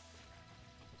those.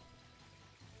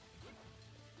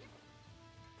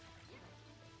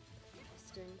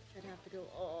 Interesting. I'd have to go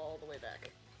all the way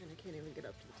back. And I can't even get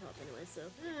up to the top anyway,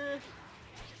 so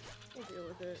we'll deal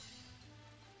with it.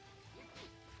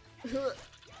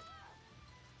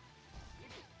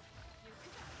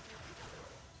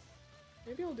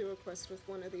 Maybe I'll do a quest with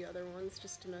one of the other ones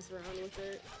just to mess around with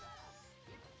it.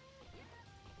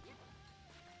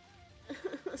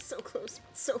 So close,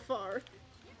 but so far.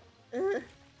 Oh.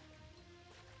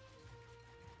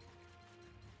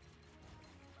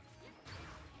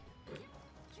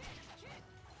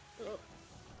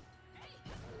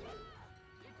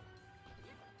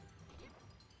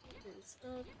 It's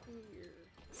up here.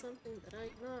 Something that I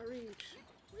cannot reach.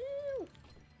 Woo! Oh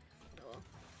well.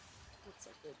 Looks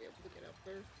like we'll be able to get up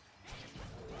there.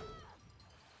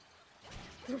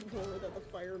 The roar that the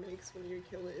fire makes when you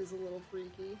kill it is a little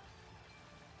freaky.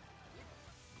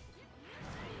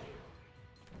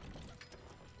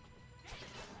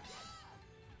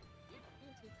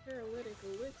 Anti-paralytic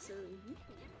elixir.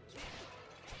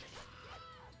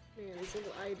 Man, these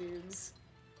little eye dudes.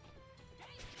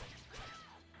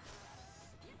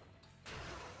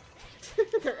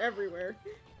 They're everywhere.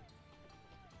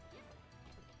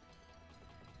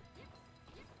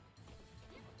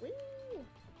 Woo!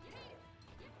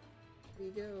 We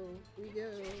go, we go.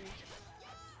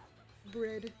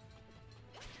 Bread.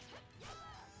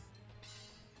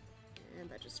 And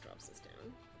that just drops us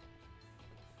down.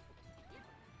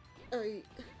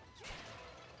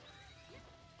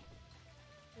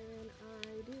 And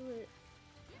I do it.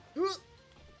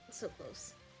 So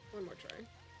close. One more try.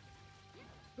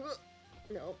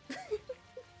 No.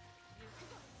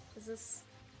 Is this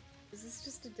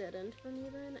just a dead end for me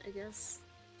then? I guess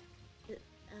it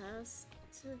has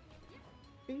to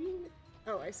be?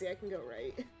 Oh, I see, I can go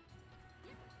right.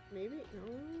 Maybe?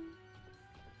 No?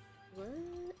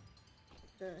 What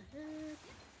the heck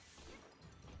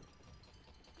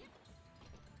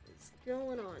is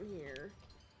going on here?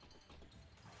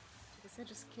 I guess I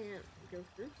just can't go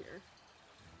through here.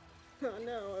 Oh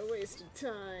no, I wasted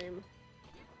time.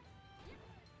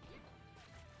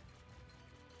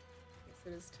 Guess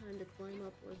it is time to climb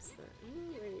upwards then.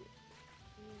 Ooh, wait.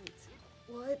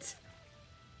 What?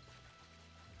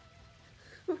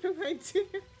 What do I do?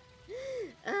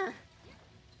 Ah!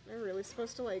 Am I really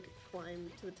supposed to, like,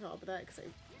 climb to the top of that? Because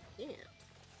I can't.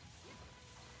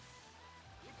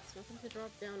 There's nothing to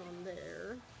drop down on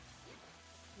there.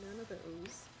 None of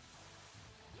those.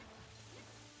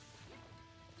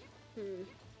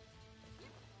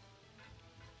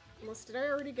 Unless, did I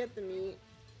already get the meat?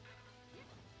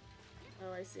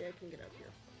 Oh, I see, I can get up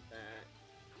here from that.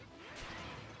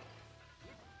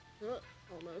 Oh,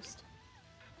 almost.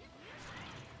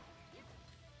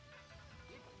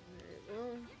 Alright,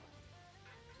 well.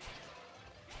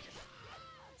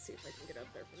 Let's see if I can get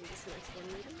up there from this next one,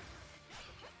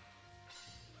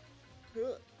 maybe.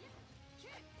 Ugh.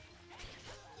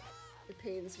 It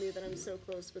pains me that I'm so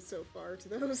close but so far to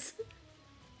those.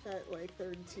 That, like,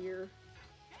 third tier.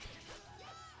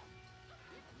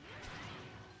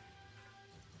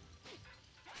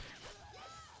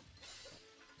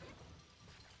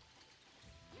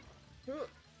 I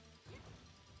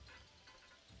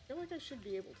feel like I should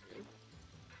be able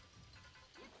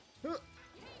to.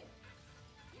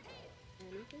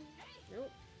 Anything?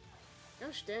 Nope.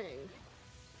 Gosh dang.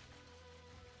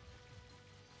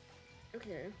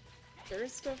 Okay. There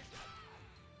is stuff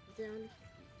down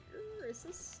here. Is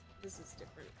this? This is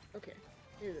different. Okay.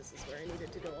 Maybe this is where I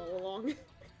needed to go all along.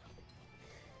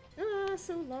 Ah,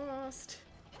 so lost.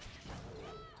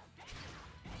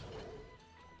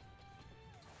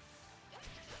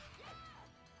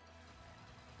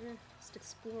 Yeah, just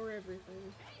explore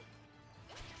everything.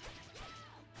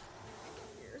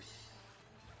 Here.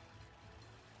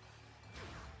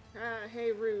 Ah,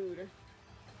 hey, rude.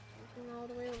 Anything all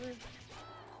the way over?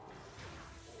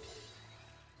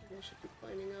 Maybe I should be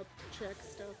climbing up to check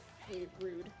stuff. Hey,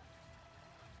 rude.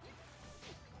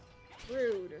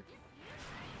 Rude.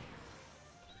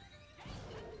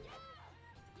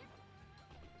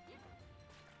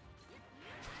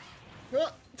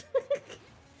 Ah!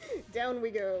 Down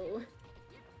we go.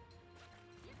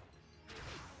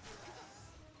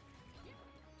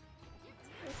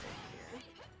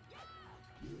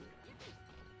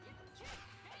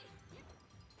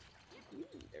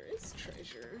 Ooh, there is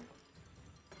treasure.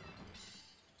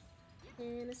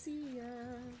 Panacea.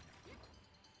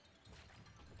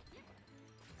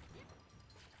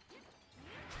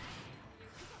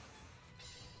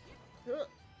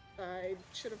 I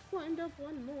should have climbed up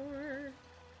one more.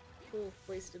 Cool,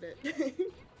 wasted it. Hey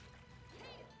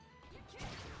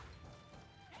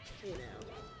now.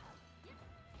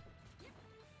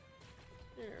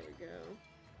 There we go.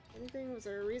 Anything? Was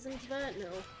there a reason to that? No.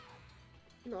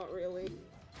 Not really.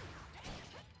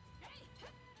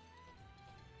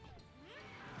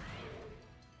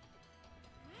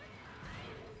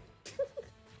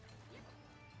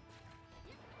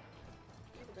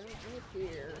 What about up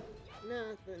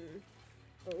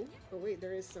Oh wait,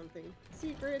 there is something.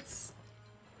 Secrets!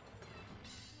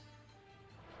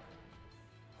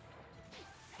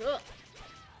 Ugh.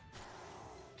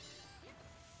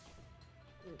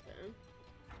 Okay.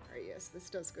 Alright, yes, this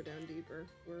does go down deeper.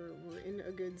 We're in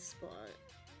a good spot.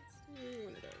 Let's do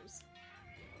one of those.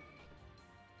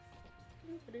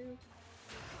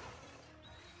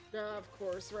 Of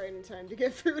course, right in time to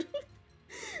get food.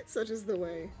 Such is the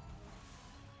way.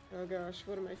 Oh gosh,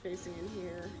 what am I facing in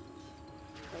here?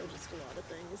 Oh, just a lot of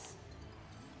things.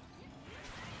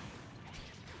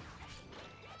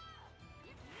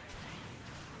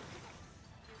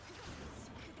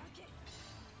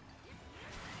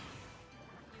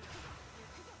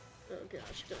 Oh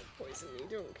gosh, don't poison me,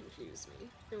 don't confuse me.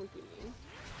 Don't be mean.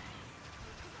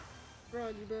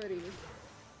 Froggy buddy.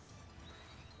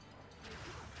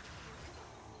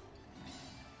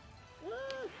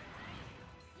 Ah!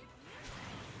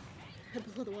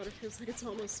 Below the water feels like it's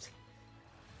almost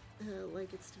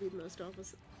like it's to be the most awful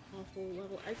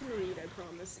level. I can read, I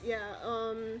promise. Yeah,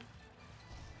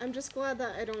 I'm just glad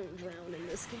that I don't drown in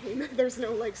this game. There's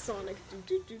no like Sonic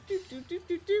do do do do do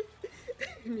do do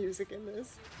music in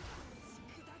this.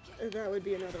 That would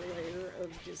be another layer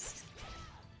of just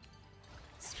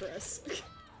stress.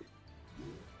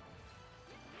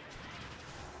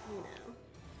 You know.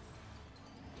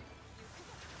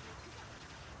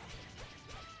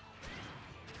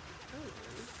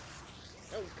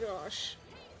 Oh gosh.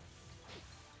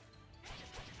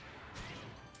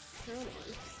 Come on.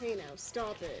 Hey now,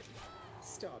 stop it.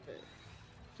 Stop it.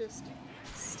 Just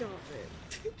stop it.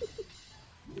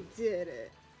 You did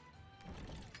it.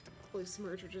 Close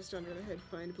merger just under the head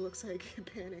find, but looks like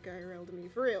panic IRL to me.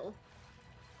 For real.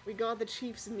 We got the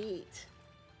Chief's meat.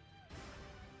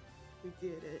 We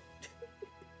did it.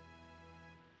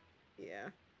 Yeah.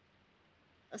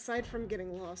 Aside from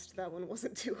getting lost, that one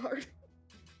wasn't too hard.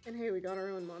 And hey, we got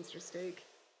our own monster steak.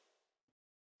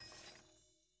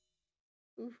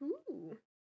 Woohoo!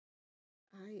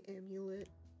 Eye amulet.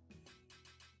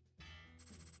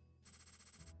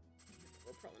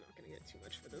 We're probably not gonna get too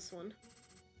much for this one.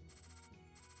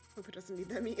 Hope it doesn't need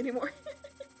that meat anymore.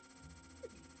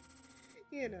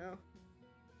 You know.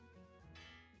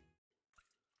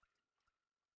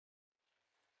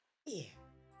 Yeah,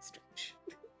 strange.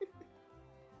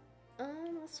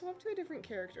 I'll swap to a different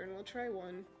character and we'll try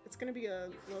one. It's gonna be a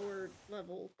lower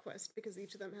level quest because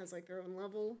each of them has like their own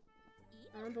level.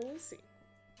 But we'll see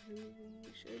who we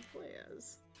should play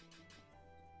as.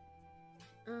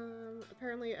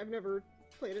 Apparently I've never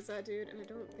played as that dude and I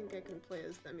don't think I can play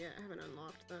as them yet. I haven't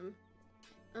unlocked them.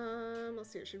 Let's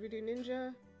see, should we do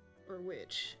ninja or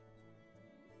witch?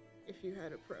 If you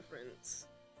had a preference.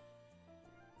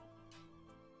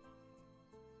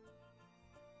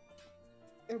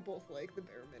 They're both like the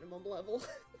bare minimum level.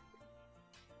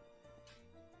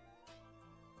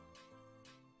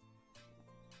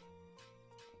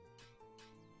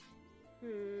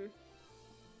 Maybe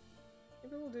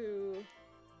we'll do...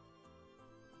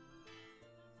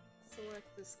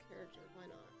 select this character, why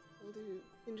not? We'll do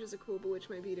Ninja's a cool, but Witch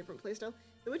might be a different playstyle.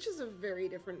 The Witch is a very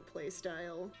different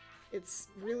playstyle. It's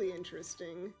really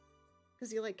interesting.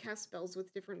 Because you like cast spells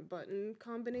with different button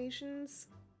combinations.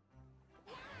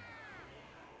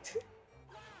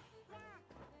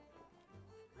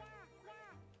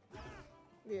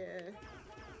 Yeah.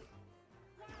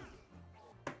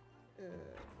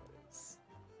 What's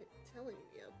it telling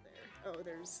me up there? Oh,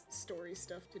 there's story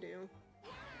stuff to do.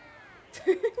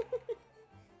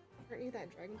 Aren't you that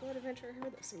Dragonblood adventurer? I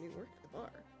heard that somebody worked at the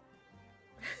bar.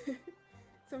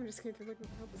 Someone just came through looking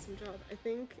for help with some job. I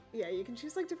think, yeah, you can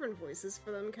choose like different voices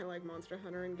for them, kind of like Monster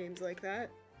Hunter and games like that.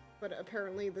 But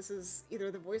apparently this is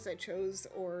either the voice I chose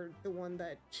or the one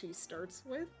that she starts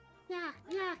with. Yeah,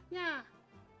 yeah, yeah.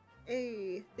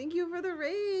 Hey, thank you for the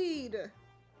raid!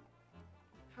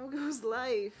 How goes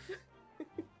life?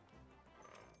 I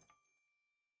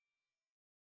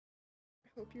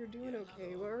hope you're doing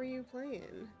okay. What were you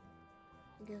playing?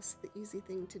 I guess the easy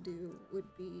thing to do would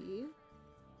be...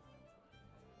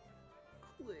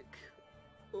 click.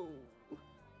 Oh.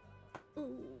 Oh.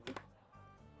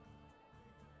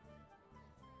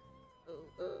 Oh,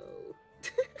 oh.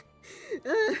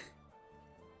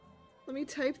 Let me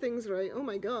type things right. Oh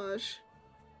my gosh.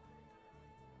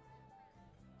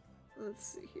 Let's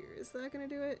see here. Is that gonna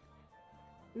do it?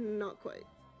 Not quite.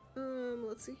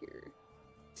 Let's see here.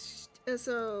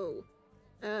 SO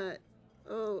at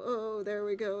oh, there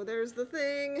we go. There's the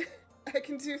thing. I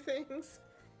can do things.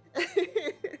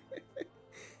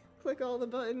 Click all the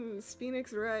buttons.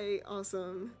 Phoenix right.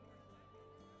 Awesome.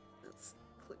 Let's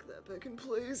click that back in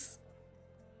place.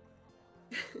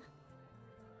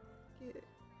 Get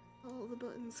all the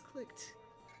buttons clicked.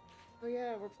 Oh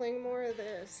yeah, we're playing more of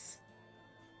this.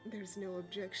 There's no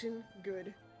objection.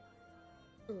 Good.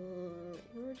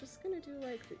 We're just gonna do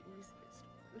like the easiest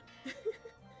one.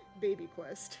 Baby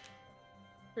quest.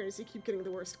 Whereas you keep getting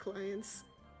the worst clients.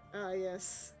 Ah,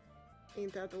 yes.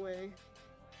 Ain't that the way?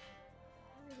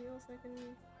 Anything else I can...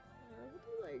 we'll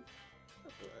do like a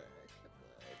couple of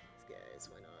these guys,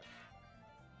 why not?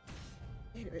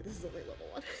 Anyway, this is only level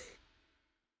 1.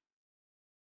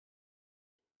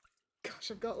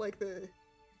 Gosh, I've got like the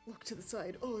look to the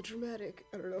side. Oh, dramatic.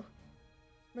 I don't know.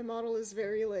 My model is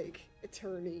very like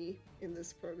attorney in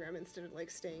this program instead of like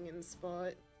staying in the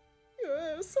spot.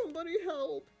 Yeah, somebody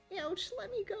help! Ouch,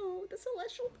 let me go. The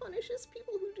Celestial punishes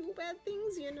people who do bad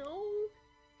things, you know?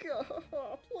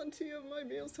 Gah, plenty of my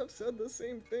meals have said the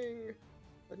same thing.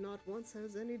 But not once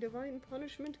has any divine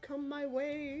punishment come my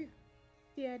way.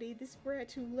 Daddy, this brat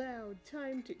too loud.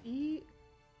 Time to eat.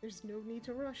 There's no need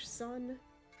to rush, son.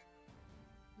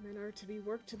 Men are to be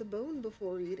worked to the bone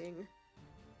before eating.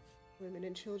 Women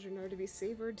and children are to be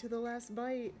savored to the last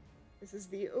bite. This is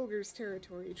the ogre's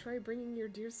territory. Try bringing your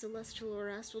dear celestial or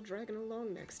astral dragon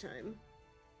along next time.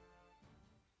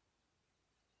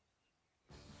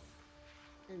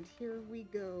 And here we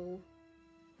go.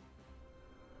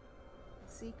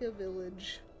 Seek a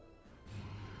village.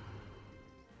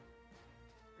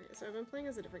 Alright, so I've been playing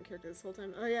as a different character this whole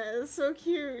time. Oh yeah, it's so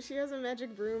cute! She has a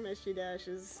magic broom as she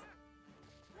dashes.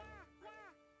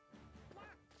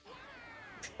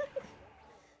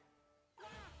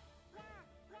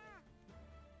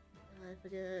 I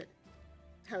forget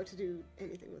how to do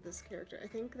anything with this character. I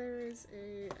think there is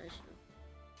a... I should...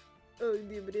 Oh,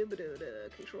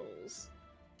 controls.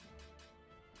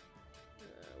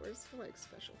 Where's the, like,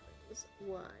 special things?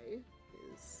 Y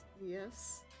is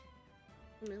yes.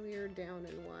 Familiar down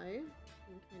and Y.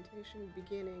 Incantation,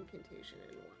 begin incantation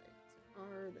and Y. So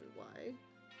R, then Y.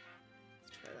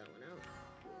 Let's try that one out.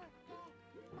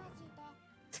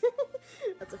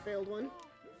 That's a failed one.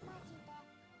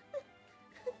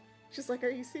 Just like, are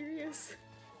you serious?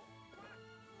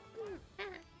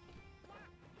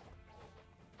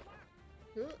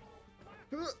 There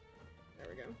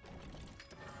we go.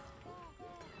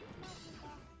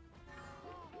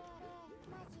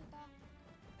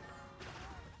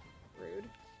 Rude.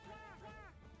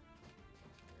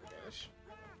 Oh gosh.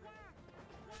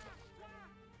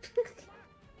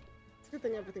 It's a good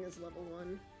thing everything is level 1.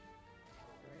 Alright,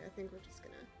 I think we're just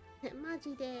gonna hit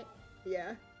Majide.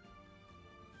 Yeah.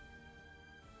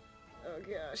 Oh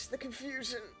gosh, the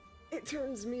confusion. It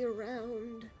turns me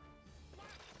around.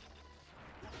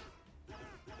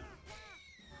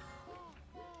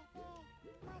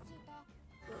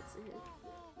 Let's see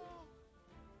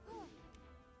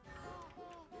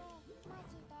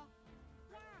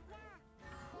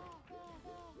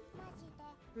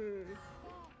here.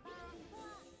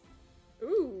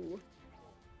 Ooh,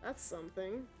 that's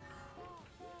something.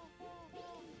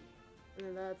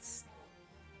 And that's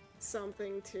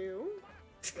something too.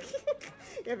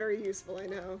 Yeah, very useful, I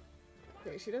know.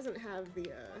 Okay, she doesn't have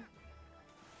the,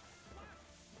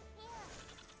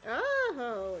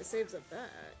 Oh, it saves up that.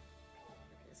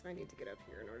 Okay, so I need to get up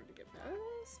here in order to get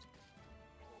past?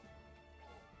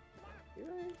 Do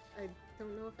I? I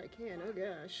don't know if I can. Oh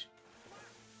gosh.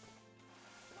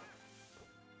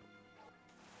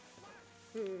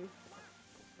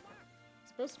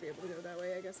 Supposed to be able to go that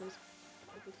way. I guess I'm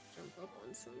supposed to jump up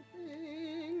on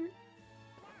something.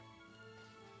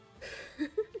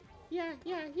 yeah,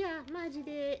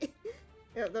 Majide!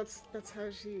 Yeah, that's how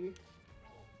she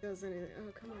does anything.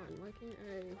 Oh, come on, why can't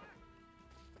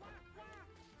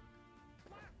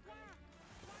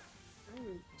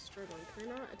I'm struggling. Can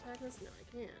I not attack this? No, I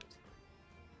can't.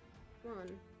 Come on.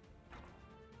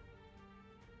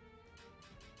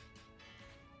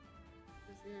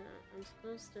 'Cause, yeah, I'm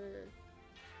supposed to...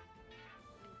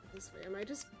 this way. Am I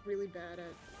just really bad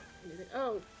at anything?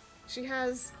 Oh! She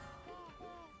has...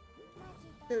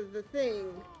 the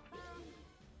thing.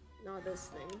 Not this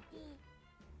thing.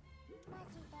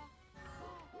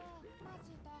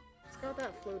 She's got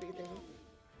that floaty thing.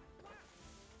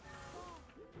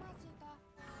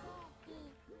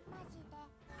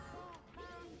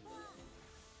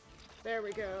 There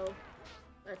we go.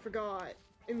 I forgot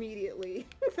immediately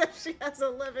that she has a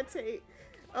levitate.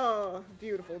 Oh,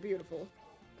 beautiful, beautiful.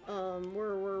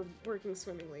 We're working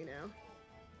swimmingly now.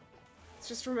 It's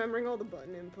just remembering all the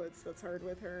button inputs that's hard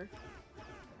with her.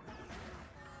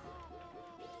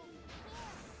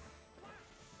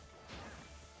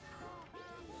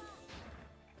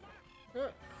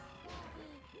 Let's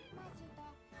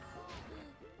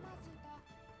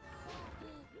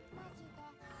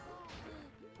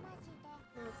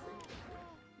see.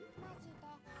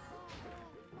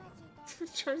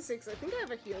 Trying to say, 'cause I think I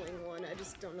have a healing one, I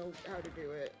just don't know how to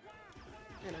do it.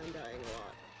 And I'm dying a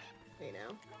lot. Hey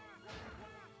now.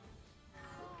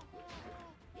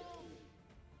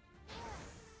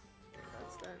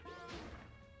 That's that.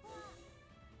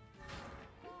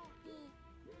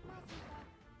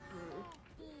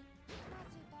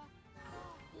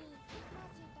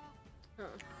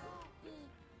 Huh.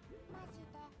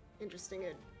 Interesting,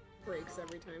 it breaks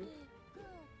every time.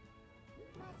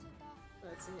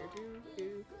 Let's see here.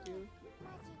 Do.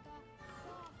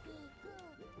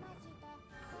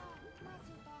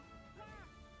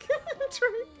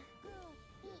 Try.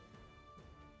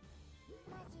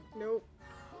 Nope.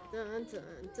 Done.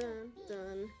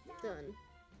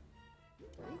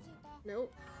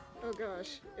 Nope. Oh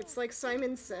gosh. It's like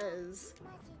Simon Says.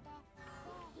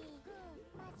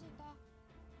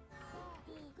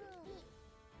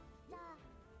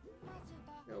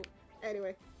 Nope.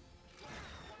 Anyway.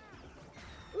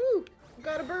 Ooh!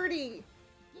 Got a birdie!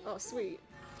 Oh, sweet.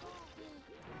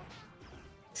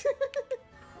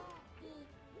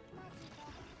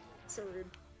 So rude.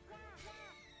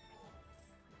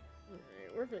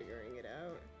 Alright, we're figuring it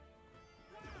out.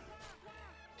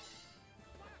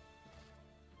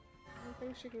 I don't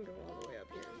think she can go all the way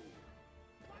up here.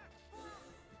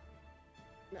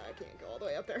 No, I can't go all the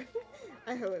way up there.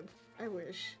 I hope. I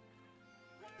wish.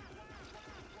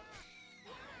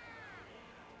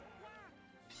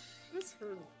 What does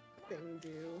her thing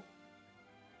do?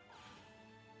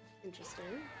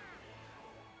 Interesting.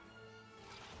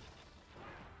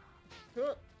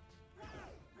 Oh.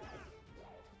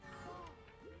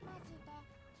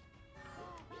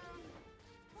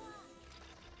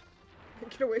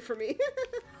 Get away from me.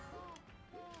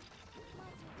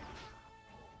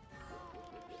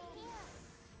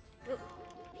 Oh.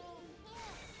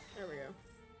 There we go.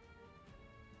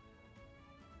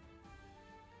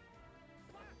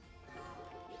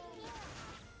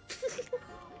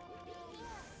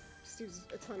 Just use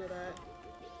a ton of that.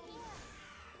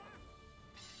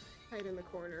 Hide in the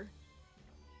corner.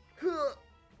 Huh.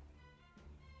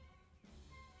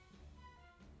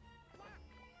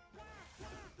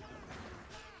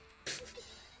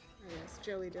 Yes,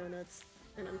 jelly donuts.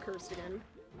 And I'm cursed again.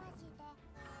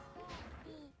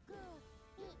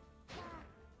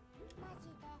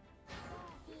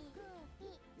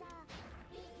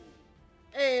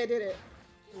 Hey, I did it!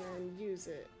 And use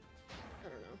it. I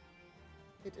don't know.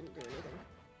 It didn't do anything.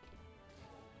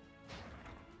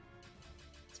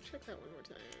 Let's check that one more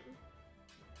time.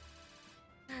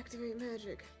 Activate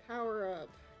magic. Power up.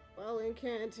 While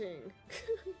incanting.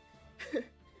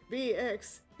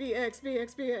 BX.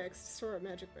 Store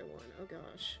magic by 1. Oh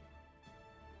gosh.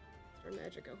 Store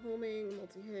magic a homing.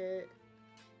 Multi-hit.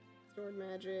 Stored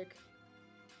magic.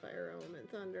 Fire element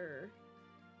thunder.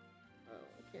 Oh,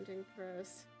 canting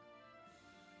press.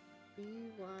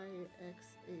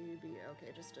 BYXAB.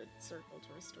 Okay, just a circle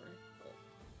to restore. Cool.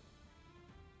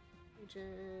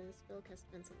 Just spell cast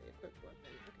defense on the equipped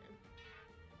weapon. Okay.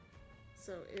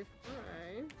 So if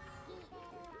I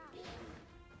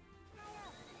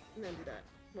and then do that.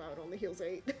 Wow, it only heals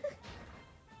 8.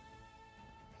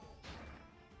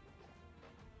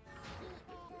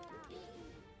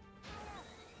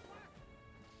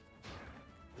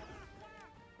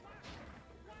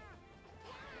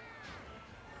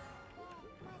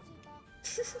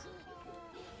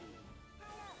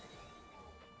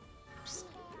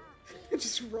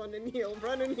 Just run and heal,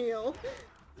 run and heal.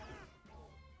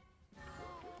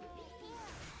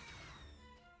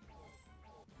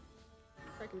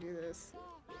 If I can do this.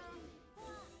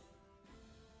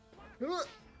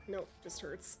 Nope, just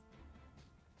hurts.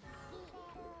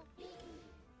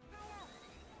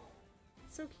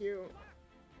 So cute.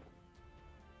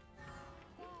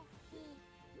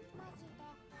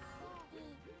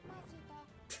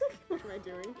 What am I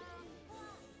doing?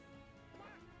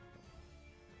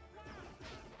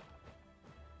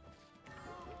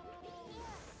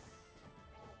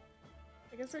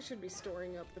 I guess I should be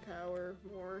storing up the power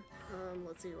more.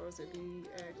 Let's see, what was it?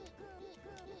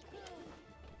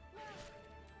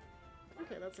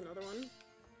 Okay, that's another one.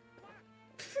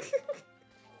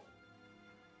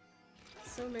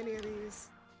 So many of these.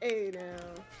 Hey,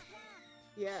 now.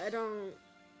 Yeah, I don't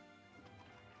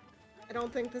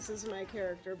think this is my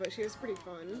character, but she is pretty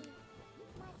fun.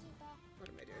 What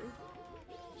am I doing?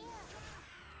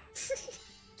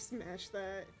 Just mash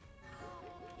that.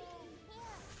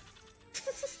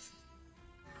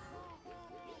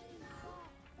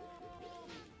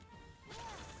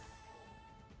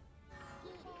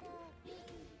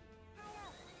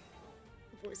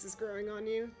 The voice is growing on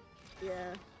you.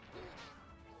 Yeah.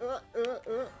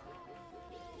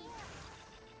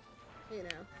 Hey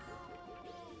now.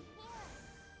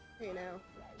 Hey now,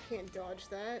 can't dodge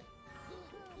that.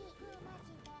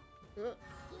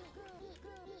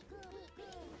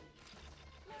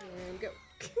 And go.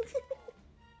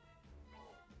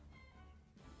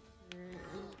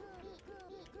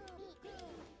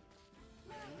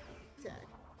 Attack.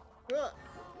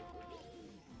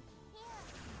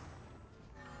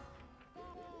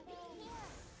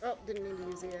 Oh, didn't mean to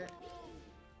use it yet.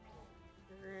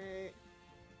 Alright.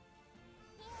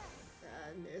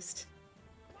 I missed.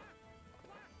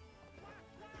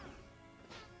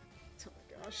 Oh my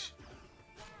gosh.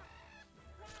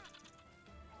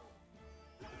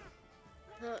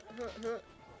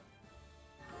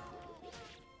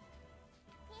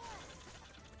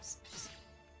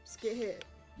 Just get hit,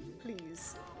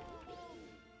 please.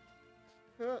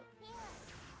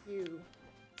 You.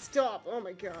 Stop! Oh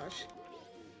my gosh.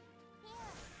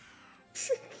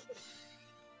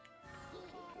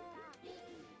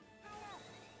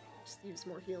 Just use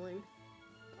more healing.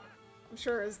 I'm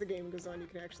sure as the game goes on you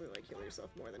can actually like heal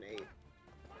yourself more than 8.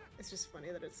 It's just funny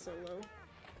that it's so low.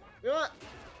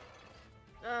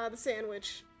 The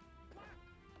sandwich.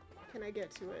 Can I get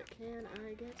to it? Can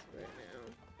I get to it now?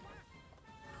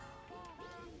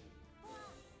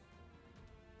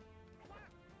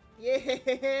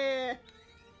 Yeah!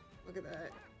 Look at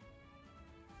that.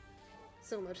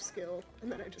 So much skill,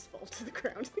 and then I just fall to the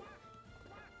ground.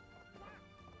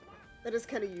 That is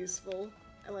kind of useful.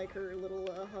 I like her little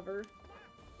hover.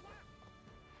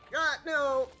 Ah,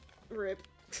 no! Rip.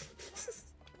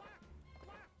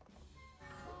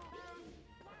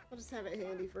 I'll just have it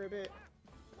handy for a bit.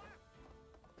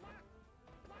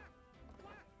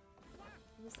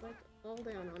 Just like fall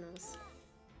down on us.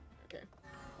 Okay.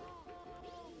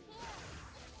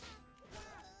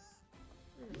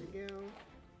 There we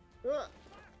go. Ugh.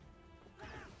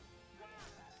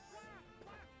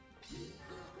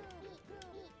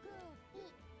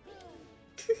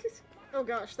 Oh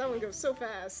gosh, that one goes so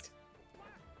fast.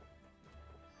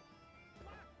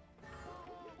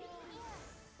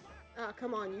 Ah,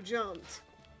 come on, you jumped.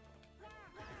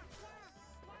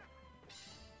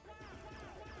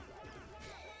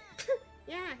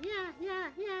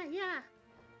 Yeah.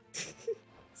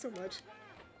 So much.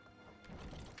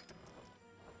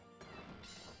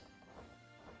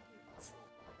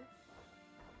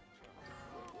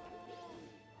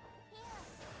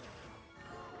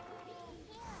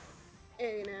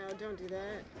 Hey now, don't do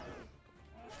that.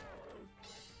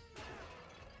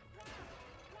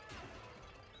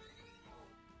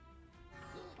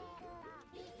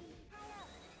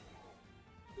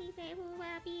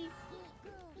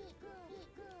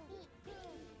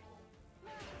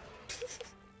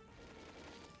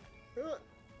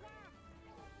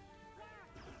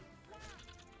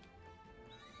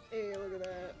 Hey, look at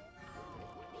that.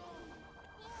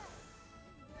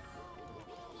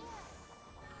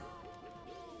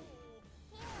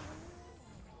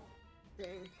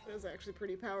 Dang, that was actually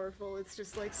pretty powerful. It's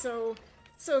just like so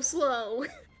slow.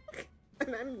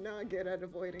 And I'm not good at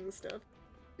avoiding stuff.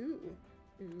 Ooh.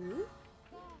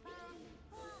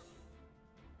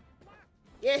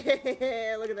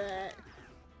 Yeah, look at that.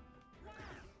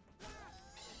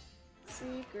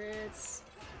 Secrets.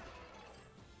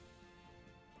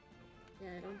 Yeah,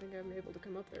 I don't think I'm able to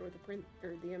come up there with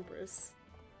the Empress.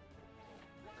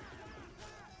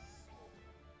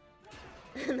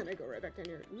 And then I go right back down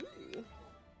here. Ooh.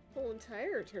 Whole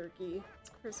entire turkey.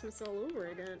 It's Christmas all over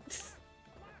again.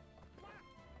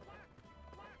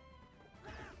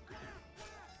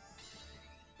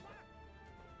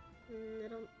 I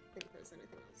don't think there's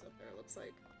anything else up there, it looks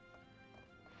like.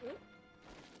 Oh.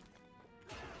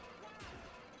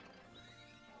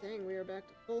 Dang, we are back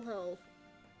to full health.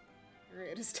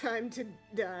 Alright, it's time to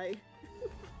die.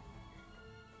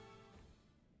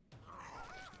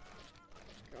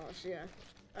 Gosh, yeah.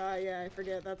 Yeah, I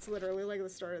forget. That's literally like the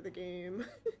start of the game.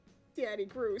 Daddy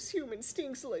gross, human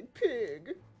stinks like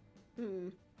pig.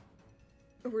 A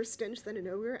worse stench than an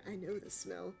ogre? I know the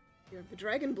smell. You have the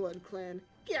Dragon Blood clan.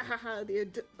 Yeah, haha, the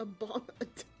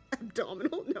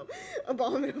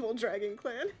abominable dragon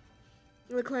clan.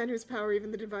 The clan whose power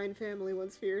even the divine family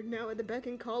once feared, now at the beck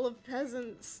and call of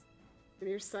peasants. The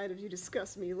mere sight of you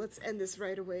disgusts me. Let's end this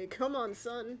right away. Come on,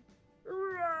 son.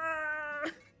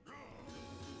 Alright.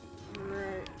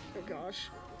 Oh gosh.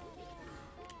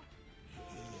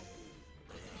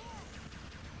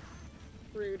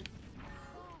 Rude.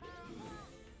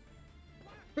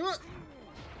 Rude.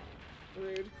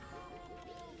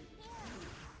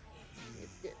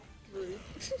 Let's get through.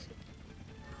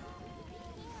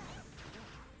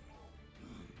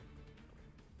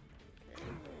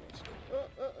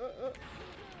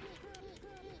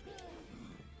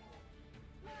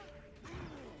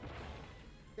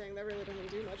 Dang, that really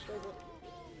doesn't do much, does it?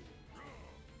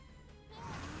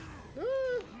 Ah!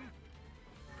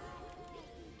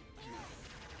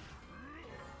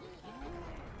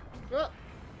 Oh!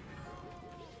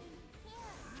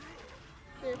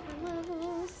 Different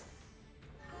levels.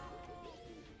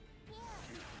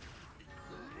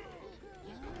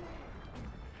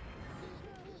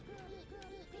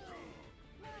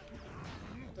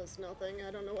 It does nothing.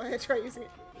 I don't know why I try using it.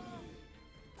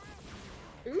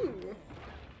 Ooh.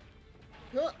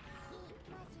 Huh.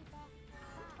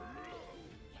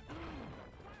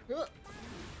 Huh.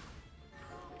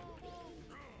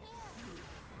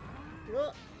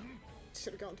 Huh.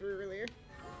 Should have gone through earlier.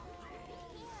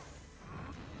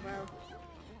 Wow.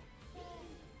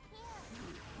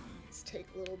 Let's take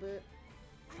a little bit.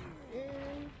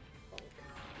 And bonk.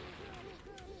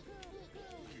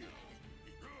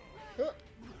 Huh.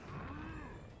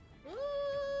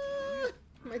 Ah!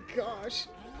 My gosh.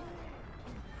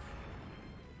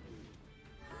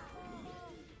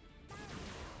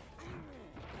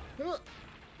 Huh.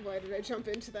 Why did I jump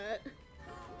into that?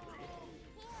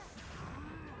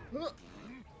 Huh.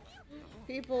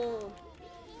 People.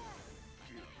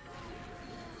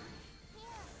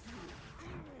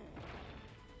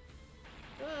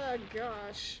 Oh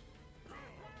gosh.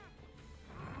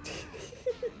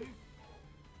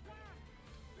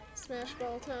 Smash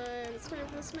ball time. It's time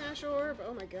for the smash orb.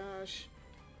 Oh my gosh.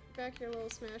 Back here, little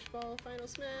smash ball. Final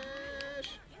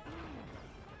smash.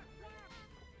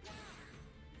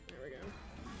 There we go.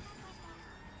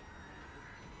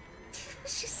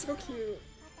 She's so cute.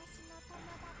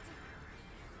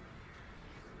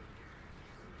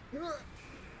 Ugh.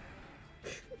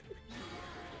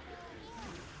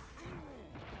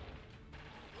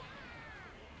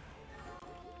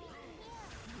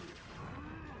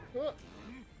 Oh.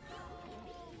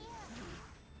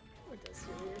 What does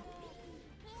he here?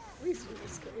 At least in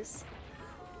this case.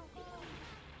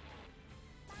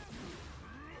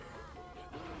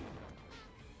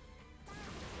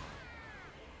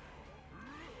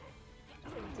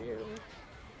 Oh dear.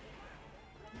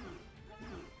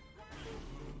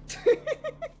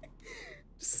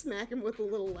 Just smack him with a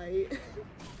little light.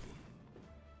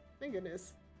 My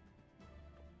goodness.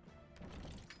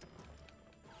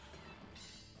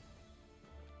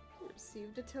 You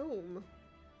received a tome.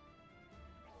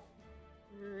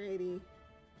 Alrighty.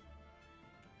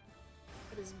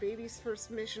 That is baby's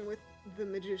first mission with the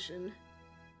magician.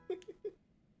 What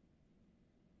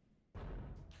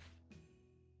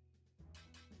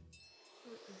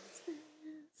is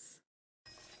this?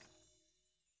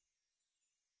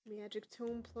 Magic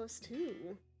Tome +2.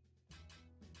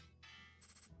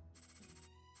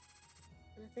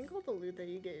 And I think all the loot that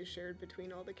you get is shared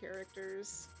between all the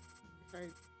characters. If I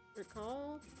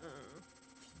recall.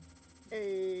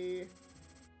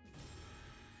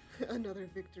 Another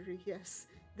victory, yes.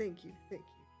 Thank you, thank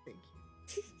you, thank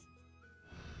you.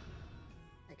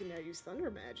 I can now use thunder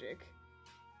magic.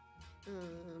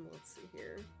 Let's see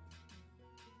here.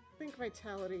 I think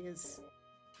vitality is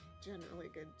generally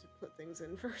good to put things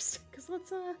in first. Cause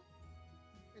let's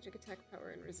magic attack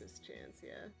power and resist chance,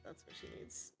 yeah, that's what she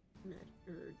needs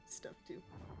stuff to.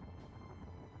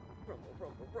 Rumble,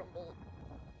 rumble, rumble.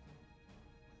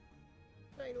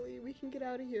 Finally, we can get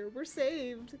out of here. We're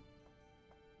saved!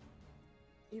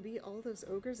 You beat all those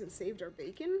ogres and saved our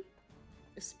bacon?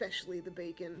 Especially the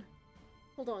bacon.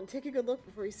 Hold on, take a good look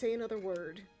before you say another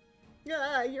word.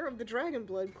 Ah, you're of the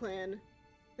Dragonblood clan.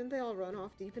 Didn't they all run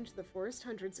off deep into the forest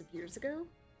hundreds of years ago?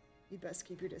 You'd best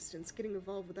keep your distance. Getting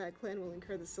involved with that clan will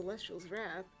incur the Celestial's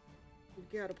wrath. You've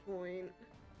got a point.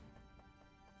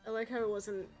 I like how it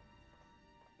wasn't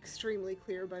extremely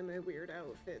clear by my weird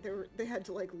outfit. They had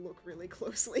to, like, look really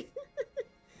closely.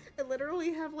 I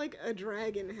literally have, like, a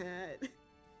dragon hat.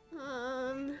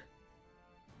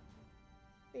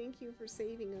 Thank you for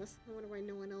saving us. I wonder why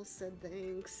no one else said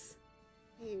thanks.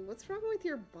 Hey, what's wrong with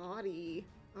your body?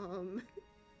 Wow.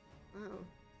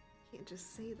 Can't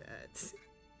just say that.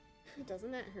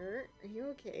 Doesn't that hurt? Are you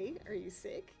okay? Are you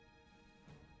sick?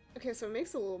 Okay, so it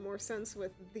makes a little more sense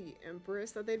with the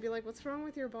Empress that they'd be like, what's wrong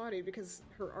with your body? Because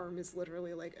her arm is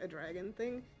literally like a dragon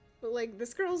thing. But like,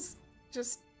 this girl's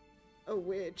just a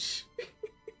witch.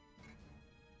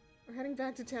 We're heading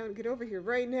back to town. Get over here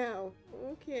right now.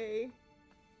 Okay.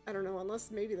 I don't know,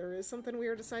 unless maybe there is something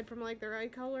weird aside from like their eye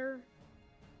color.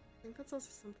 I think that's also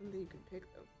something that you can pick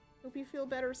though. Hope you feel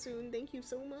better soon. Thank you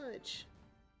so much.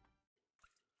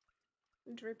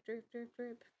 Drip, drip, drip,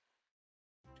 drip.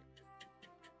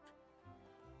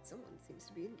 Someone seems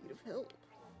to be in need of help.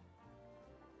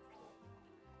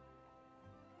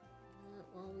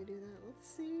 While we do that, let's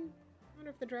see. I wonder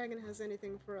if the dragon has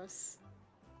anything for us.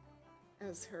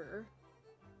 as her.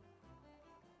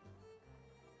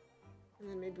 And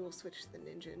then maybe we'll switch to the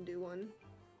ninja and do one.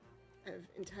 I've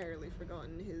entirely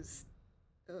forgotten his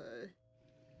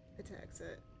attack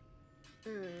set.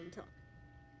 Talk.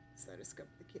 So I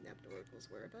discovered the kidnapped oracle's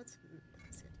whereabouts.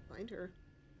 That's yet to find her.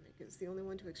 Mika is the only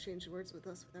one to exchange words with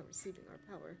us without receiving our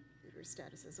power. Due to her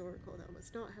status as oracle, thou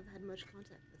must not have had much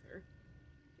contact with her.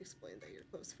 Explain that you're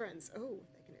close friends. Oh,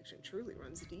 that connection truly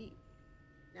runs deep.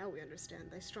 Now we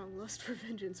understand thy strong lust for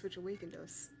vengeance which awakened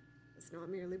us. It's not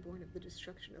merely born of the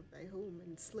destruction of thy home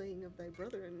and slaying of thy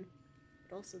brethren,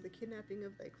 but also the kidnapping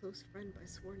of thy close friend by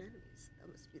sworn enemies.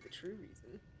 That must be the true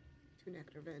reason. To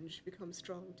enact revenge, become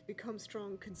strong. To become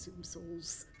strong, consume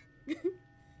souls.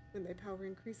 When thy power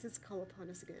increases, call upon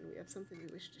us again. We have something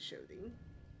we wish to show thee.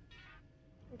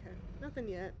 Okay, nothing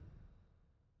yet.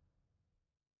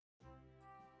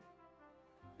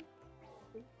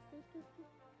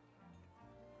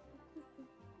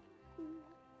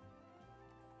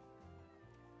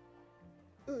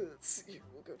 Let's see,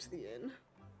 we'll go to the inn.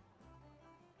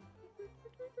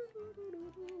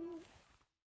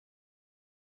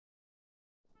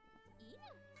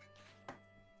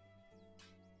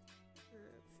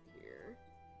 That's here.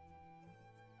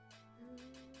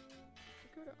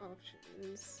 Go to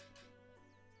options.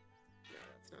 No,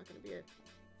 that's not gonna be it.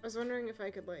 I was wondering if I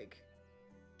could, like,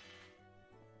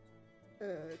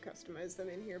 customize them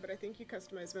in here, but I think you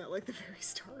customize them at, like, the very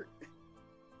start.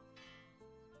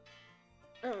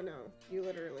 Oh no, you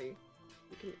literally,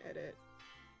 you can edit.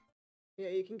 Yeah,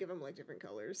 you can give them, like, different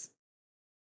colors.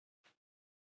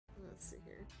 Let's see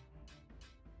here.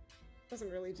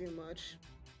 Doesn't really do much.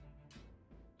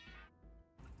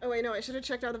 Oh wait, no, I should have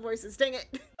checked out the voices. Dang it!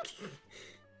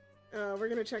 We're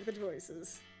gonna check the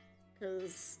voices.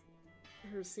 Because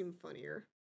hers seem funnier.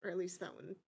 Or at least that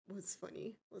one was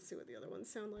funny. Let's see what the other ones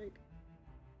sound like.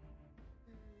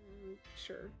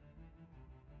 Sure.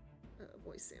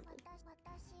 Voice sample.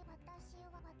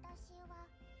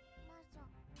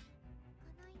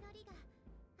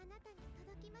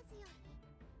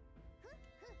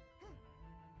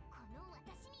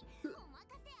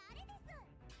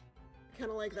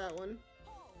 Kind of like that one.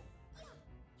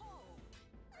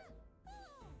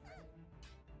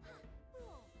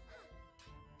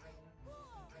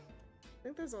 I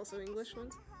think there's also English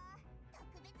ones.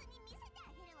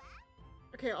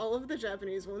 Okay, all of the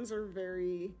Japanese ones are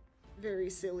very, very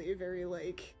silly, very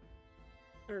like,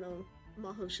 I don't know,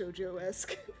 Maho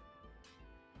Shoujo-esque.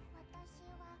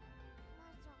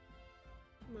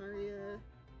 Maria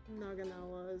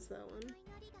Naganawa is that one.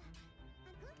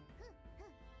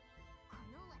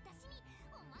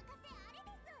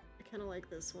 I kind of like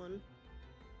this one.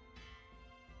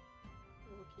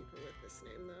 We'll keep her with this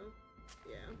name though.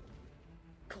 Yeah.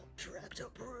 Contract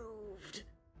approved!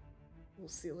 We'll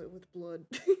seal it with blood.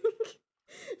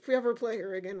 If we ever play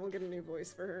her again, we'll get a new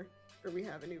voice for her. Or we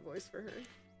have a new voice for her.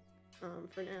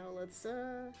 For now, let's,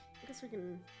 I guess we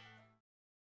can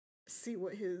see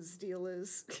what his deal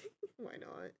is. Why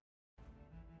not?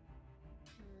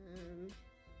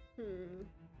 You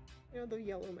know, the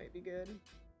yellow might be good.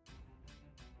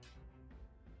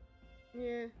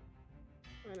 Yeah.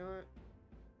 Why not?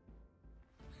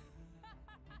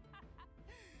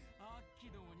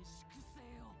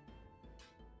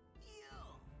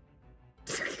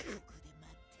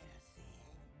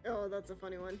 Oh, that's a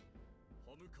funny one.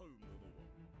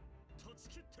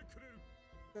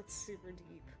 That's super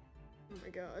deep. Oh my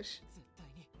gosh.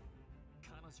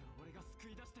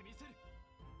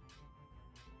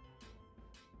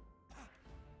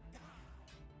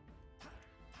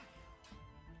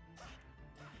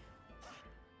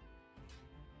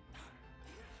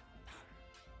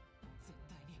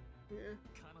 Yeah.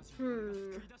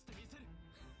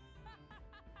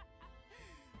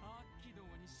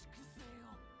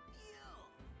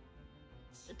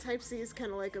 Type C is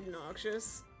kind of like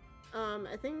obnoxious.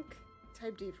 I think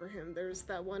Type D for him. There's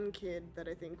that one kid that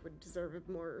I think would deserve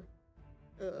a more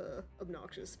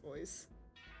obnoxious voice.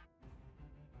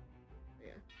 But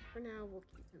yeah, for now we'll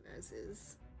keep him as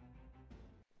is.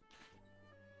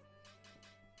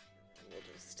 And we'll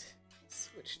just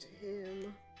switch to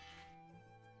him.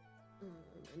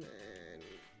 And then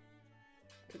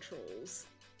controls.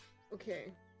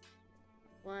 Okay.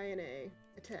 Y and A.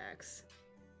 Attacks.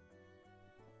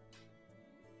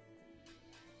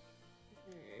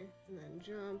 Okay, and then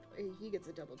jump. He gets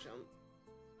a double jump.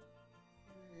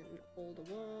 And then hold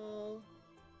a wall.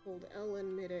 Hold L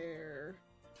in midair.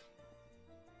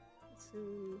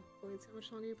 Consume points. How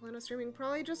much longer you plan on streaming?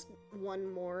 Probably just one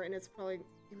more, and it's probably...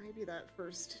 It might be that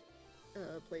first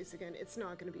place again. It's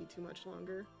not going to be too much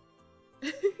longer.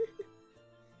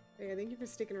 Hey, thank you for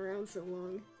sticking around so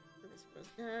long. This was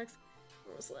attacks.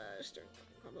 Normal slash.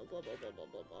 Combo. Blah blah blah blah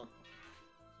blah blah.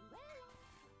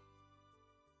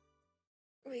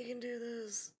 We can do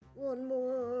this. One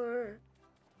more.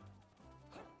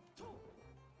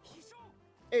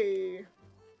 Hey.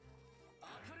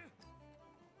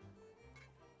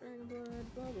 Dragon blood.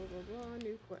 Blah blah blah blah.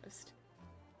 New quest.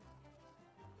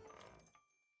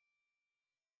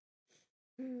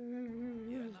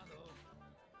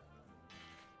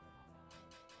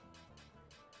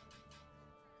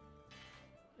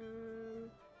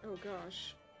 Oh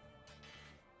gosh.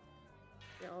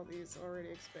 Yeah, all these already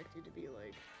expect you to be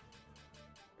like...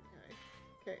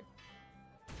 Okay.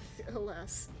 Okay.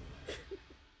 Alas.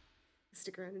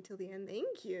 Stick around until the end.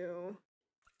 Thank you!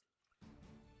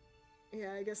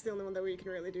 Yeah, I guess the only one that we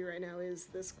can really do right now is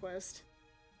this quest.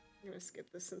 I'm gonna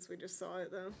skip this since we just saw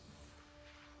it, though.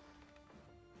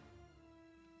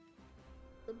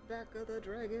 The back of the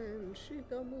dragon,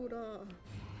 Shikamura!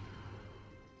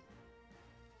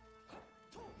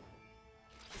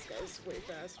 This guy's way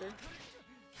faster.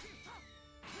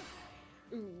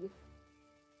 Ooh.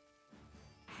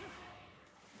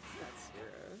 That's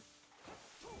your,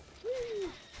 Woo!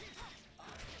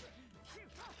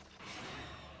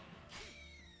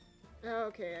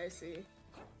 Okay, I see.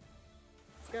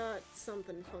 It's got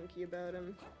something funky about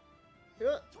him.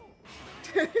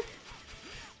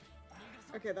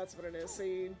 Okay, that's what it is. So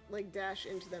you, like, dash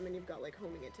into them and you've got, like,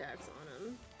 homing attacks on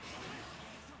them.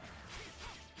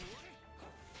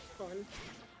 Fun.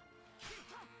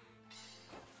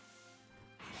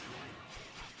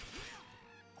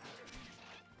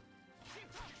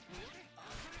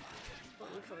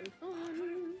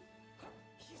 Fun.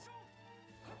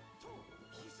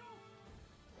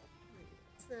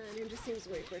 Ninja seems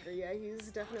way quicker. Yeah,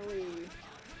 he's definitely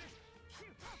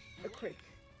a quick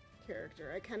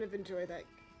character. I kind of enjoy that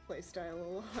playstyle a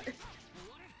lot. I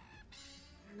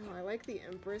don't know, I like the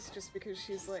Empress just because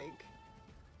she's like...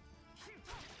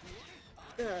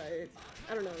 I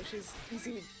don't know, she's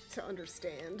easy to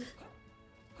understand.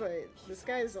 But this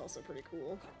guy is also pretty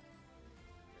cool.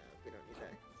 No, we don't need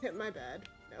that. Yeah, my bad.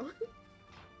 No.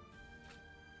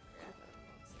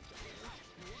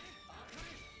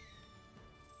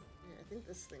 Yeah, I think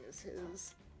this thing is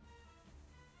his.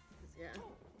 Yeah.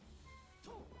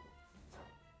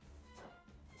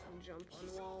 Can jump on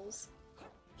walls.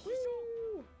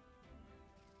 Woo!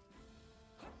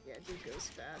 Yeah, dude goes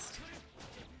fast.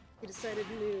 He decided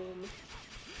Noom.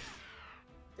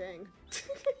 Dang.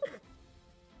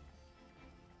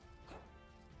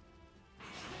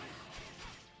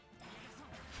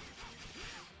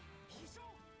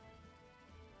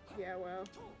 Yeah, wow.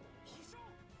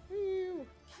 Woo!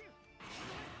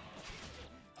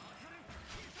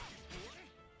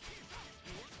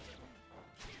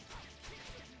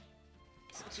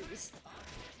 Jeez.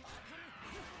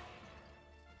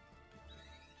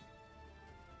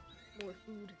 More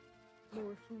food.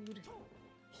 More food.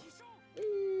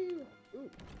 Ooh. Ooh.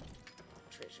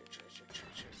 Treasure.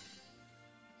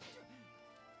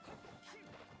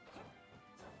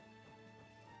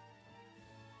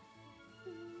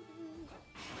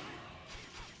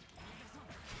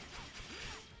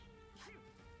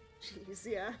 Jeez,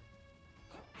 yeah.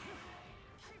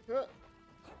 Oh.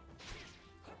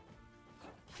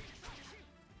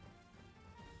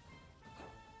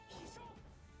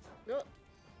 No.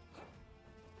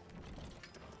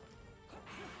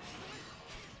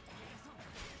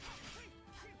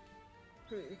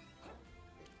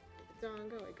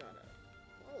 Dongo, I got a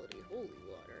quality holy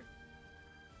water.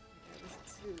 Yeah, this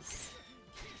is his.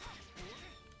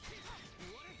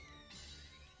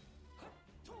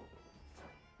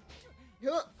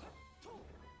 Huh.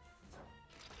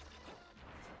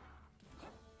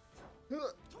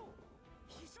 Huh.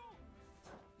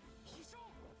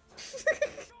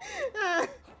 Ah.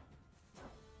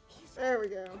 There we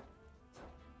go.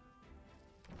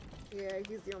 Yeah,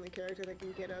 he's the only character that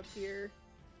can get up here.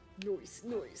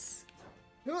 Noise.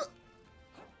 Huh.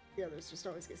 The others just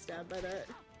always get stabbed by that.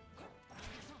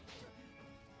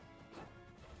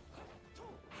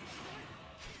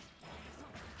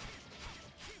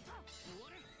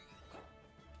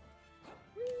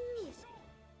 Woo.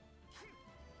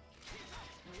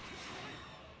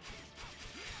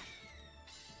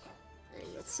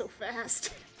 Dang, that's so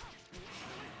fast.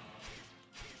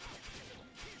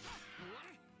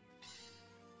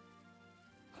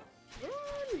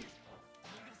 Run!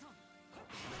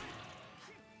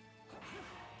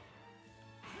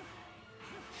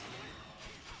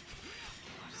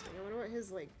 Interesting. I wonder what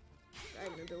his, like,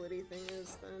 dragon ability thing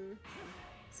is then.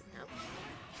 Snap.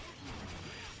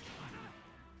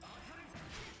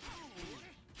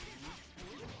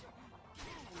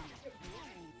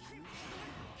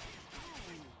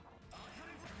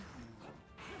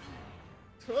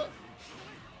 Huh.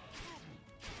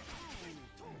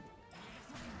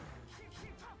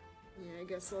 Yeah, I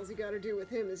guess all you gotta do with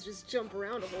him is just jump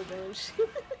around a whole bunch.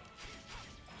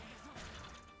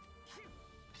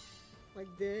 Like,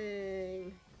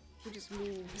 dang. He just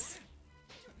moves.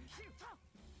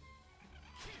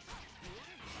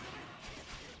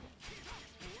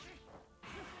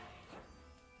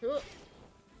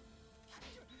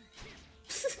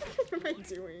 What am I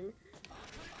doing?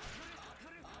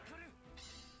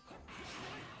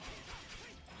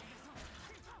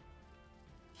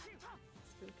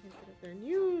 Still can't get up there.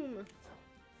 Noom!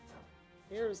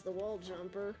 Here's the wall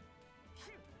jumper.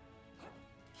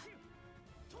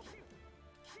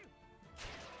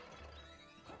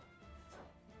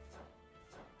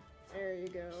 There you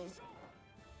go.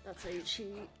 That's how you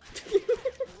cheat.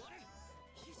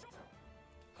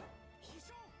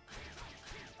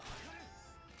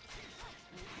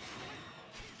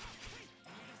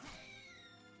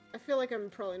 I feel like I'm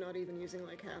probably not even using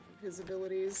like half of his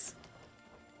abilities.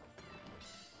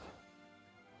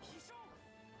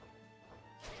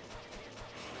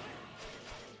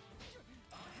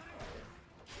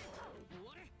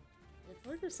 I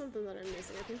feel like there's something that I'm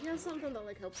missing. I think he has something that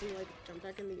like helps him like jump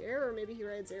back in the air, or maybe he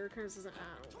rides air currents as I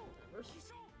don't remember.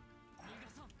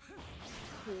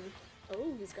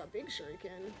 Oh, he's got big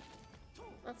shuriken.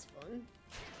 That's fun.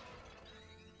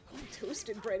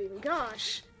 Toasted breading,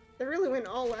 gosh! They really went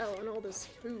all out on all this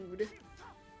food.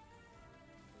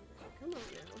 Come on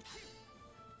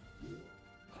now.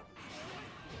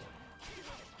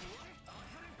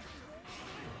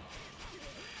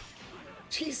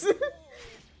 Jeez.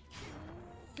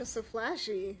 Just so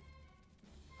flashy.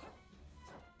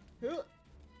 Huh.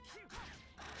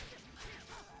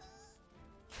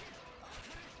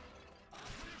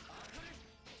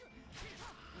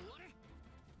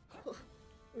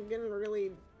 I'm getting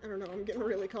really, I don't know, I'm getting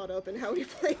really caught up in how he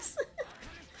plays.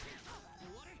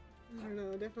 I don't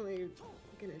know, definitely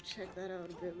gonna check that out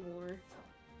a bit more.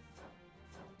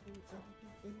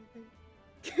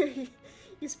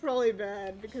 He's probably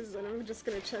bad, because then I'm just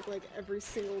gonna check like every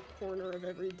single corner of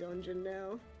every dungeon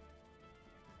now.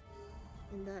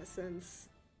 In that sense,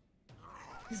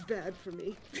 he's bad for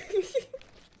me.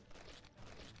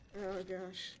 Oh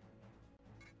gosh.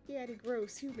 Daddy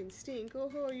gross, human stink,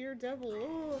 oh you're devil,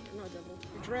 oh, not devil,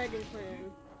 you're dragon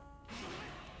clan.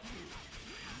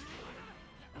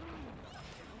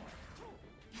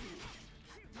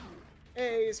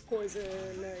 Hey, it's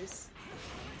poison, nice.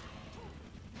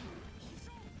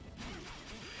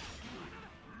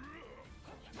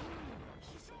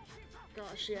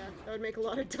 Gosh, yeah, that would make a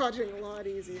lot of dodging a lot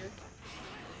easier.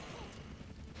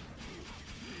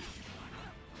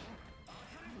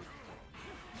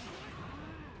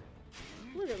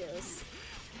 Look at this.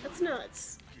 That's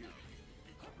nuts.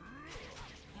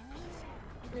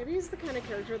 Maybe he's the kind of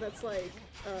character that's like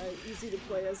easy to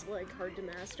play as like hard to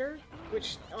master,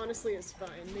 which honestly is fine.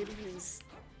 Maybe he's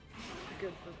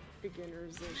good for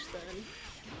beginners-ish then.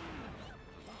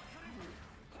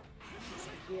 It's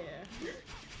like, yeah.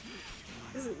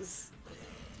 This is...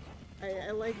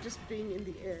 I like just being in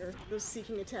the air. Those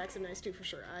seeking attacks are nice too for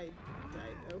sure. I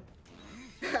died though.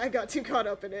 I got too caught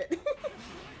up in it.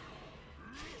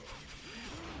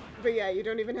 But yeah, you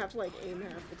don't even have to like aim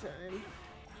half the time.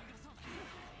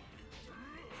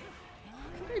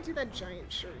 How can I do that giant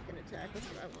shuriken attack? That's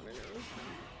what I want to know.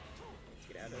 Let's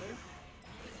get out of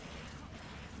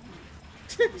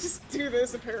there. Just do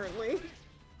this, apparently.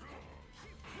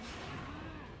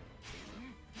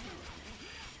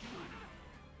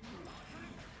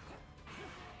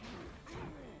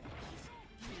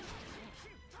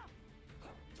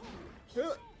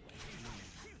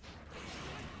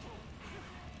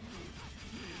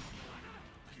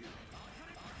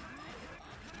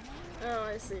 Oh,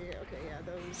 I see. Okay, yeah,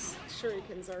 those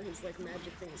shurikens are his, like,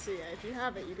 magic thing. So yeah, if you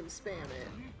have it, you can spam it.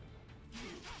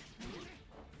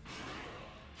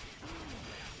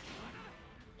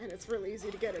 And it's really easy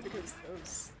to get it because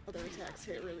those other attacks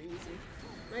hit really easy.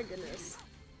 My goodness.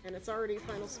 And it's already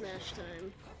Final Smash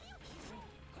time.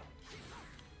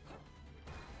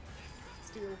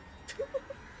 Steal.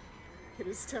 It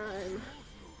is time.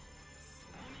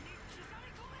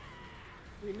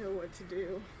 We know what to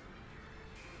do.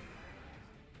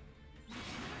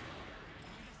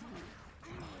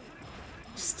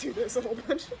 Just do this a whole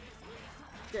bunch.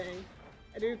 Dang.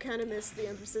 I do kind of miss the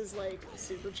Empress's, like,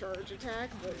 supercharge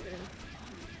attack, but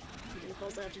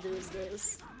all I have to do is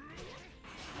this.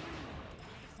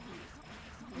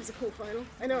 It's a cool final.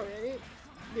 I know, right?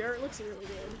 The art looks really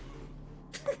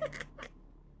good.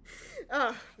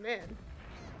 Ah, man.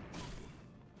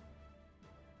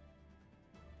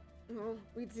 Well,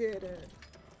 we did it.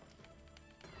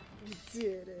 We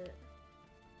did it.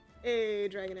 Hey,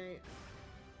 Dragonite.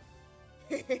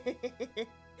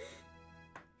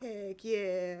 Heck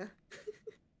yeah.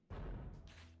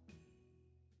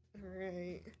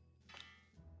 Alright.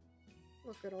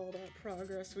 Look at all that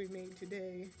progress we made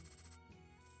today.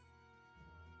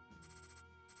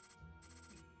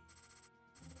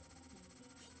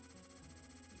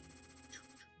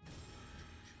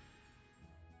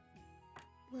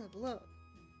 Level up.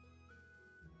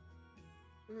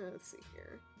 Let's see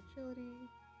here. Agility.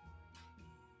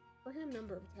 For him,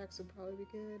 number of attacks would probably be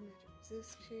good. Magic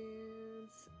resist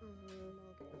chance. I'll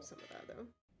give him some of that though.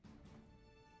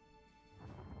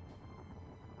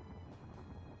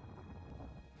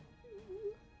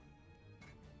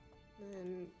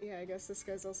 And yeah, I guess this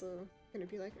guy's also gonna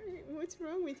be like, alright, what's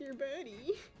wrong with your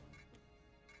buddy?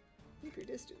 Keep your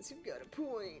distance, you've got a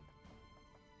point.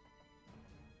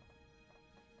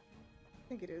 I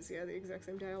think it is, yeah, the exact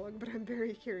same dialogue, but I'm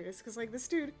very curious, because like this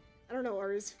dude, I don't know,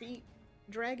 are his feet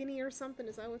dragony or something?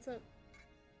 Is that what's up?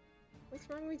 What's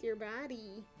wrong with your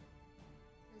body?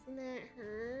 Doesn't that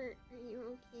hurt? Are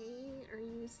you okay? Are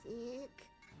you sick?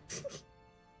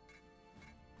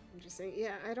 I'm just saying,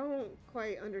 yeah, I don't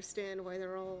quite understand why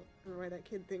they're all, or why that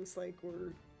kid thinks like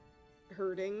we're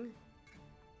hurting.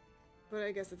 But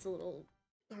I guess it's a little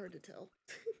hard to tell.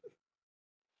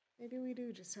 Maybe we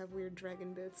do just have weird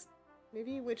dragon bits.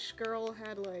 Maybe which girl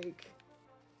had like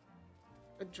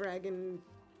a dragon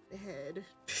head.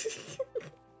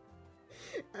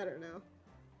 I don't know.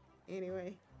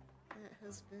 Anyway, that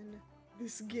has been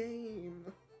this game.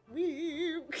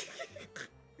 Woo!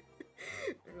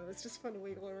 I don't know, it's just fun to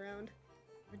wiggle around.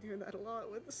 We're doing that a lot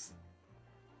with this.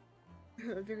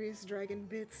 Various dragon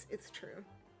bits, it's true.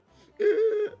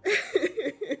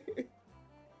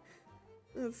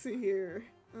 Let's see here.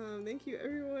 Thank you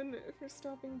everyone for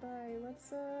stopping by. Let's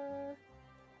go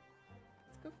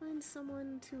find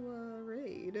someone to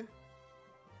raid.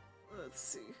 Let's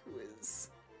see who is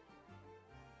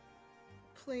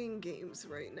playing games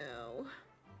right now.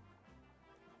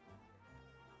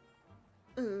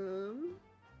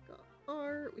 Got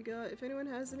art. We got, if anyone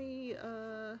has any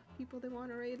people they want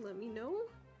to raid, let me know.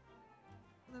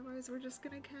 Otherwise, we're just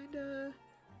gonna kinda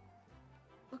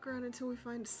look around until we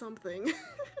find something.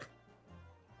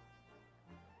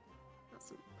 Got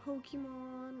some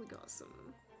Pokemon. We got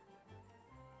some.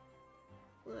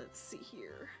 Let's see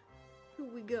here. Who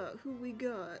we got? Who we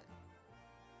got?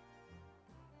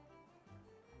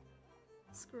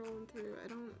 Scrolling through. I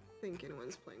don't think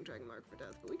anyone's playing Dragon Mark for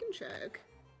Death, but we can check.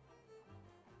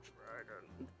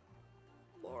 Dragon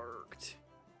marked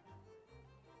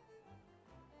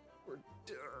for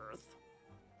death.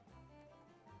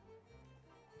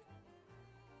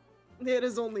 It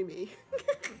is only me.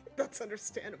 That's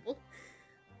understandable.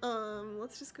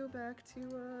 Let's just go back to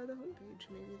the homepage.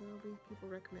 Maybe there'll be people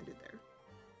recommended there.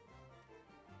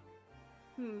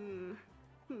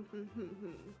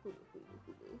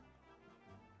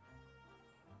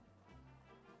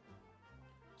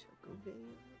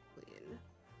 Chocovan playing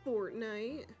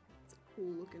Fortnite. It's a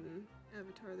cool looking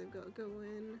avatar they've got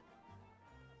going.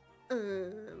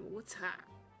 What's hot?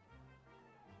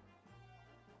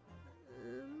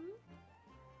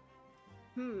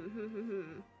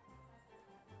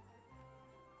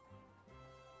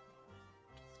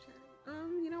 Just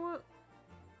chatting. You know what?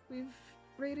 We've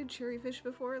raided Cherryfish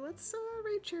before. Let's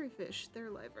raid Cherryfish. They're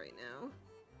live right now.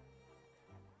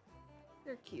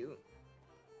 They're cute.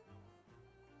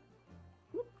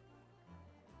 Whoop.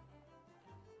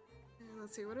 And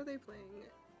let's see, what are they playing?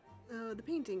 The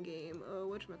painting game.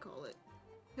 Whatchamacallit?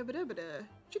 Hibba-dibba-da.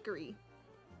 Chicory.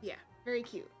 Yeah, very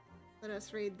cute. Let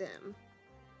us raid them.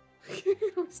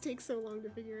 It always takes so long to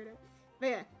figure it out. But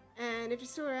yeah, and if you're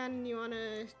still around and you want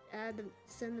to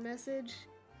send the message,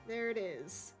 there it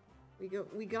is.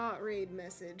 We got raid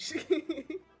message.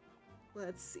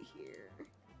 Let's see here.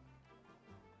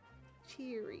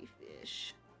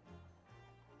 Cherryfish.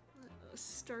 Let us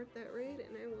start that raid,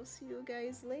 and I will see you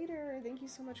guys later. Thank you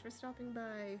so much for stopping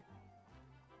by.